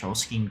the control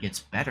scheme gets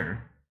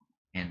better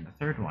in the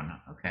third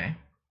one. Okay.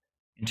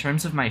 In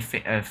terms of my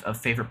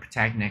favorite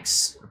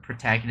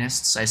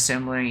protagonists, I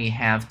similarly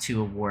have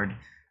to award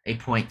a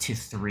point to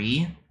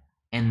 3,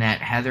 in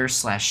that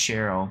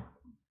Heather/Cheryl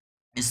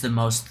is the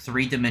most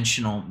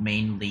three-dimensional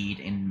main lead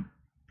in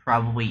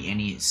probably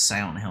any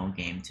Silent Hill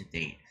game to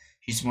date.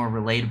 She's more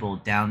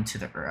relatable, down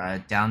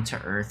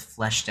to earth,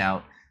 fleshed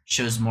out,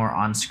 shows more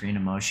on-screen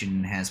emotion,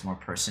 and has more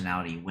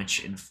personality,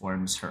 which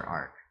informs her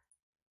arc.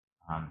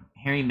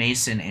 Harry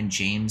Mason and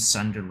James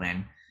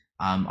Sunderland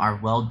are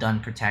well-done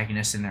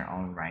protagonists in their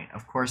own right.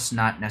 Of course,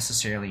 not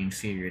necessarily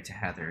inferior to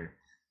Heather.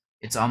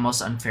 It's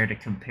almost unfair to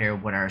compare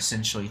what are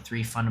essentially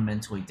 3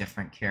 fundamentally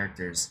different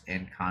characters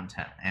and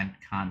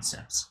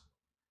concepts.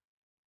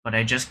 But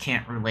I just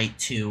can't relate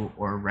to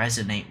or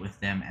resonate with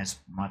them as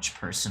much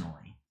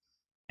personally.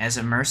 As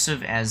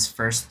immersive as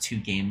first 2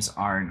 games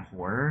are in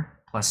horror,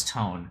 plus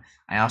tone,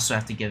 I also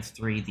have to give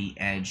 3 the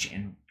edge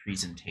in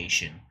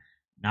presentation.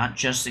 Not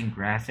just in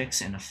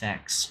graphics and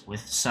effects,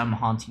 with some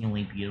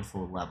hauntingly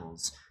beautiful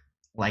levels,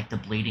 like the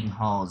bleeding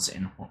halls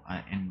in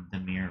the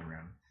mirror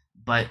room,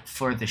 but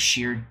for the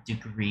sheer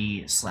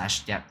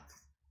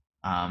degree/depth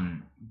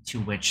to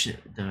which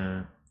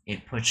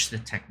it pushed the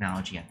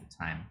technology at the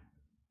time.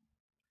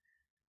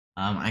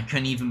 I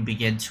couldn't even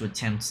begin to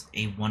attempt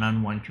a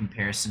one-on-one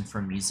comparison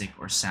for music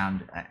or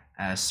sound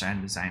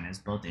design, as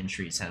both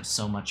entries have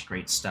so much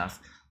great stuff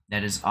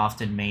that is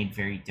often made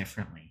very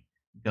differently.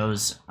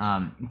 Goes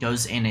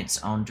in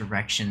its own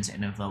directions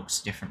and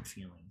evokes different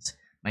feelings.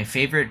 My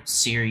favorite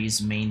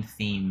series main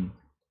theme,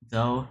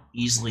 though,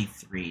 easily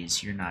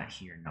 3's You're Not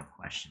Here, no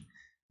question.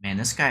 Man,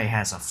 this guy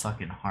has a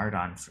fucking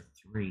hard-on for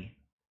 3.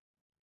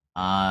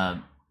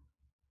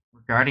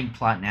 Regarding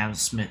plot and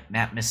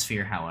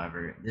atmosphere,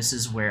 however, this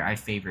is where I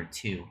favor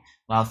 2.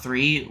 While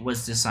 3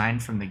 was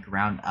designed from the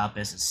ground up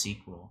as a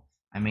sequel,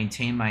 I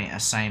maintain my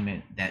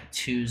assignment that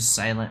 2's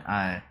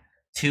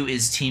 2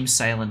 is Team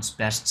Silent's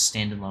best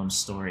standalone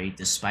story,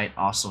 despite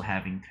also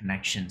having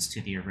connections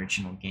to the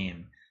original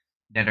game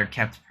that are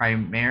kept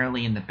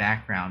primarily in the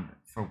background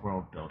for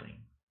world building.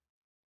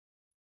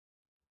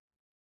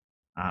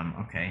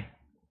 Okay.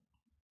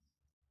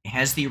 It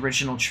has the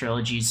original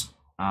trilogy's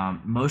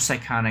most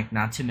iconic,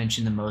 not to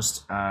mention the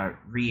most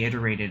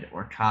reiterated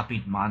or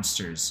copied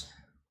monsters.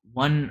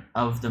 One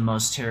of the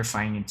most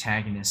terrifying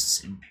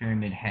antagonists in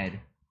Pyramid Head,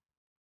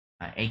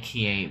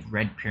 aka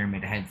Red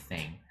Pyramid Head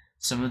thing.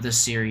 Some of the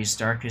series'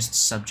 darkest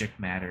subject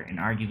matter, and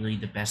arguably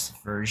the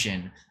best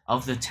version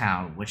of the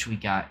town, which we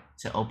got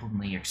to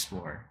openly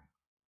explore.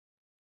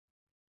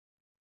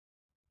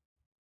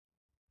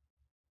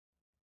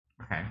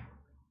 Okay.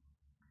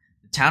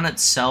 The town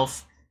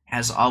itself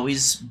has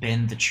always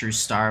been the true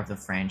star of the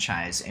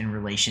franchise in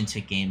relation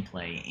to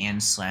gameplay and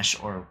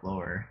 /or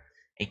lore.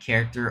 A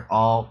character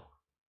all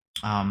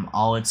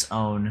its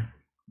own,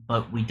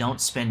 but we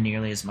don't spend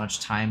nearly as much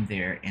time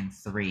there in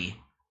 3,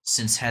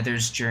 since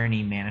Heather's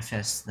journey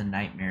manifests the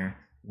nightmare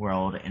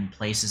world in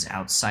places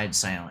outside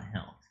Silent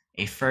Hill,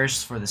 a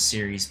first for the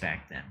series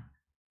back then.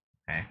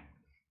 Okay.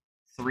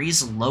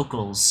 3's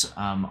locals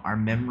are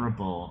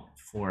memorable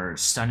for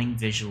stunning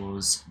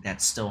visuals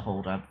that still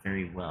hold up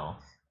very well,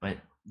 but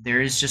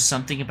there is just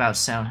something about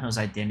Silent Hill's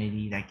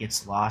identity that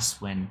gets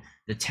lost when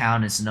the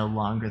town is no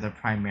longer the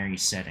primary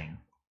setting.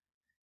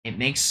 It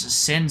makes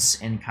sense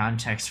in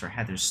context for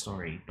Heather's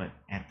story, but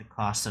at the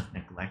cost of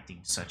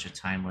neglecting such a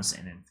timeless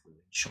and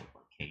influential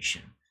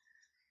location.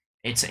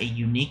 It's a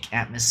unique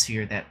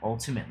atmosphere that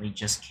ultimately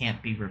just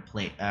can't be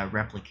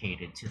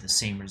replicated to the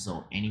same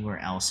result anywhere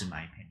else, in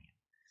my opinion.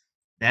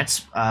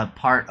 That's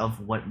part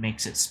of what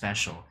makes it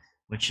special,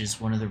 which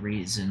is one of the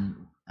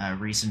reason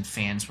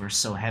fans were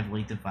so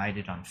heavily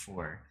divided on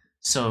 4.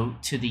 So,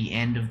 to the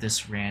end of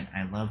this rant,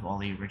 I love all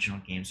the original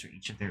games for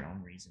each of their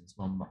own reasons,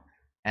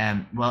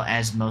 well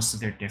as most of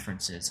their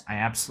differences. I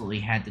absolutely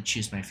had to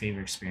choose my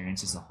favorite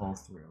experience as a whole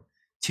through.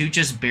 2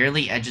 just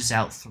barely edges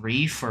out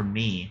 3 for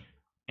me.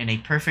 In a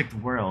perfect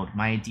world,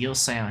 my ideal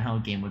Silent Hill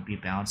game would be a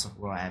balance of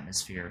world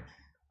atmosphere,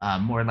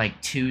 more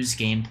like 2's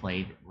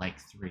gameplay like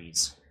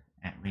 3's,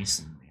 at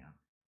least.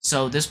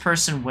 So this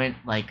person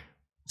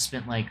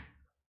spent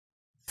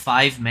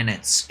 5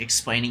 minutes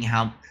explaining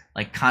how,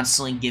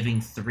 constantly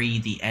giving 3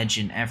 the edge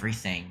in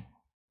everything,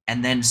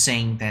 and then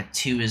saying that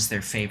 2 is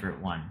their favorite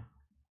one.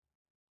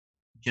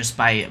 Just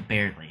by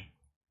barely.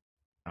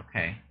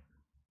 Okay.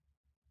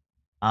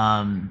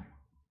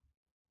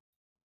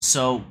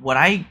 So what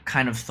I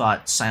kind of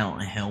thought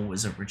Silent Hill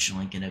was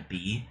originally going to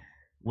be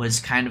was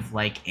kind of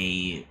like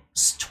a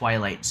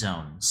Twilight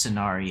Zone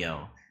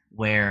scenario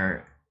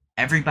where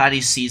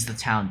everybody sees the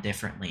town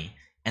differently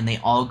and they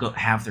all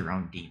have their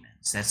own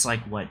demons. That's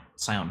like what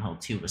Silent Hill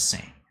 2 was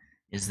saying,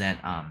 is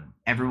that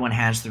everyone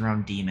has their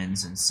own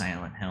demons in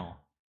Silent Hill,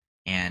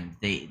 and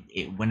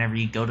whenever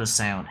you go to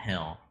Silent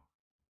Hill,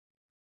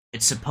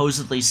 it's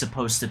supposedly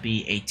supposed to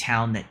be a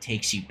town that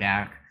takes you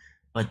back,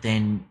 but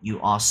then you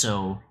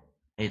also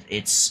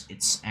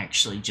it's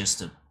actually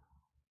just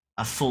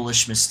a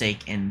foolish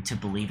mistake into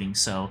believing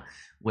so,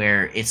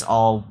 where it's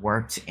all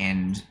warped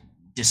and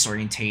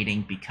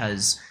disorientating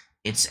because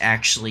it's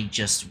actually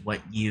just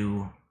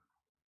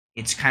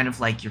it's kind of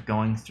like you're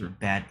going through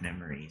bad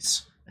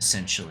memories,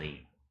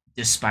 essentially,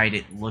 despite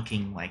it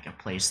looking like a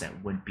place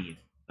that would be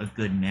a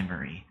good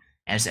memory,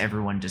 as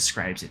everyone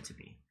describes it to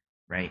be,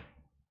 right?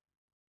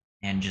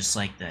 And just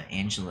like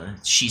Angela,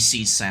 she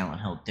sees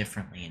Silent Hill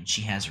differently, and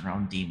she has her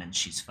own demons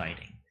she's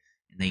fighting,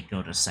 and they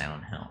go to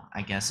Silent Hill.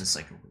 I guess it's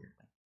like a weird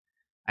thing.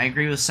 I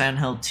agree with Silent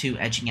Hill 2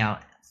 edging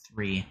out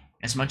 3.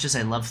 As much as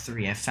I love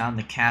 3, I found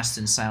the cast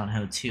in Silent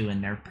Hill 2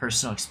 and their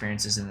personal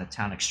experiences in the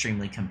town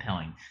extremely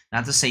compelling.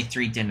 Not to say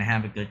 3 didn't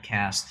have a good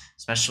cast,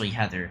 especially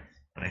Heather,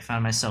 but I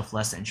found myself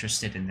less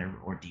interested in their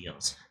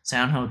ordeals.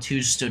 Silent Hill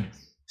 2 stood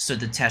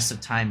the test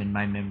of time in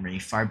my memory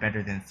far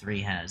better than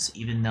 3 has,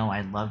 even though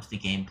I loved the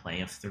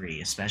gameplay of 3,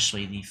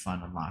 especially the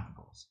fun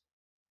unlockables.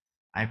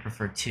 I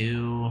prefer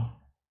 2...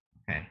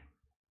 Okay.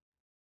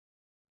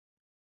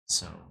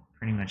 So,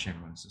 pretty much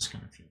everyone's just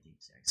gonna feel the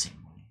exact same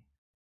way.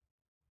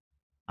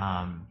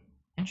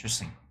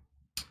 Interesting.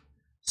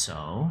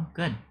 So,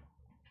 good.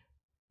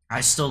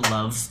 I still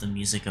love the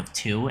music of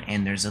 2,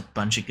 and there's a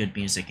bunch of good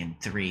music in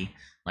 3,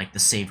 like the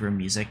save room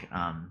music.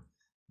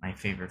 My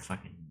favorite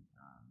fucking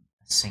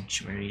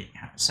Sanctuary,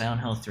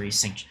 Silent Hill 3,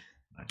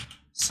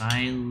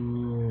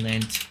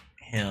 Silent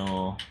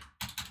Hill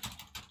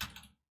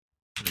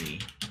 3,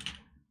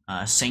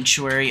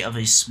 Sanctuary of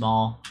a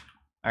Small,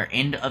 or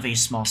End of a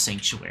Small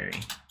Sanctuary,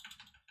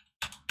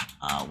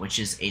 which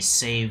is a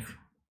save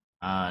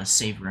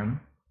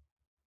room.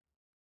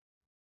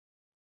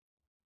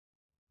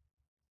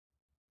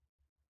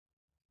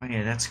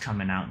 Okay, that's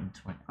coming out in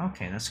 20.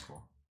 Okay, that's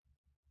cool.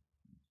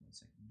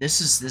 This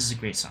is a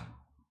great song.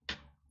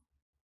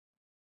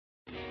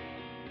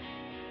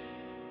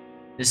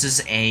 This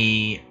is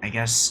I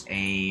guess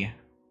a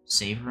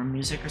save room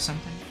music or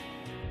something.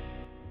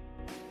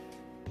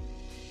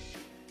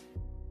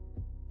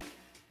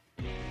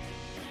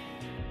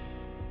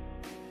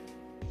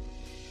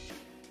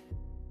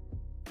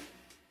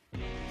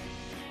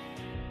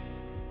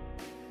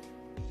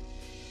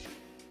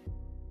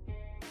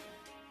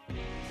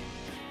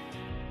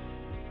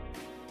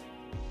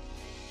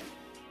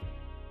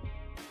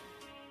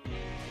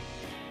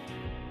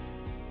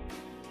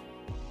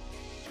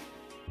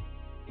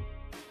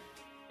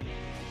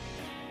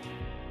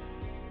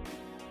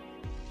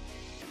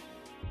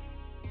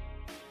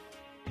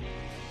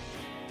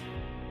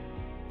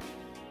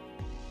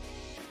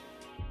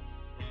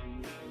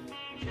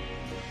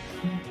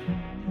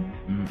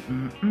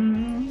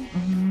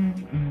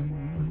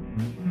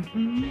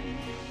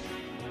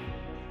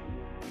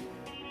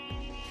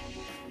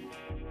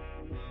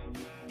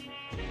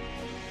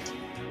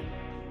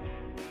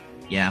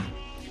 Yeah,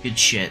 good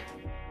shit.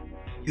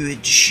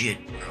 Good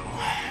shit, bro.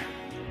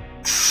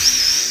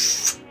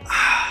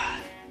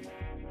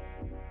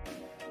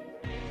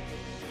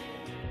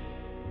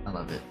 I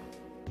love it.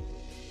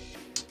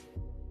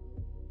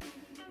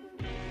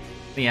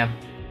 But yeah,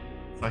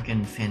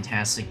 fucking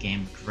fantastic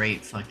game.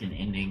 Great fucking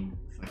ending.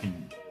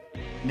 Fucking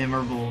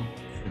memorable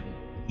for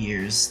the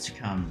years to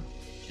come.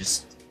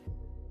 Just.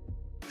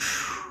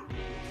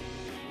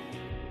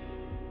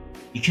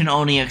 You can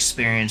only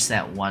experience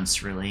that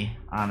once, really,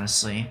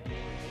 honestly.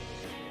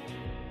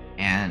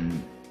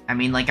 And, I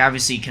mean, like,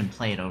 obviously you can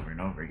play it over and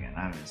over again,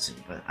 obviously,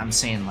 but I'm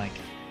saying, like,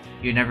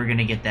 you're never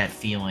gonna get that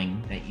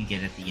feeling that you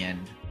get at the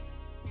end.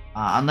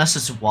 Unless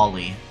it's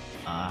WALL-E.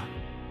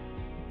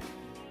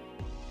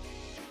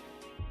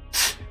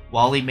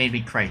 WALL-E made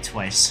me cry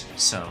twice,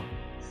 so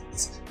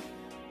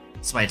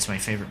that's why it's my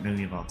favorite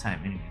movie of all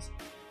time, anyways.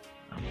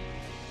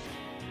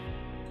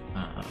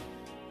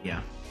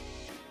 Yeah.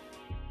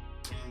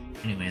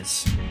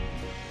 Anyways,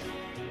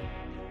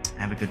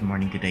 have a good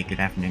morning, good day,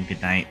 good afternoon,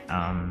 good night.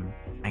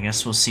 I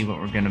guess we'll see what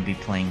we're gonna be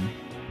playing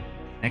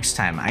next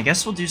time. I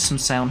guess we'll do some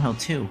Silent Hill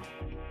 2.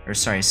 Or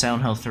sorry,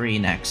 Silent Hill 3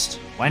 next.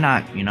 Why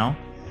not, you know?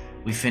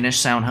 We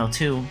finished Silent Hill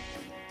 2.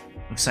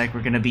 Looks like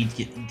we're gonna be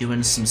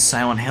doing some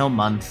Silent Hill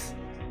month.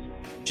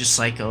 Just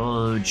like,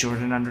 oh,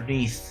 Jordan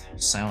Underneath.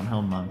 Silent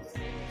Hill month.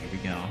 Here we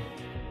go.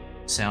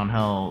 Silent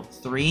Hill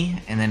 3,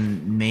 and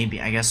then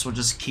maybe, I guess we'll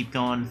just keep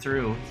going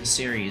through the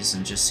series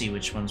and just see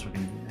which ones we're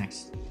gonna do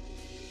next.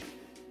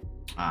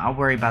 I'll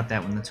worry about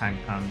that when the time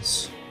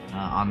comes,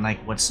 on like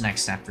what's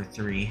next after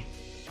 3,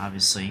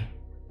 obviously.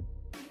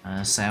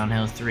 Silent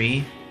Hill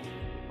 3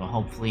 will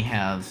hopefully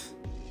have,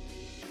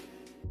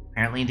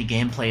 apparently the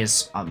gameplay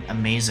is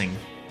amazing.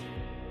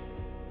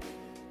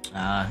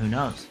 Who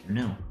knows? Who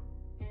knew?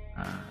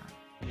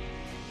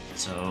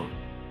 So...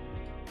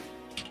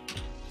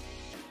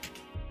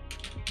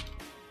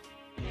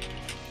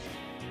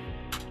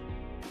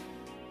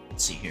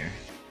 Let's see here.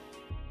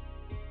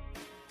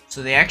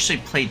 So they actually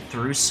played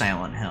through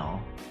Silent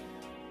Hill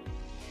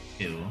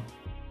 2.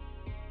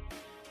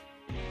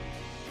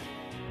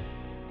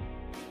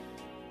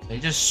 They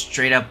just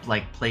straight up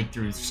like played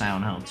through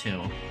Silent Hill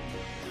 2.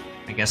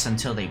 I guess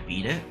until they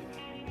beat it.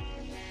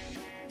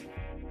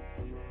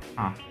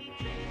 Huh.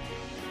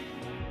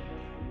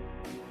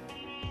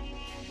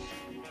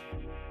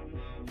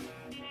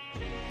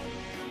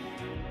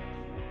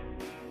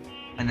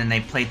 And then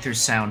they played through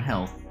Silent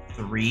Hill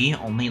 3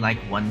 only like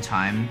one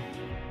time.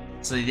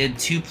 So they did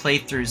 2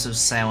 playthroughs of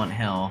Silent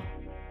Hill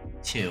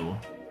 2.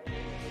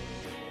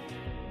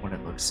 What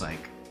it looks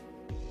like.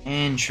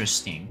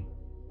 Interesting.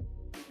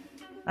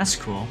 That's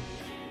cool.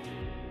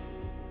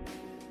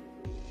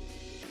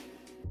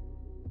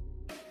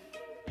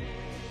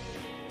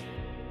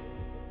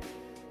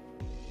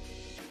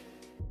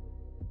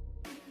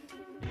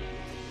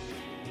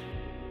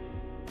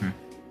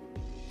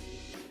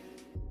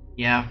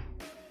 Yeah.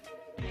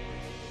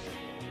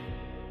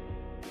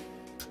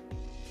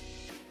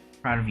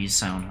 Proud of you,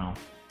 Silent Hill.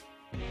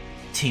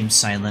 Team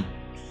Silent.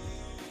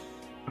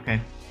 Okay.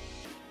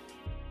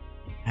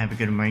 Have a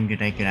good morning, good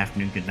day, good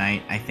afternoon, good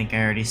night. I think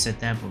I already said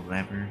that, but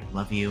whatever.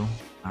 Love you.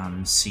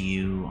 See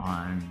you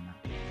on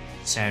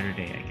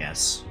Saturday, I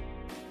guess.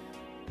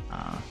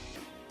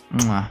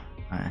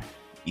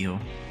 You.